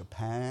remember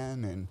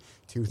Japan in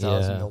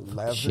 2011,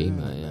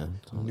 Fukushima,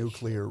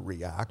 nuclear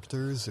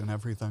reactors and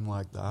everything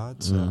like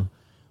that, so...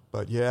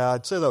 But yeah,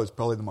 I'd say that was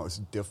probably the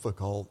most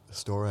difficult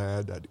story I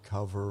had to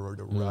cover or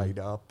to write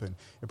up, and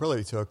it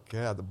probably took,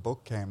 the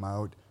book came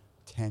out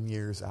 10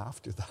 years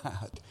after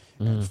that,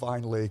 and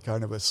finally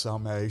kind of a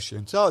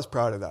summation. So I was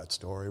proud of that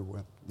story,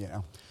 with,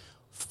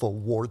 for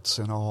warts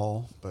and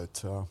all.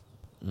 But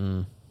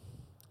man,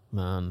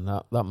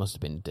 that must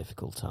have been a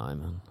difficult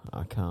time, and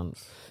I can't.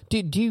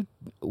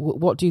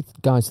 What do you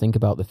guys think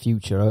about the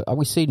future? Are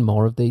we seeing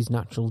more of these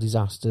natural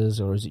disasters,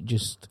 or is it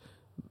just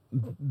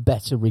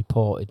better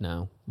reported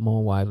now,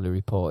 more widely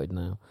reported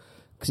now?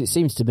 Because it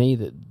seems to me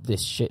that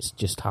this shit's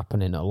just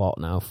happening a lot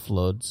now,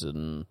 floods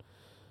and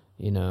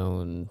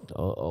and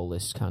all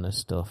this kind of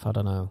stuff. I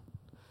don't know.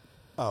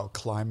 Oh,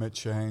 climate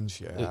change,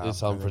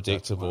 it's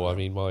unpredictable. I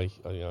mean,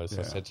 as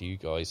I said to you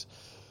guys,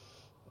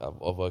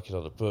 I'm working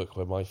on a book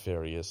where my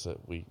theory is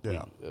that we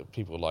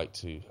people like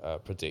to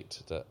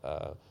predict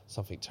that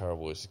something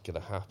terrible is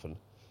going to happen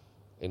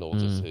in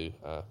order to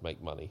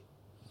make money.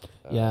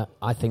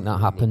 I think that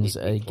happens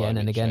again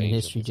and again in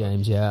history,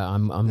 James.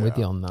 I'm with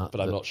you on that.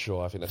 But I'm not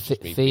sure. I think that's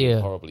just me being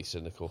horribly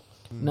cynical.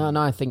 No,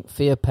 I think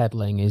fear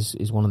peddling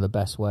is one of the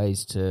best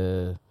ways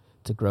to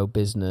grow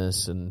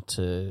business and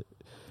to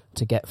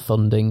get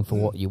funding for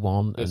what you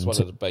want. It's one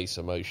of the base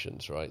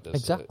emotions, right? There's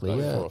exactly,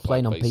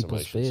 playing on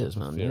people's fears,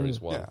 man. Fear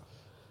is one.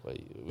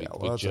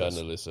 With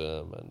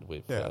journalism and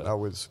with... that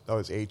was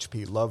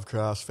H.P.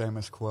 Lovecraft's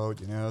famous quote,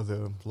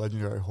 the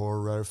legendary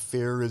horror writer,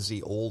 fear is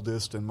the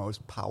oldest and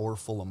most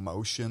powerful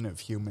emotion of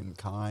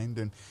humankind.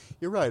 And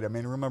you're right, I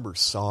mean, remember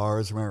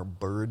SARS, remember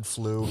bird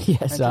flu?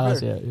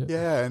 SARS,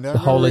 and the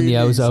hole in the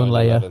ozone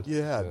layer.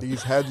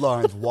 These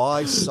headlines,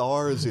 why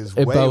SARS is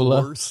way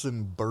worse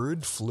than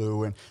bird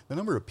flu. And the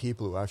number of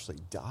people who actually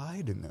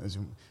died in those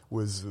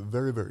was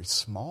very, very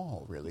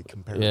small, really,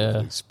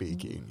 comparatively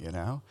speaking,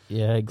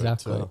 Yeah,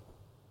 exactly. But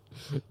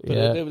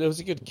there was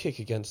a good kick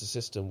against the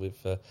system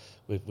with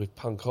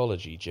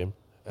punkology, Jim,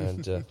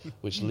 and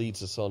which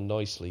leads us on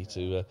nicely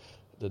to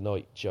the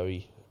night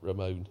Joey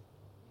Ramone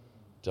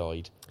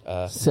died.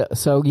 What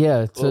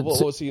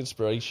was the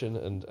inspiration,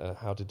 and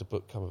how did the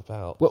book come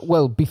about?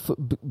 Well,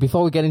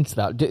 before we get into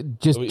that,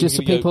 just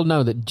so people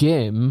know that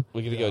Jim,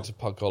 we're going to go to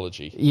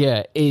punkology.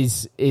 Yeah,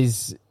 is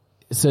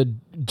so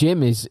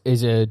Jim is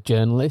a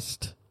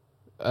journalist.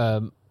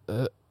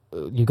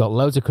 You've got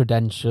loads of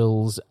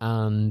credentials,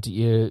 and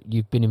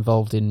you've been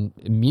involved in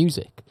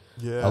music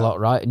a lot,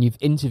 right? And you've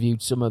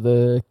interviewed some of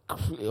the...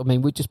 I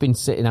mean, we've just been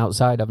sitting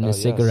outside having a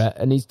cigarette,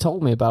 and he's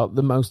told me about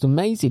the most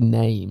amazing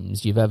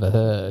names you've ever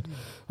heard.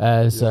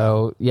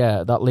 So,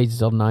 that leads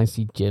us on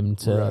nicely, Jim,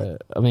 to... Right.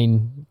 I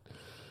mean,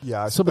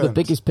 some of the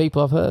biggest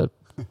people I've heard.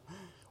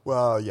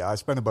 Well, I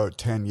spent about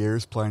 10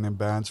 years playing in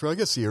bands for, I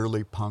guess, the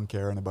early punk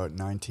era in about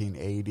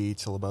 1980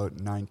 till about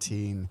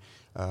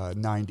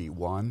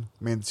 1991.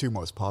 I mean, the two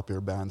most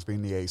popular bands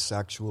being the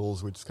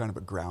Asexuals, which is kind of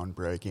a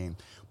groundbreaking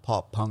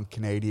pop-punk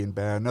Canadian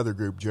band. Another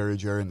group, Jerry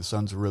and the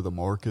Sons of Rhythm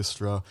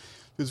Orchestra.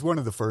 It was one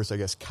of the first, I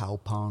guess,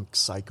 cowpunk,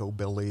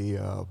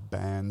 psychobilly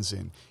bands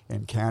in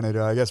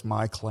Canada. I guess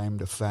my claim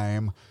to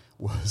fame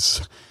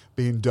was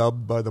being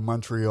dubbed by the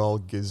Montreal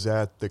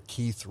Gazette the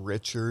Keith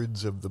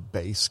Richards of the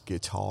bass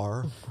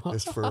guitar,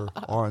 just for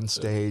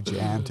on-stage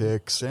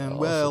antics and,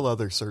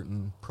 other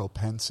certain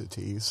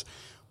propensities.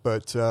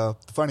 But the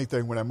funny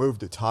thing, when I moved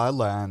to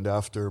Thailand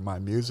after my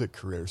music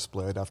career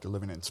split, after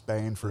living in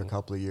Spain for a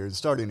couple of years,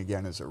 starting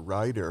again as a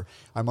writer,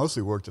 I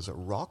mostly worked as a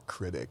rock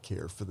critic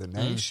here for The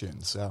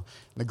Nation. So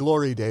in the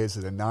glory days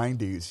of the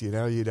 90s,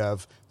 you'd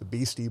have the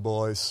Beastie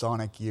Boys,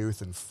 Sonic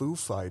Youth, and Foo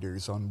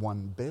Fighters on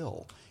one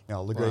bill.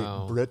 The great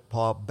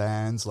Britpop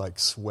bands like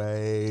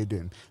Suede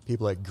and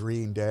people like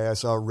Green Day. I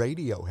saw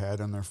Radiohead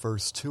on their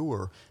first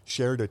tour,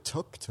 shared a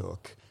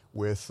tuk-tuk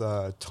with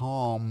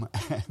Tom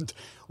and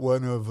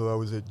one of,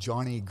 was it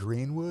Johnny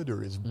Greenwood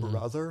or his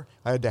brother?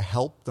 I had to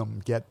help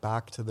them get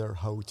back to their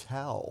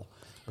hotel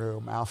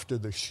room after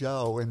the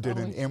show and did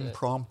an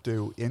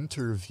impromptu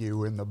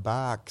interview in the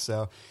back.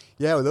 So,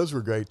 those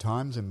were great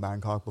times in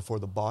Bangkok before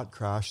the bot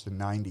crashed in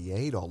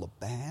 98, all the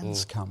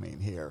bands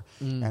coming here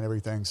and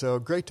everything. So,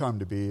 great time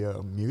to be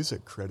a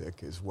music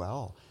critic as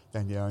well.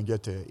 And, and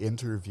get to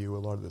interview a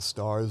lot of the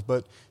stars.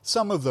 But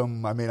some of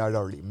them, I'd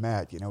already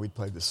met. We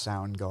played the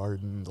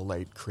Soundgarden, the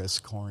late Chris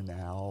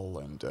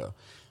Cornell, and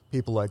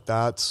people like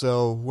that.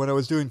 So when I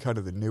was doing kind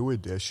of the new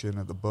edition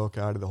of the book,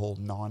 I added the whole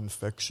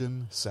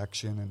nonfiction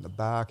section in the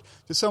back,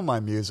 just some of my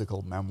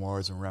musical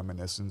memoirs and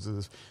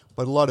reminiscences,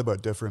 but a lot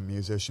about different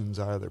musicians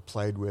I either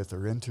played with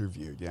or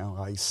interviewed.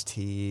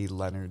 Ice-T,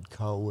 Leonard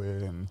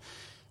Cohen,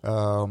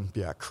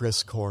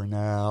 Chris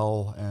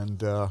Cornell,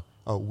 and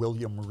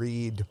William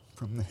Reed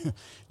from the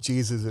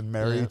Jesus and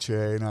Mary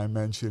chain I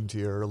mentioned to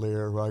you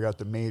earlier, who I got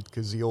to meet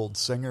because the old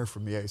singer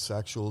from the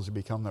Asexuals had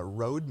become their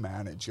road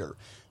manager.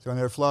 So when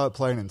they were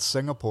playing in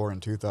Singapore in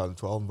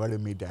 2012,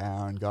 invited me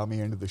down, got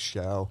me into the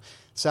show,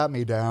 sat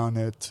me down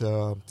at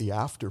the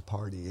after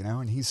party,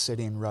 and he's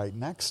sitting right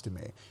next to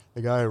me.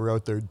 The guy who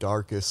wrote their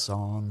darkest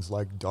songs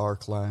like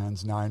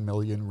Darklands, 9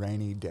 Million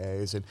Rainy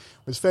Days, and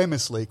was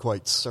famously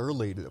quite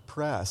surly to the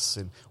press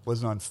and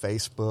wasn't on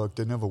Facebook,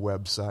 didn't have a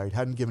website,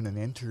 hadn't given an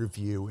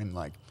interview in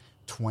like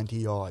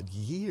 20-odd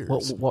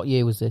years. What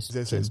year was this?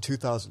 This is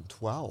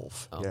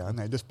 2012, Oh. and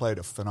they just played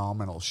a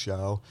phenomenal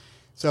show.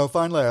 So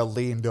finally I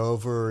leaned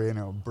over in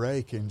a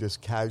break and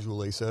just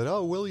casually said,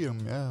 "Oh,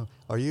 William,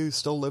 are you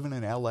still living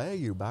in L.A.?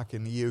 You back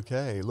in the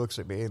U.K.?" He looks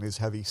at me in his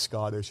heavy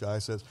Scottish eye,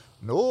 says,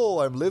 "No,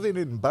 I'm living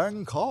in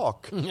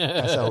Bangkok."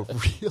 I said,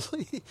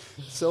 "Really?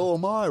 So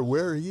am I.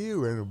 Where are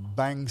you?" In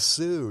Bang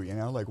Sue,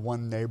 like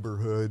one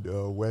neighborhood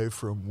away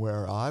from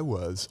where I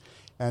was.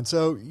 And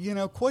so,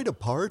 quite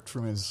apart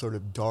from his sort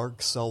of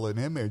dark, sullen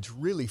image,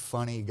 really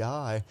funny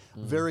guy,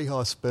 very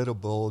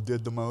hospitable,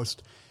 did the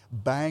most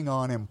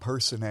bang-on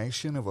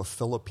impersonation of a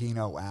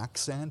Filipino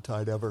accent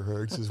I'd ever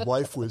heard. His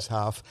wife was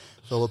half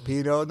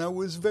Filipino, and I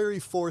was very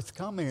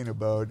forthcoming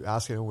about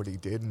asking him what he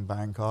did in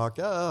Bangkok.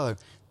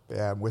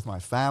 I'm with my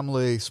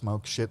family,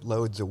 smoke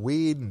shitloads of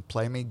weed, and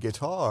play me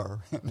guitar.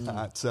 And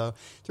that. So it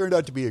turned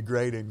out to be a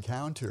great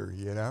encounter,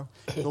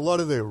 A lot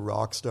of the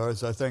rock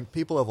stars, I think,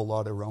 people have a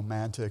lot of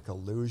romantic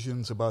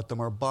illusions about them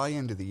or buy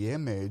into the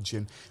image.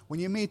 And when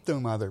you meet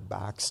them either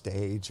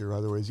backstage or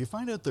otherwise, you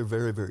find out they're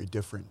very, very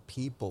different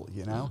people,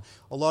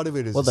 A lot of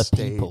it is they're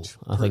stage. people.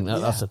 I think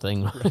that's the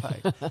thing.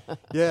 Right.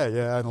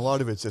 Yeah, and a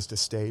lot of it's just a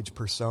stage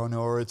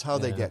persona, or it's how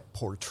they get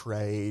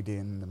portrayed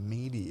in the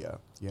media,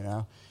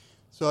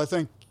 So I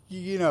think,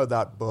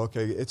 that book,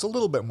 it's a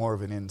little bit more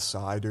of an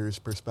insider's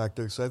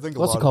perspective. So I think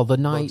What's a lot it called? of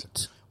The books-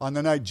 Night? On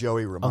the night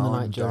Joey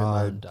Ramone Joey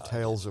Ramone died.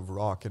 Tales of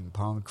Rock and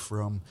Punk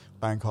from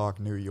Bangkok,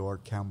 New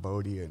York,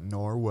 Cambodia, and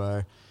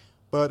Norway.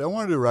 But I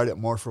wanted to write it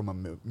more from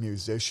a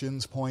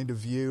musician's point of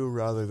view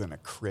rather than a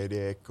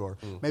critic or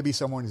maybe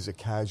someone who's a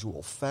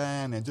casual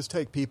fan, and just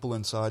take people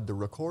inside the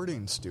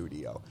recording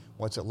studio.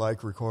 What's it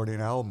like recording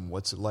an album?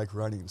 What's it like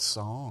writing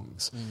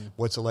songs?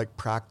 What's it like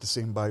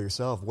practicing by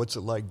yourself? What's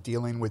it like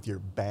dealing with your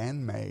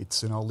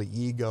bandmates and all the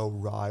ego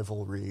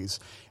rivalries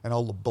and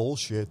all the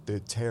bullshit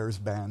that tears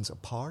bands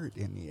apart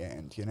in the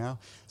end,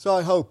 So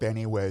I hope,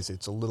 anyways,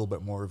 it's a little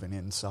bit more of an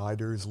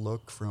insider's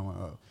look from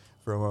a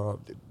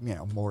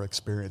more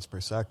experienced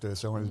perspective,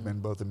 someone who's been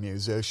both a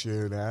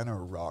musician and a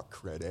rock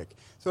critic.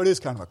 So it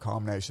is kind of a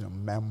combination of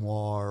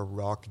memoir,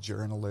 rock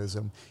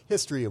journalism,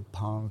 history of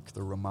punk, the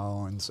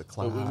Ramones, the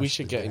Clash. We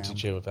should the get into, Damned.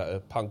 Jim,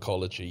 about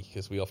punkology,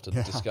 because we often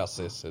discuss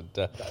this. And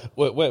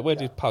where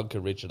did punk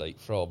originate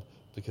from?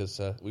 Because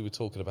we were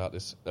talking about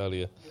this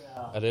earlier,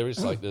 and there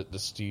is like the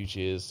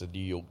Stooges, the New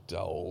York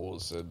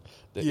Dolls, and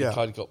it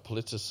kind of got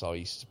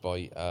politicised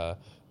by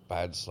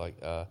bands like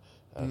the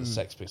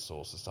Sex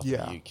Pistols and stuff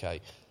in the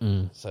UK.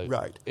 So,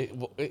 Right.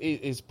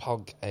 Is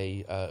punk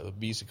a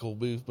musical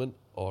movement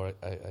or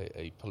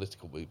a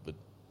political movement?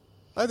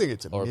 I think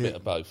it's Or a bit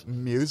of both.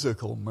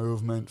 musical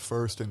movement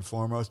first and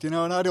foremost, and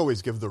I'd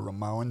always give the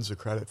Ramones the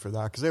credit for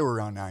that because they were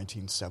around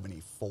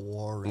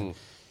 1974, and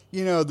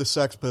the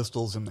Sex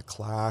Pistols and the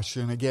Clash.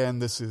 And again,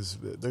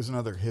 there's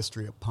another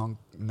history of punk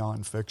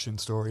nonfiction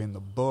story in the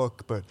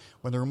book. But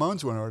when the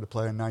Ramones went over to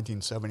play in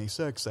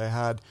 1976, they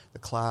had the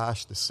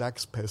Clash, the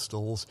Sex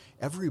Pistols.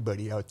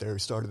 Everybody out there who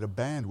started a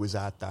band was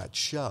at that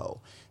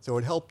show. So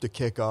it helped to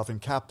kick off. And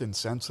Captain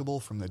Sensible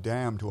from The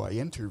Damned, who I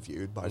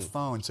interviewed by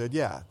phone, said,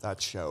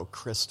 that show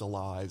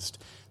crystallized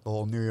the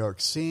whole New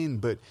York scene.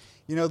 But,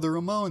 the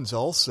Ramones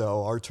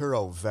also,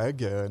 Arturo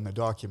Vega in the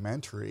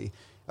documentary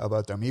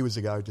about them, he was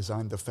the guy who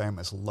designed the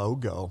famous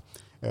logo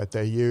that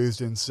they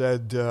used, and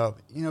said,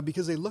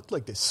 because they looked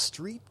like this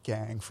street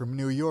gang from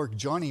New York.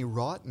 Johnny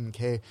Rotten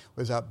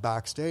was up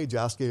backstage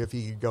asking if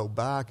he could go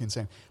back and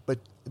saying, but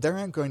they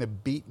aren't going to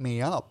beat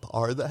me up,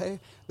 are they?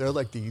 They're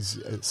like these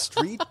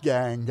street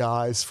gang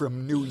guys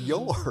from New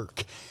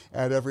York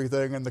and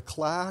everything. And the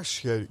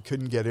Clash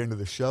couldn't get into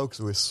the show because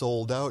it was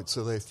sold out,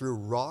 so they threw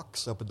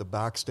rocks up at the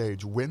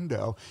backstage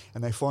window,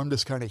 and they formed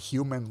this kind of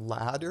human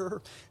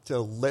ladder to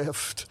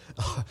lift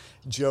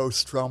Joe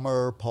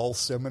Strummer, Paul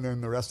Simon,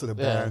 and the rest of the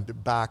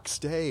band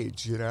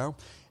backstage,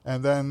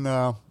 And then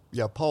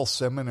Paul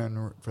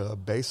Simonon, the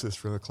bassist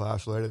for the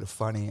Clash, later a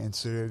funny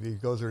incident. He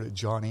goes over to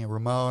Johnny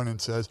Ramone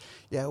and says,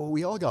 "Yeah, well,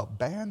 we all got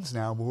bands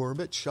now, but we're a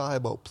bit shy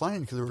about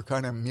playing because we're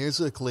kind of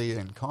musically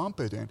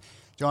incompetent."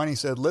 Johnny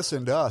said,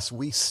 "Listen to us,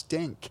 we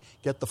stink.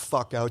 Get the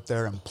fuck out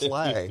there and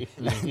play."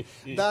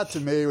 That to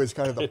me was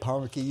kind of the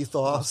punk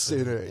ethos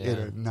in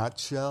a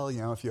nutshell,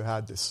 if you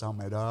had to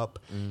sum it up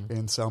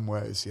in some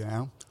ways,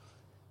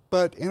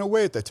 But in a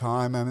way at the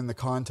time, I'm in the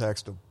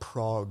context of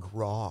prog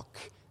rock.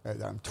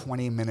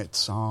 20-minute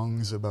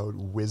songs about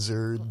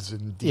wizards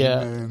and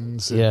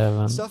demons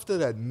and stuff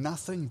that had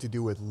nothing to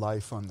do with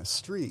life on the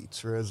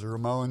streets. Whereas the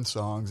Ramones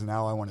songs,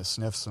 "Now I Want to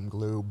Sniff Some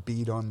Glue,"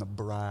 "Beat on the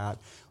Brat,"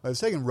 I was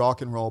taking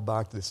rock and roll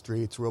back to the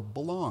streets where it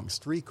belongs.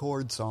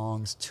 3-chord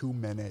songs, 2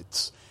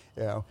 minutes,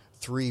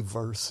 3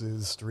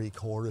 verses, 3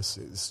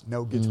 choruses,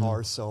 no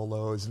guitar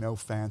solos, no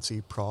fancy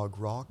prog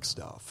rock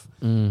stuff.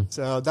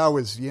 So that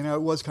was,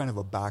 it was kind of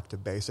a back to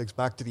basics,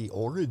 back to the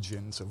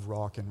origins of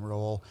rock and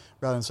roll,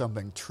 rather than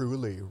something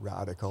truly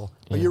radical.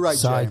 But you're right,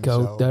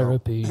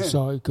 psychotherapy,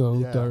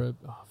 psychotherapy.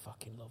 Oh, I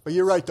fucking love. But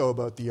you're right though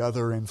about the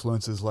other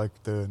influences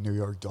like the New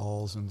York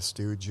Dolls and the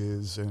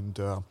Stooges and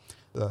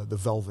the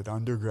Velvet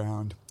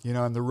Underground. In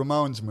the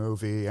Ramones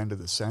movie, End of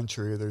the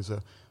Century, there's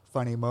a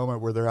funny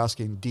moment where they're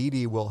asking Dee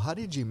Dee, "Well, how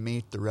did you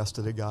meet the rest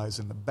of the guys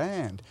in the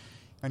band?"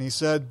 And he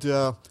said,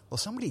 "Well,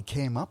 somebody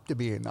came up to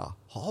me in the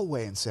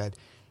hallway and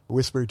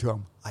whispered to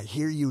him, 'I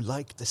hear you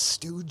like the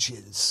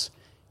Stooges.'"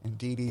 And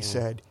Dee Dee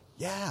said,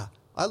 "Yeah,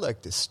 I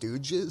like the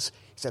Stooges."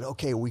 He said,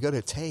 "Okay, we got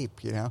a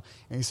tape, And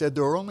he said,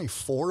 "There were only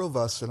 4 of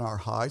us in our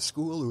high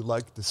school who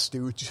liked the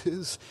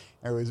Stooges.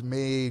 It was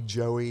me,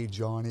 Joey,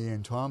 Johnny,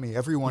 and Tommy.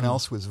 Everyone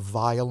else was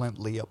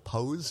violently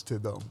opposed to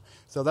them."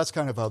 So that's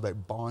kind of how they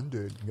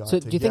bonded.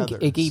 So do you think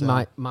Iggy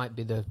might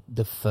be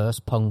the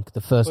first punk, the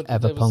first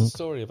ever there was punk? a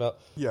story about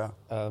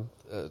the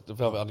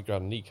Velvet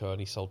Underground. Nico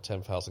only sold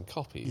 10,000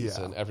 copies,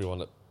 and everyone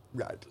that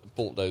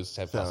bought those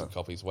 10,000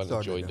 copies went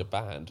and joined a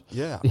band.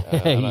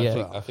 And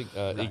I think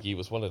Iggy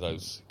was one of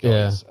those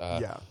guys.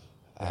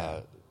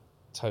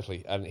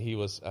 Totally, and he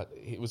was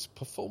it was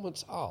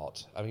performance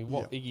art. I mean,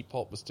 what Iggy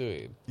Pop was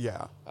doing,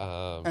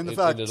 and in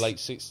the late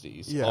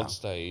 '60s on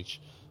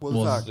stage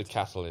was the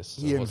catalyst.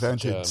 He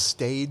invented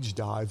stage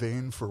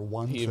diving for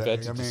one thing. He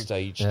invented the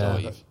stage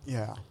dive.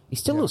 He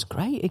still looks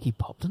great, Iggy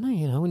Pop, doesn't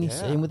he? When he's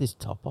sitting with his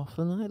top off,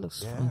 and that, it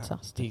looks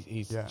fantastic.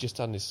 He's just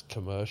done this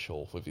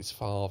commercial with his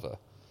father,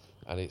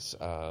 and it's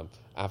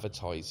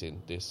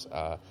advertising this.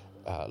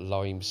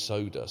 Lime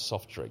soda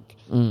soft drink,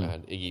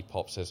 and Iggy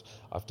Pop says,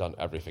 "I've done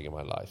everything in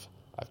my life.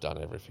 I've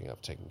done everything.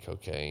 I've taken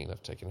cocaine,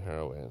 I've taken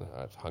heroin,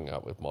 I've hung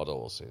out with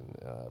models in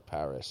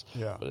Paris,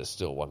 but there's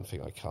still one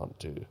thing I can't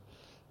do,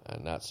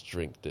 and that's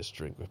drink this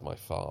drink with my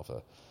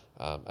father."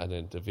 And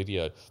then the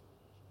video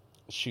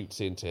shoots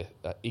into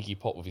Iggy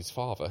Pop with his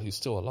father, who's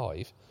still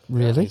alive.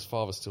 Really? His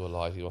father's still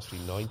alive. He must be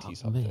 90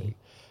 something.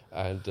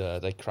 And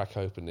they crack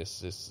open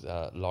this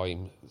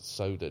lime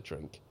soda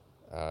drink.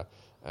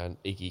 And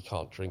Iggy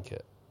can't drink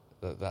it.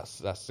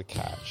 That's the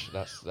catch.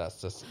 That's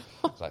just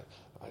it's like,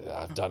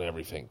 "I've done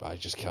everything, but I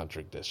just can't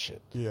drink this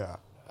shit."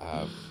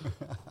 I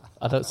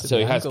don't. So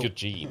he has good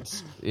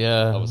genes.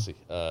 Obviously.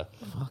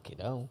 Fucking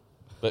hell.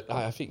 But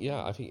I think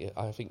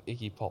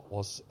Iggy Pop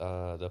was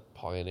the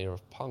pioneer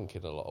of punk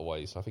in a lot of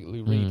ways. I think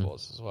Lou Reed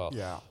was as well.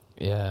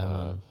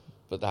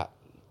 But that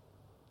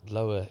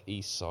Lower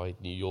East Side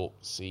New York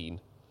scene.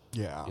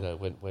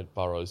 When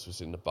Burroughs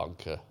was in the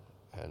bunker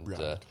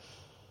and.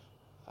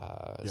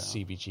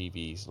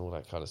 CBGBs and all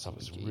that kind of stuff.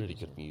 It's really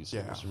good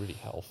music. It's really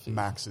healthy.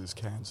 Max's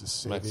Kansas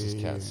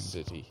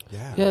City.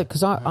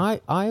 Because I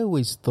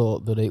always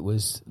thought that it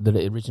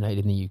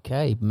originated in the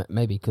UK.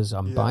 Maybe because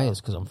I'm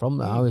biased because I'm from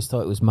there. I always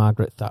thought it was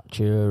Margaret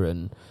Thatcher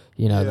and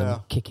them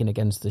kicking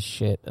against the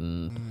shit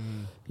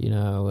and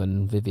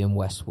and Vivienne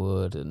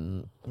Westwood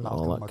and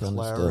all that kind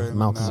of stuff.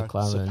 Malcolm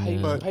McLaren.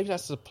 So maybe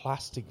that's the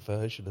plastic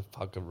version of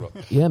punk and rock.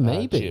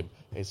 Maybe. Jim.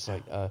 It's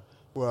like.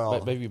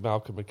 Well, maybe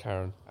Malcolm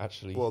McLaren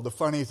actually. Well, the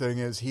funny thing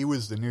is, he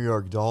was the New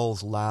York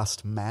Dolls'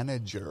 last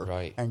manager,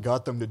 and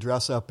got them to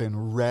dress up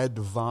in red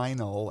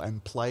vinyl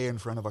and play in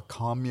front of a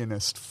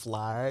communist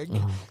flag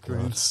to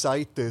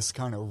incite this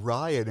kind of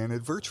riot, and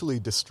it virtually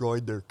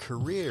destroyed their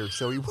career.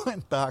 So he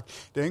went back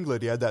to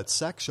England. He had that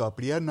sex shop,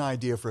 but he had an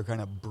idea for a kind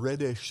of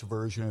British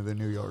version of the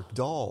New York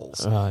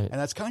Dolls, and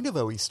that's kind of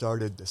how he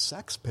started the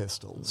Sex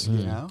Pistols,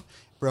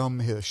 from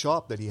his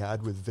shop that he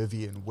had with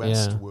Vivienne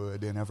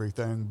Westwood and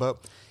everything,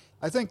 but.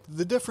 I think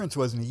the difference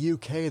was in the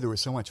UK there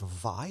was so much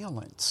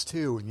violence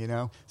too,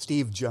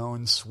 Steve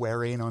Jones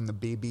swearing on the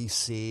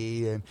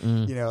BBC, and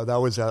that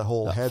was that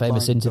whole headline,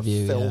 famous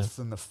interview, The Filth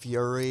and the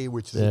Fury,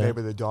 which is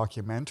maybe the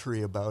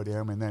documentary about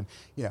him, and then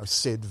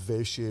Sid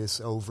Vicious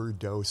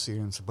overdosing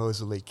and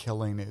supposedly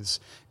killing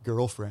his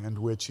girlfriend,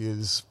 which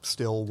is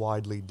still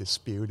widely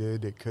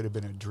disputed. It could have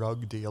been a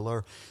drug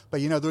dealer,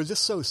 but there was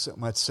just so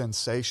much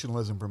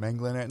sensationalism from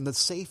England, and the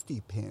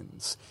safety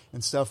pins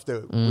and stuff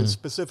that was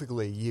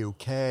specifically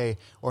UK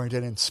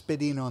oriented and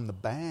spitting on the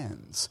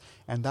bands,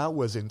 and that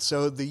wasn't.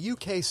 So the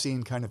UK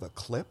scene kind of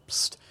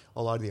eclipsed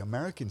a lot of the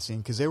American scene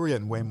because they were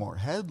getting way more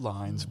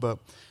headlines. But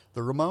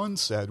the Ramones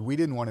said we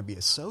didn't want to be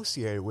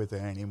associated with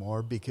it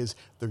anymore because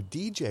their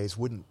DJs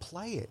wouldn't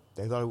play it.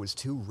 They thought it was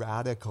too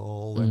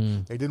radical,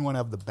 and they didn't want to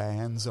have the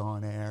bands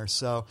on air.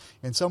 So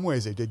in some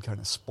ways, they did kind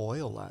of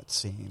spoil that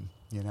scene,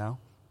 you know?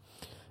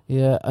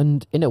 Yeah,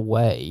 and in a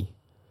way,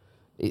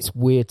 it's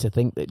weird to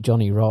think that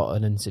Johnny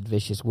Rotten and Sid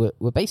Vicious were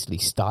basically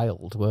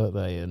styled, weren't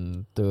they?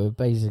 And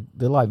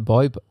they're like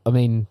I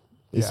mean,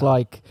 it's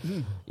like,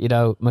 you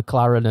know,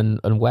 McLaren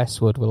and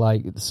Westwood were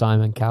like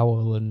Simon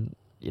Cowell and,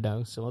 you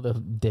know, some other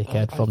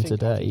dickhead from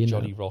today. I think you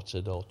know, Johnny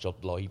Rotten or John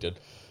Lydon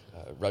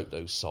wrote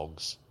those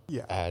songs.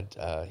 Yeah.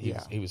 And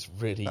he was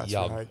really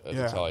young at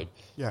the time.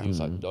 Yeah. He was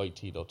like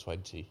 19 or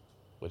 20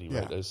 when he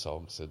wrote those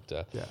songs.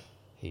 And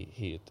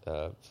he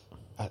had,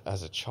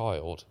 as a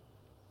child,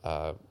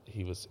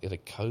 he was in a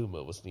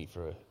coma, wasn't he,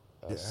 for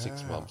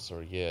 6 months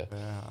or a year?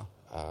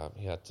 Yeah.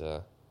 He had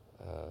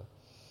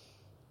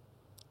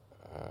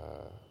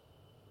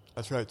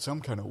that's right,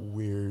 some kind of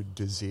weird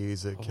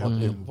disease that kept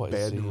him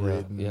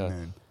bedridden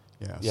and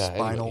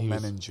spinal anyway,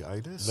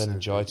 meningitis.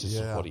 Meningitis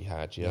is what he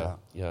had, yeah.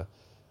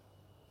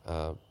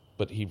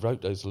 But he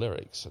wrote those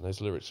lyrics, and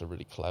those lyrics are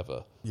really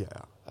clever. Yeah.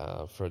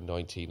 For a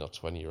 19 or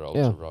 20-year-old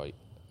to write.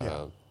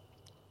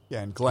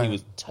 And Glenn... He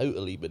was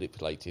totally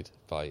manipulated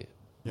by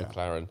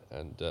McLaren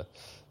and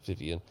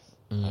Vivian.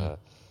 And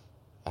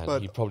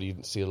he probably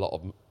didn't see a lot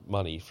of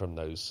money from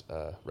those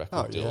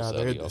record deals they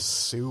early had on. to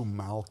sue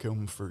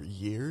Malcolm for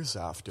years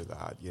after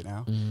that, you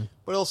know?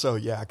 But also,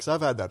 because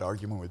I've had that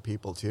argument with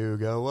people, too, who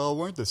go, well,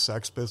 weren't the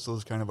Sex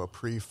Pistols kind of a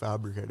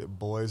prefabricated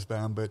boys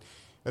band? But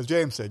as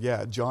James said,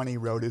 Johnny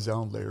wrote his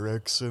own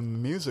lyrics, and the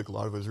music, a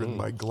lot of it was written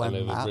by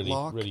Glenn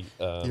Matlock, really,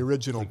 the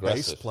original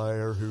bass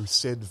player who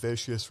Sid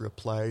Vicious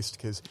replaced,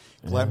 because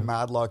Glenn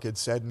Matlock had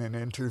said in an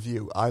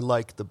interview, I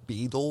like the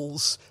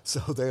Beatles, so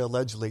they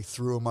allegedly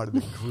threw him out of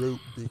the group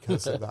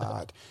because of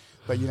that.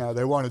 But, you know,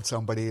 they wanted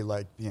somebody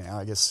like, you know,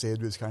 I guess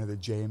Sid was kind of the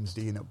James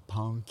Dean of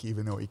punk,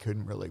 even though he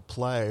couldn't really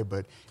play,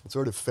 but it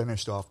sort of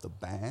finished off the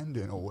band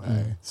in a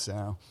way,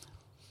 so.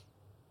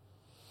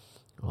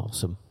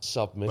 Awesome.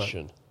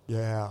 Submission.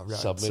 Yeah, right.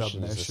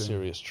 Submission is a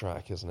serious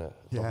track, isn't it?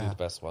 Probably the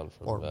best one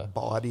from... Or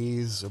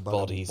Bodies, about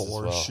Bodies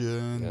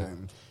abortion, as well.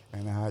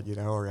 and that, you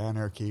know, or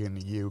Anarchy in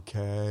the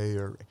UK,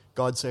 or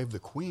God Save the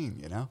Queen,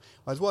 you know?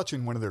 I was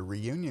watching one of their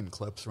reunion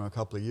clips from a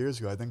couple of years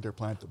ago. I think they're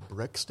playing at the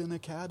Brixton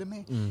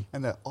Academy,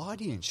 and the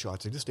audience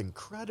shots are just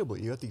incredible.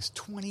 You got these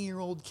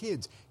 20-year-old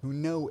kids who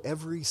know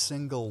every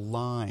single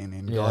line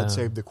in God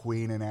Save the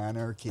Queen and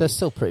Anarchy. They're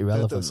still pretty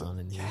relevant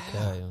in the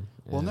UK.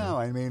 Well, no,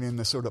 I mean, in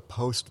the sort of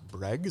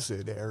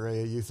post-Brexit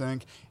area, you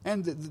think,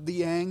 and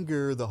the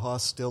anger, the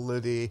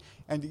hostility,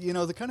 and, you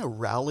know, the kind of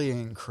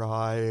rallying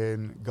cry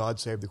in God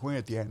Save the Queen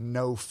at the end,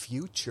 no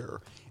future.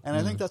 And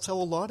I think that's how a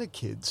lot of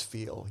kids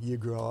feel. You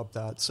grow up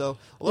that. So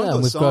a lot of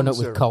those we've grown up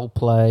with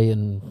Coldplay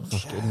and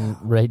fucking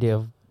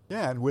radio.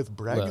 Yeah, and with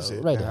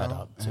Brexit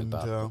now, and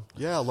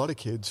a lot of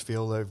kids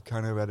feel they've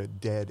kind of at a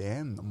dead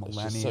end, the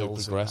millennials. It's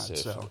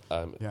just so progressive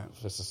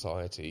for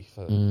society,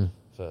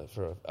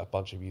 for a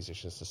bunch of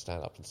musicians to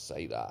stand up and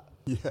say that.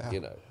 Yeah. You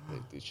know,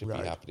 it should be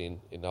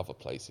happening in other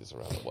places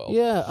around the world.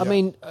 Yeah, I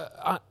mean,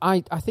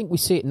 I think we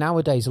see it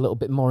nowadays a little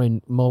bit more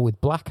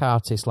with black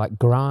artists like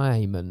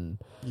grime and,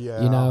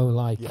 you know,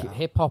 like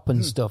hip-hop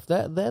and stuff.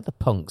 They're the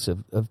punks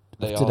of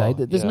today.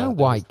 There's no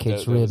white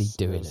kids really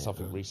doing it.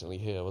 Something recently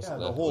here,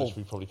 wasn't there, which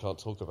we probably can't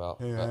talk about.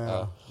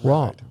 Yeah.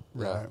 What?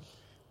 Right.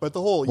 But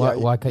the whole,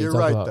 why can't you're you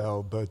talk right, about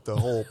though, but the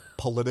whole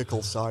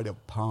political side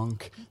of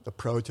punk, the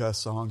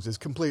protest songs, is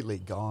completely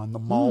gone. The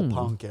mall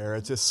punk era,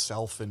 it's just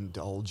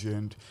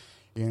self-indulgent,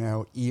 you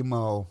know,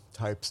 emo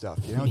type stuff.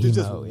 You know, it's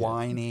just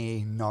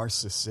whiny,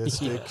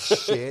 narcissistic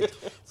shit.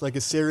 It's like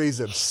a series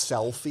of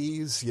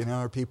selfies, you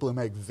know, or people who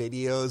make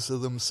videos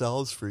of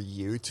themselves for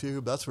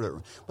YouTube. That's what it,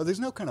 but there's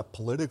no kind of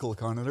political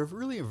content. There's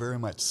really very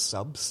much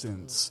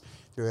substance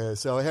to it.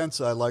 So hence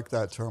I like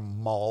that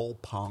term mall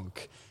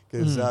punk.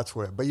 Because that's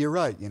where, but you're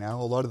right, you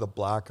know, a lot of the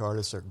black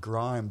artists are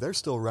grime. They're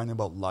still writing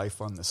about life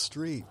on the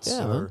streets,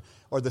 or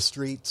the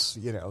streets,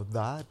 you know,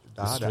 that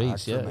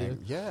streets,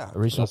 yeah.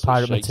 Original That's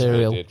pirate what Shakespeare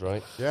material. Did,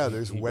 right? Yeah,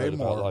 there's he way wrote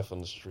more about life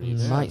on the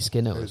streets. Mike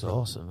Skinner was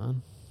awesome,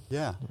 man.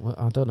 Yeah, well,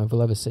 I don't know if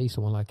we'll ever see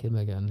someone like him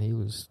again. He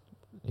was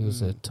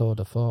a tour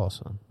de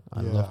force, man.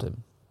 I loved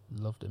him.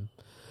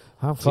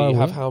 How far? So you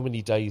have how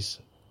many days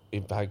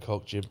in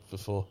Bangkok, Jim?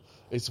 Before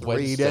it's 3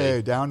 Wednesday.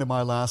 days, down to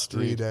my last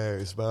 3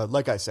 days. But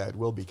like I said,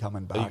 we'll be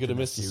coming back. Are you going to in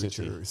miss the the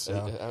future. city?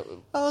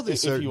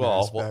 There's certain if you are,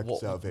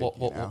 aspects of it.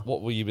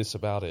 What will you miss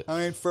about it?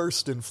 I mean,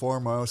 first and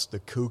foremost, the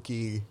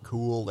kooky,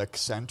 cool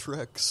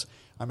eccentrics.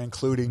 I'm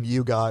including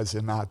you guys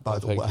in that, by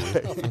the way.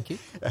 Thank you.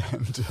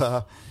 And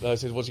no, I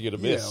said, what are you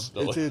going to miss?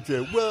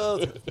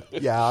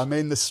 I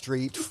mean, the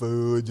street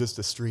food, just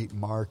the street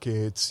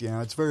markets. You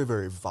know, it's very,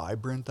 very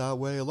vibrant that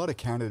way. A lot of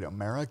Canada,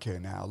 America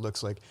now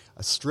looks like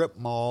a strip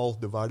mall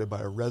divided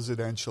by a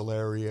residential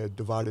area,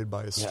 divided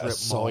by a strip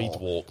mall.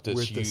 Sidewalk that's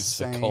with used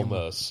the for same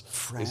commerce.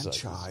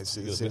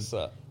 franchises. Miss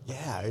that.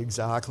 Yeah,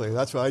 exactly.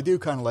 That's why I do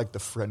kind of like the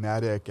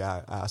frenetic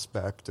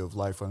aspect of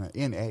life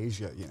in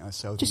Asia.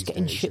 Southeast Just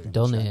getting Asia shit in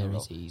done here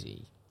general. is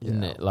easy,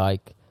 isn't Yeah. it?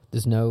 Like,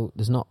 there's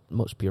not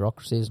much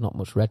bureaucracy, there's not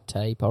much red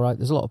tape. All right,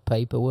 there's a lot of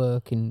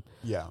paperwork in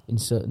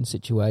certain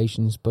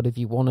situations, but if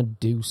you want to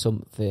do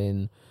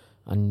something,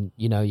 and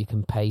you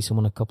can pay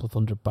someone a couple of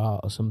 $100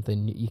 or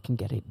something, you can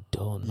get it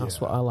done.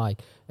 That's what I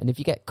like. And if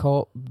you get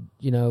caught,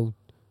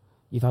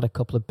 you've had a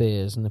couple of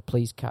beers and the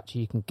police catch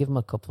you, you can give them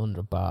a couple of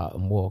 $100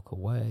 and walk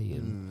away.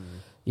 And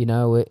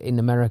in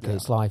America,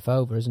 it's life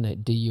over, isn't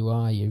it?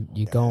 DUI,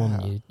 you're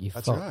gone, you're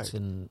That's fucked. right.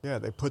 And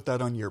they put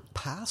that on your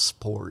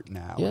passport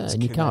now. yeah, It's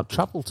and you can't connected.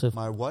 travel to.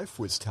 My wife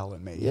was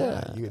telling me,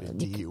 Yeah, you get a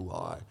and you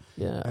DUI.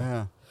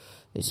 Yeah,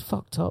 it's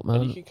fucked up, man.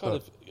 And you can kind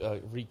of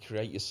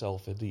recreate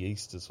yourself in the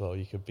East as well.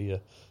 You could be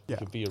a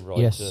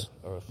writer Yes.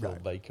 or a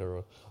Right. filmmaker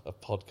or a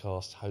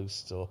podcast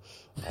host or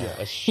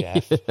a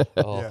chef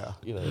or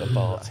a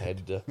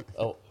bartender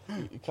or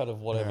kind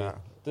of whatever. Yeah.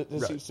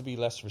 There seems to be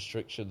less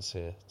restrictions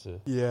here.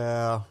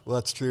 Yeah, well,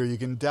 that's true. You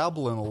can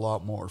dabble in a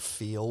lot more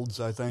fields,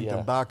 I think. Yeah.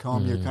 And back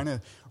home, you're kind of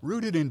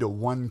rooted into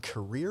one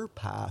career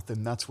path,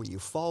 and that's what you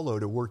follow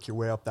to work your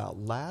way up that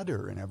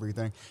ladder and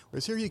everything.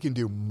 Whereas here, you can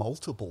do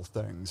multiple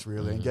things,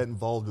 really, and get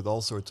involved with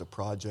all sorts of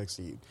projects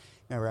that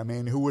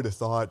who would have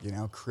thought,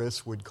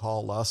 Chris would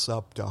call us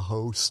up to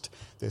host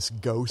this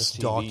ghost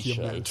TV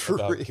documentary. show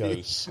about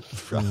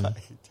ghosts. Right,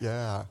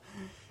 yeah,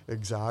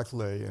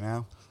 exactly,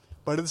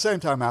 But at the same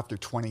time, after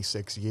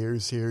 26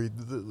 years here,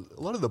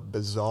 a lot of the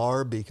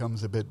bizarre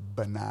becomes a bit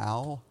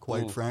banal,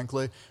 quite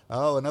frankly.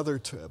 Oh, another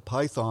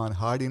python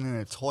hiding in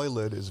a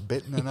toilet is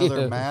bitten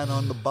another man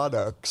on the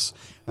buttocks.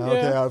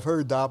 Okay, I've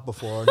heard that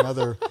before.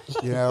 Another,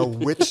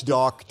 witch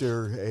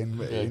doctor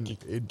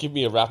Give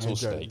me a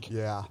rattlesnake.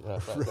 Yeah,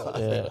 right.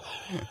 Yeah.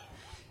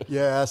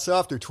 Yeah, so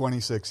after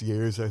 26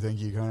 years, I think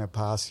you kind of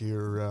pass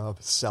your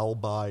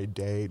sell-by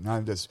date. And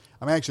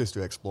I'm anxious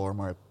to explore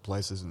more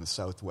places in the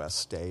Southwest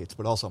states,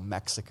 but also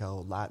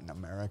Mexico, Latin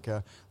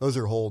America. Those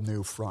are whole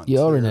new frontiers.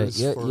 You're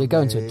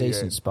going to a me,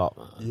 decent and- spot,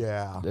 man.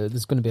 Yeah.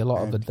 There's going to be a lot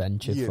of And,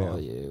 adventure for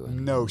you.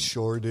 And No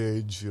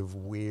shortage of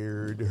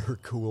weird or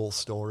cool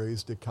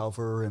stories to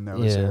cover in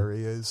those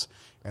areas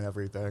and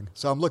everything.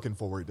 So I'm looking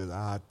forward to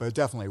that. But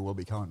definitely we'll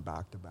be coming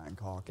back to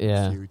Bangkok in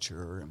the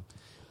future and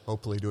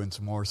hopefully doing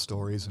some more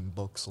stories and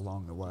books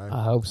along the way.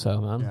 I hope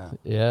so, man.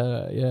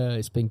 Yeah.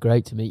 It's been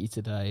great to meet you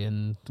today,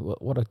 and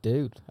what a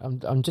dude.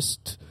 I'm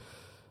just.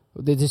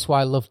 This is why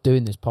I love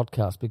doing this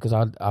podcast, because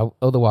I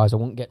otherwise I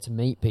wouldn't get to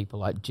meet people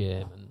like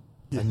Jim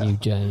and you,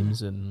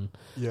 James, and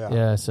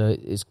so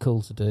it's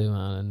cool to do,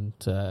 man.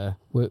 And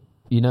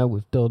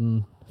we've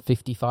done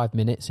 55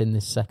 minutes in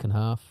this second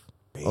half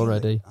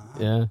already.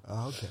 Yeah.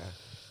 Okay.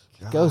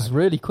 God. Goes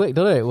really quick,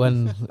 doesn't it?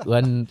 When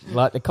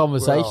like the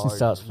conversation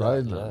starts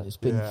flowing, right, man. It's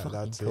been fucking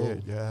that's cool.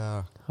 it.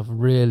 Yeah. I've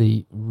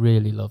really,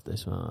 really loved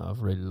this, man. I've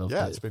really loved it.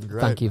 Yeah, it's been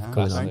great. Thank you for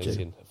coming on,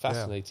 Jim.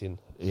 Fascinating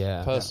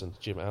person,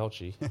 Jim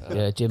Algie.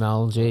 Jim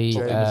Algie.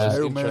 James Most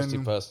Newman,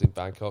 interesting person in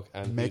Bangkok,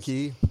 and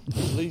Mickey.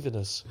 he's leaving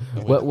us.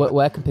 And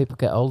Where can people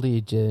get hold of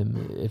you,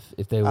 Jim,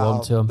 if they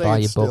want to, and they buy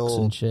can your books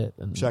still and shit?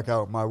 And Check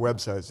out my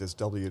website. It's just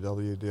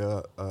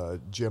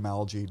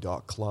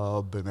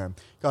www.jimalgie.club, and then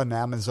got an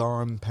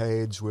Amazon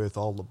page with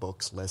all the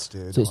books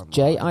listed. so it's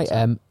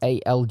online.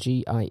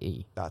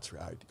 JIMALGIE. That's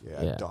right.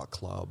 Yeah. Yeah.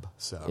 .club.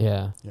 So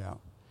Yeah. yeah.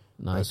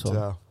 Nice But,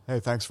 one. hey,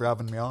 thanks for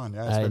having me on.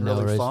 Yeah, it's Hey, been no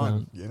really worries,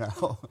 fun. man.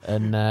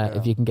 And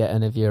if you can get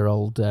any of your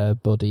old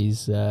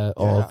buddies,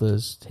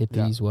 authors,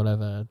 hippies,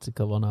 whatever, to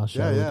come on our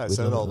show. I we'd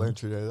said love all them.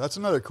 introduced. That's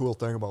another cool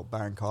thing about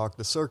Bangkok.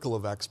 The circle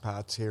of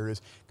expats here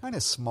is kind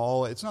of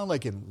small. It's not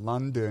like in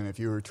London, if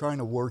you were trying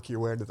to work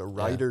your way into the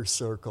writer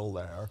circle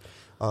there,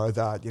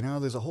 that,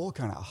 there's a whole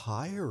kind of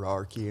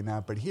hierarchy in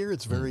that. But here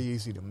it's very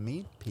easy to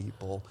meet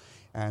people.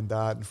 And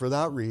for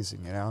that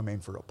reason,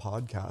 for a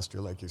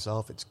podcaster like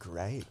yourself, it's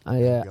great.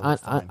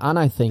 And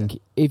I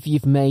think if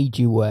you've made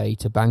your way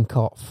to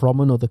Bangkok from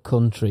another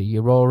country,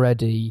 you're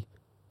already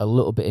a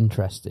little bit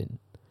interesting.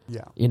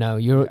 Yeah.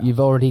 You've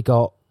already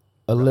got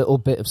a little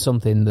bit of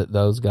something that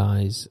those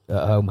guys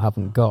at home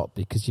haven't got,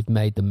 because you've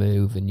made the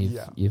move and you've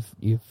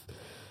Right.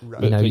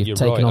 you've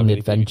taken on the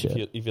adventure.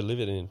 If you're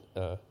living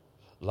in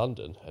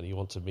London and you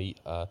want to meet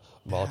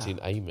Martin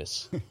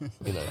Amis,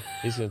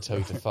 he's going to tell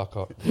you to fuck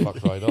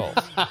right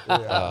off.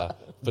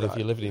 But if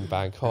you're living in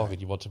Bangkok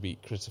and you want to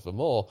meet Christopher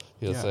Moore,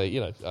 he'll say,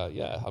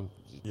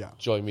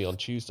 join me on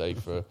Tuesday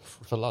for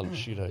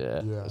lunch.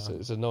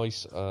 It's a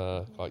nice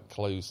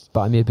closed.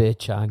 Buy me a beer,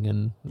 Chang,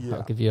 and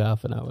I'll give you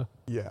half an hour.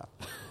 Yeah.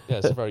 Yeah,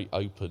 it's a very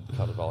open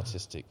kind of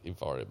artistic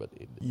environment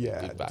in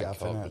Bangkok,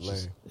 definitely. which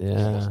is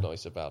Yeah. what's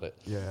nice about it.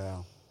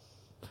 Yeah.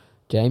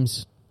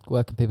 James,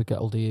 where can people get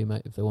hold of you,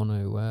 mate, if they want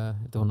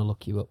to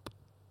look you up?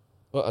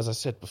 Well, as I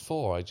said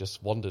before, I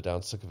just wander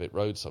down Sukhumvit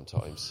Road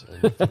sometimes,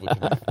 and people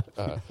can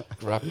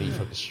grab me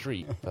from the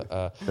street. But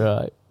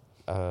Right.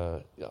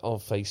 on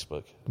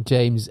Facebook,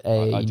 James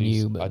A. I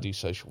Newman. do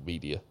social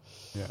media.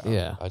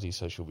 Yeah. I do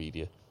social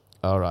media.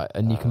 All right.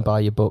 And you can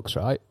buy your books,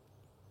 right?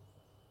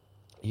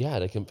 Yeah,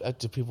 they can.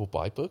 Do people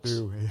buy books?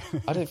 Ooh,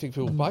 I don't think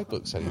people buy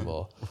books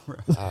anymore.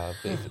 But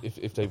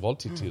if they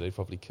wanted to, they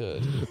probably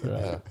could.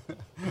 Yeah.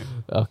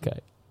 Okay.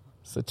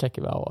 So check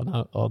him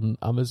out on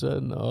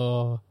Amazon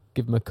or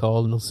give him a call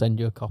and he'll send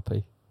you a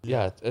copy.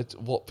 Yeah,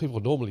 what people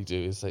normally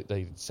do is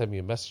they send me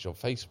a message on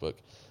Facebook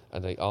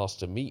and they ask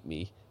to meet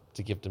me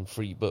to give them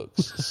free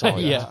books.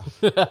 Signed. Yeah.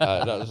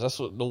 That's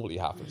what normally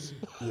happens.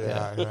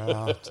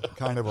 yeah. It's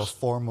kind of a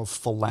form of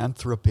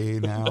philanthropy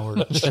now,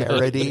 or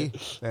charity,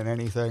 than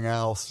anything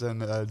else,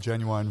 than a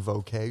genuine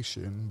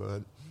vocation.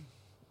 But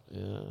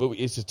But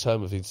it's a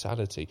term of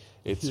insanity.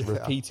 It's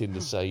repeating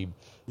the same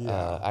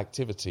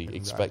activity,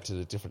 expecting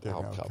a different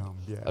outcome.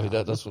 Yeah. I mean,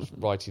 that's what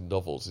writing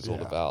novels is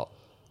all about.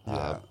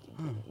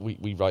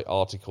 We write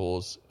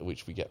articles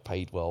which we get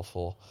paid well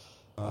for.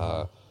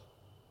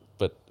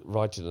 But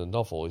writing a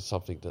novel is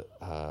something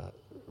that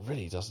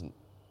really doesn't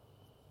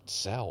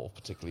sell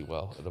particularly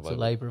well at the It's a moment.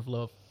 labour of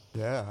love.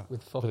 Yeah.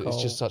 With fuck But it's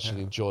all. just such an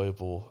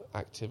enjoyable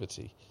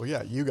activity. Well,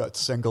 yeah, you got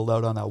singled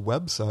out on our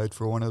website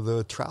for one of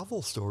the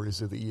travel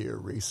stories of the year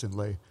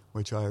recently,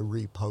 which I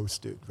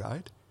reposted,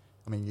 right?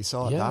 I mean, you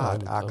saw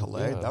that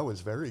accolade. yeah. That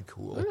was very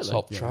cool. Really?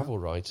 Top travel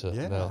writer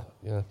now.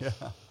 Yeah.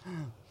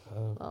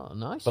 Oh,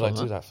 nice. But I one,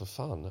 do that. that for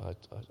fun. I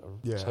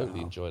Yeah. totally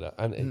enjoy that.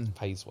 And it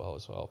pays well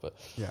as well. But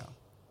Yeah.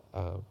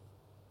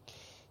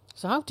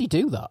 So how do you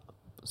do that?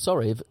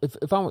 Sorry,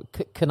 if I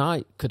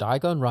could I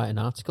go and write an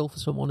article for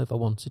someone if I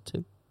wanted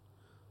to,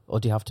 or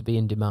do you have to be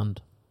in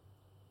demand?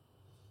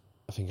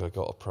 I think I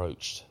got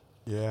approached.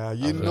 Yeah,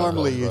 I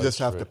normally you wrote just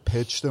have for to it.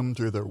 pitch them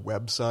through their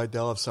website.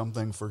 They'll have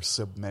something for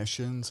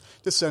submissions.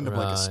 Just send them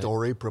like a Right.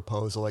 story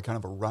proposal, like kind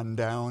of a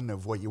rundown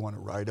of what you want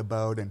to write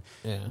about, and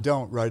Yeah.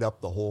 don't write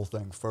up the whole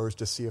thing first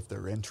to see if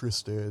they're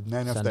interested. And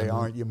then if Send they them-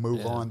 aren't, you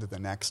move yeah. on to the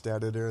next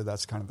editor.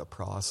 That's kind of the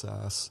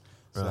process.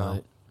 So,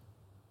 Right.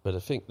 But I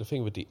think the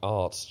thing with the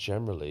arts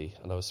generally,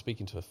 and I was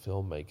speaking to a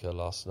filmmaker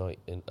last night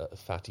at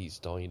Fatty's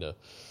Diner,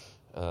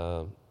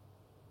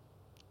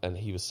 and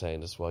he was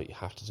saying as well, you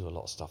have to do a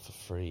lot of stuff for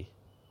free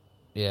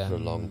Yeah. for a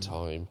long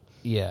time.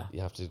 Yeah.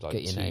 You have to do Get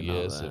like your 2 name out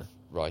years there. of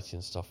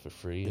writing stuff for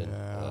free.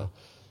 Yeah.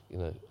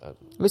 And,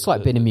 It's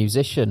like being a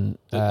musician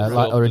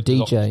or a the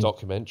DJ.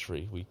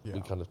 documentary, we Yeah.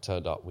 kind of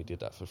turned up and we did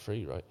that for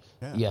free, right?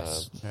 yeah.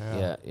 Yes.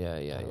 Yeah. Yeah.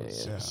 Yeah.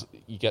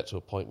 You get to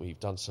a point where you've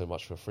done so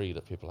much for free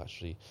that people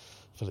actually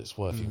feel it's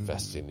worth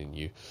investing in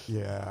you.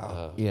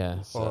 Yeah.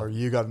 Yeah. So- Or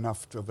you got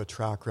enough of a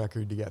track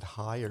record to get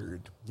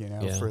hired,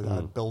 Yeah. for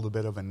that, build a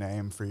bit of a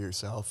name for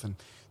yourself. And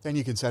then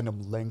you can send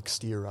them links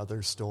to your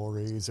other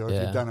stories. Or if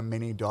Yeah. you've done a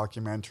mini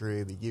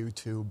documentary, the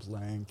YouTube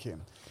link.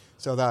 And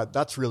so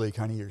that's really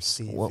kind of your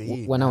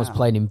CV. When I was now.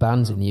 playing in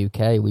bands in the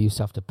UK, we used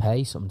to have to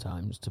pay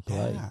sometimes to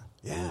play.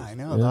 Yeah, I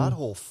know. Yeah. That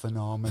whole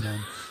phenomenon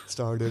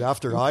started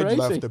after I'd Crazy.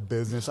 left the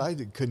business. I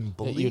couldn't Yeah,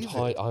 believe it.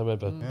 I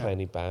remember playing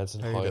in bands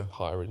and Paid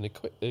hiring the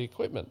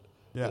equipment.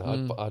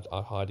 Yeah. I'd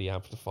hire the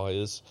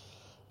amplifiers.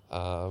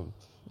 Madness,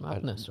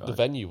 and right? The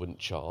venue wouldn't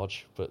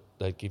charge, but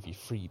they'd give you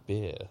free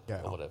beer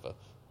Yeah. or whatever.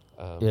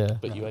 Yeah.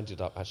 But you ended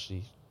up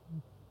actually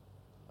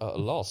at a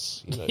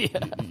loss. You know,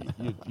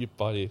 Yeah.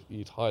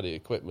 you'd hire the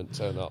equipment,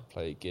 turn up,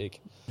 play a gig,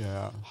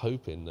 Yeah,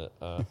 hoping that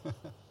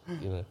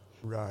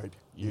right.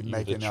 You- You'd you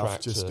make would enough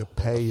attract just to a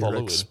pay your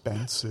following.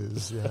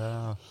 expenses.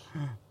 Yeah.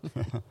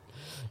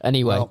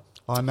 Anyway, Well,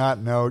 on that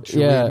note, should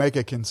Yeah. we make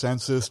a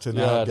consensus to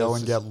now Yeah, go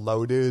this and is- get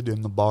loaded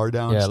in the bar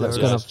downstairs? let's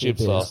go Yeah, and it's have a few Jim's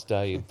beers. last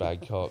day in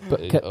Bangkok,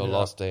 But or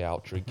last day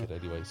out drinking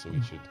anyway, so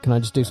we should. can I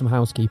just do some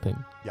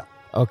housekeeping? Yeah.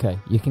 Okay,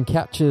 you can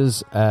catch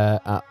us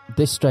at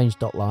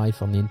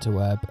thisstrange.life on the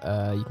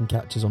interweb. You can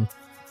catch us on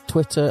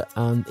Twitter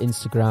and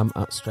Instagram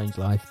at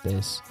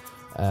strangelifethis,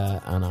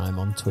 and I'm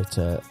on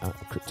Twitter at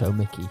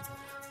CryptoMickey.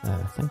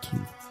 Thank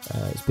you.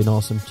 It's been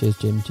awesome. Cheers,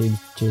 Jim.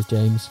 Cheers,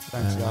 James.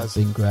 Thanks, guys. It's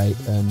been great,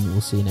 and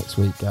we'll see you next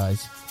week,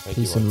 guys. Thank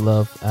Peace you, and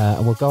love.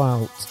 And we'll go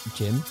out,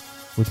 Jim,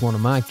 with one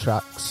of my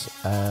tracks,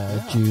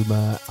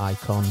 Juma,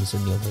 Icons,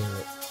 and you'll hear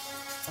it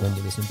when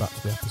you listen back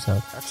to the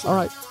episode. Excellent. All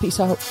right, peace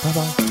out.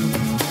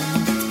 Bye-bye.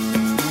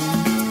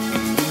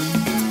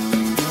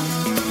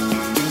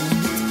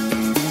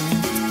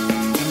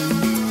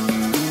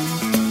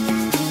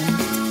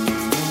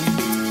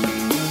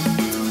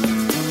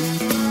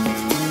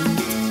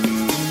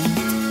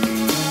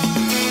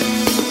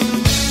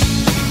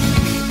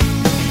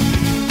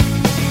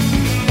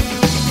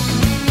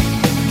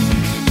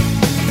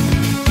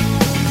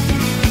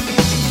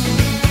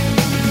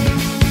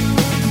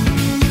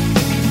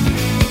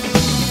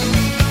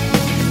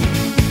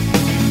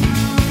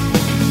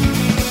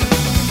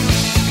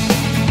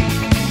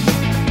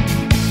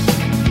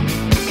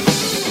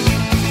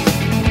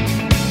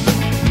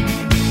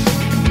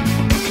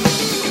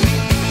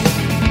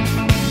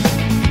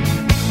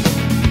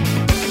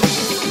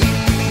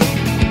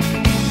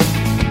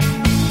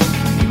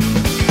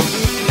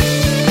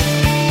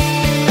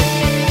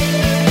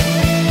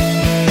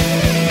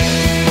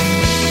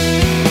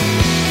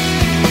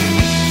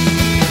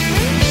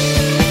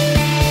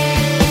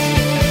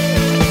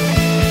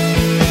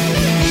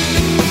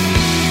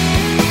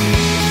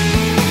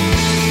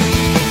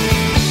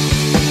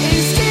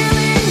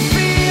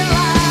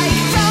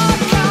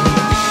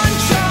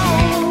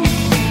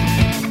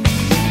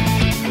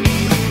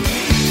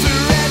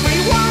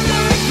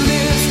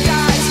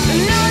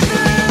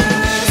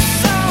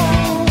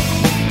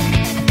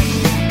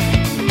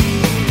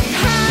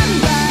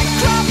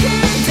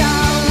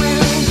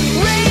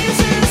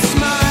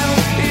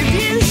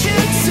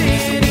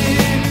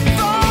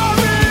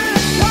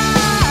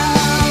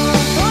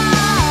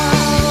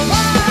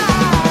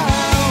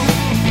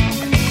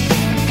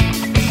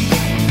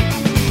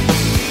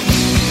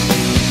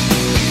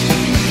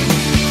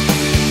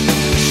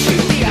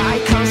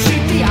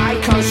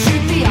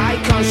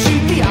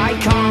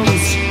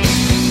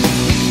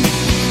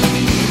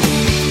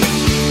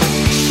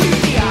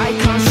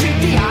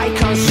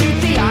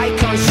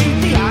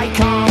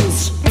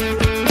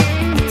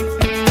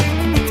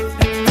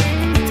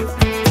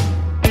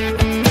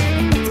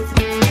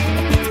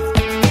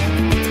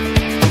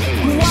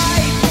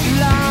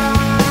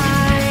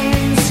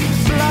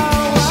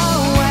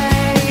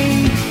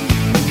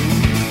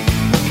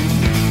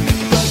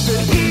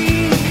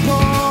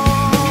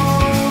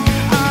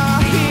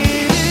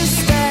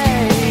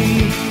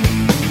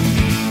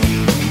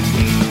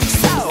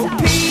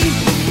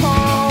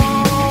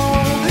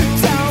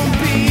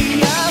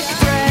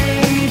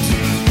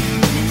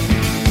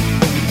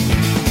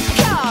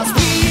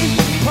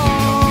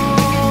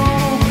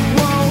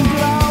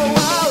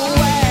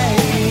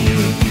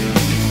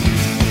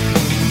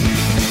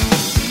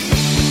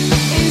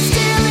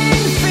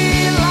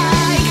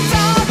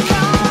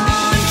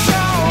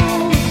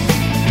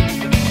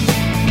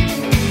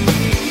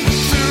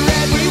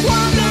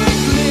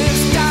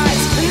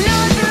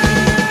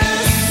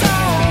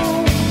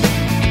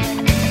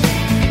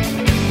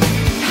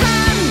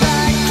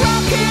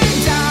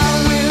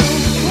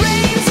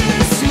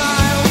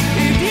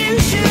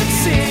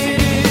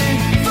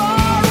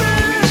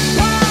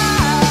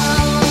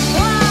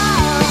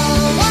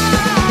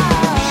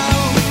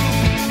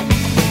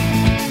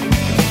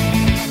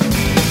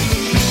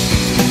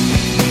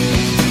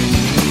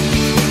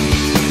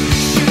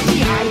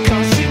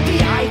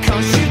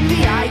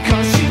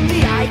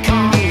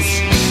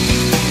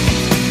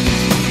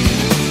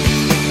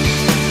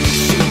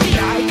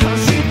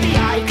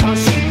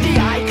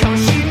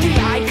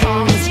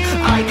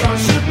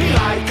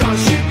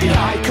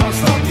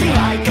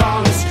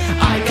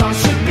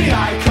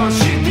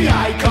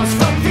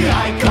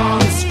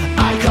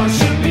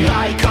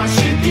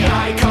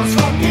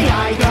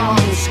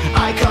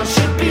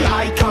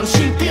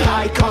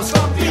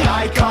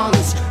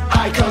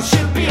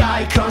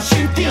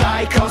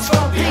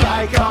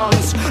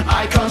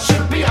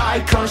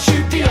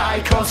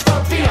 icons,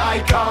 fuck the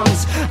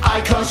icons.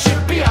 Icons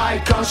should be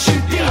icons,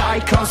 shoot the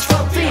icons,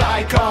 fuck the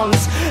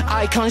icons.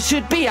 Icons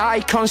should be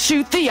icons,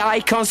 shoot the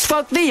icons,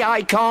 fuck the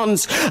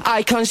icons.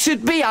 Icons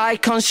should be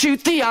icons,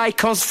 shoot the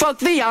icons, fuck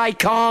the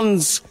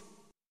icons.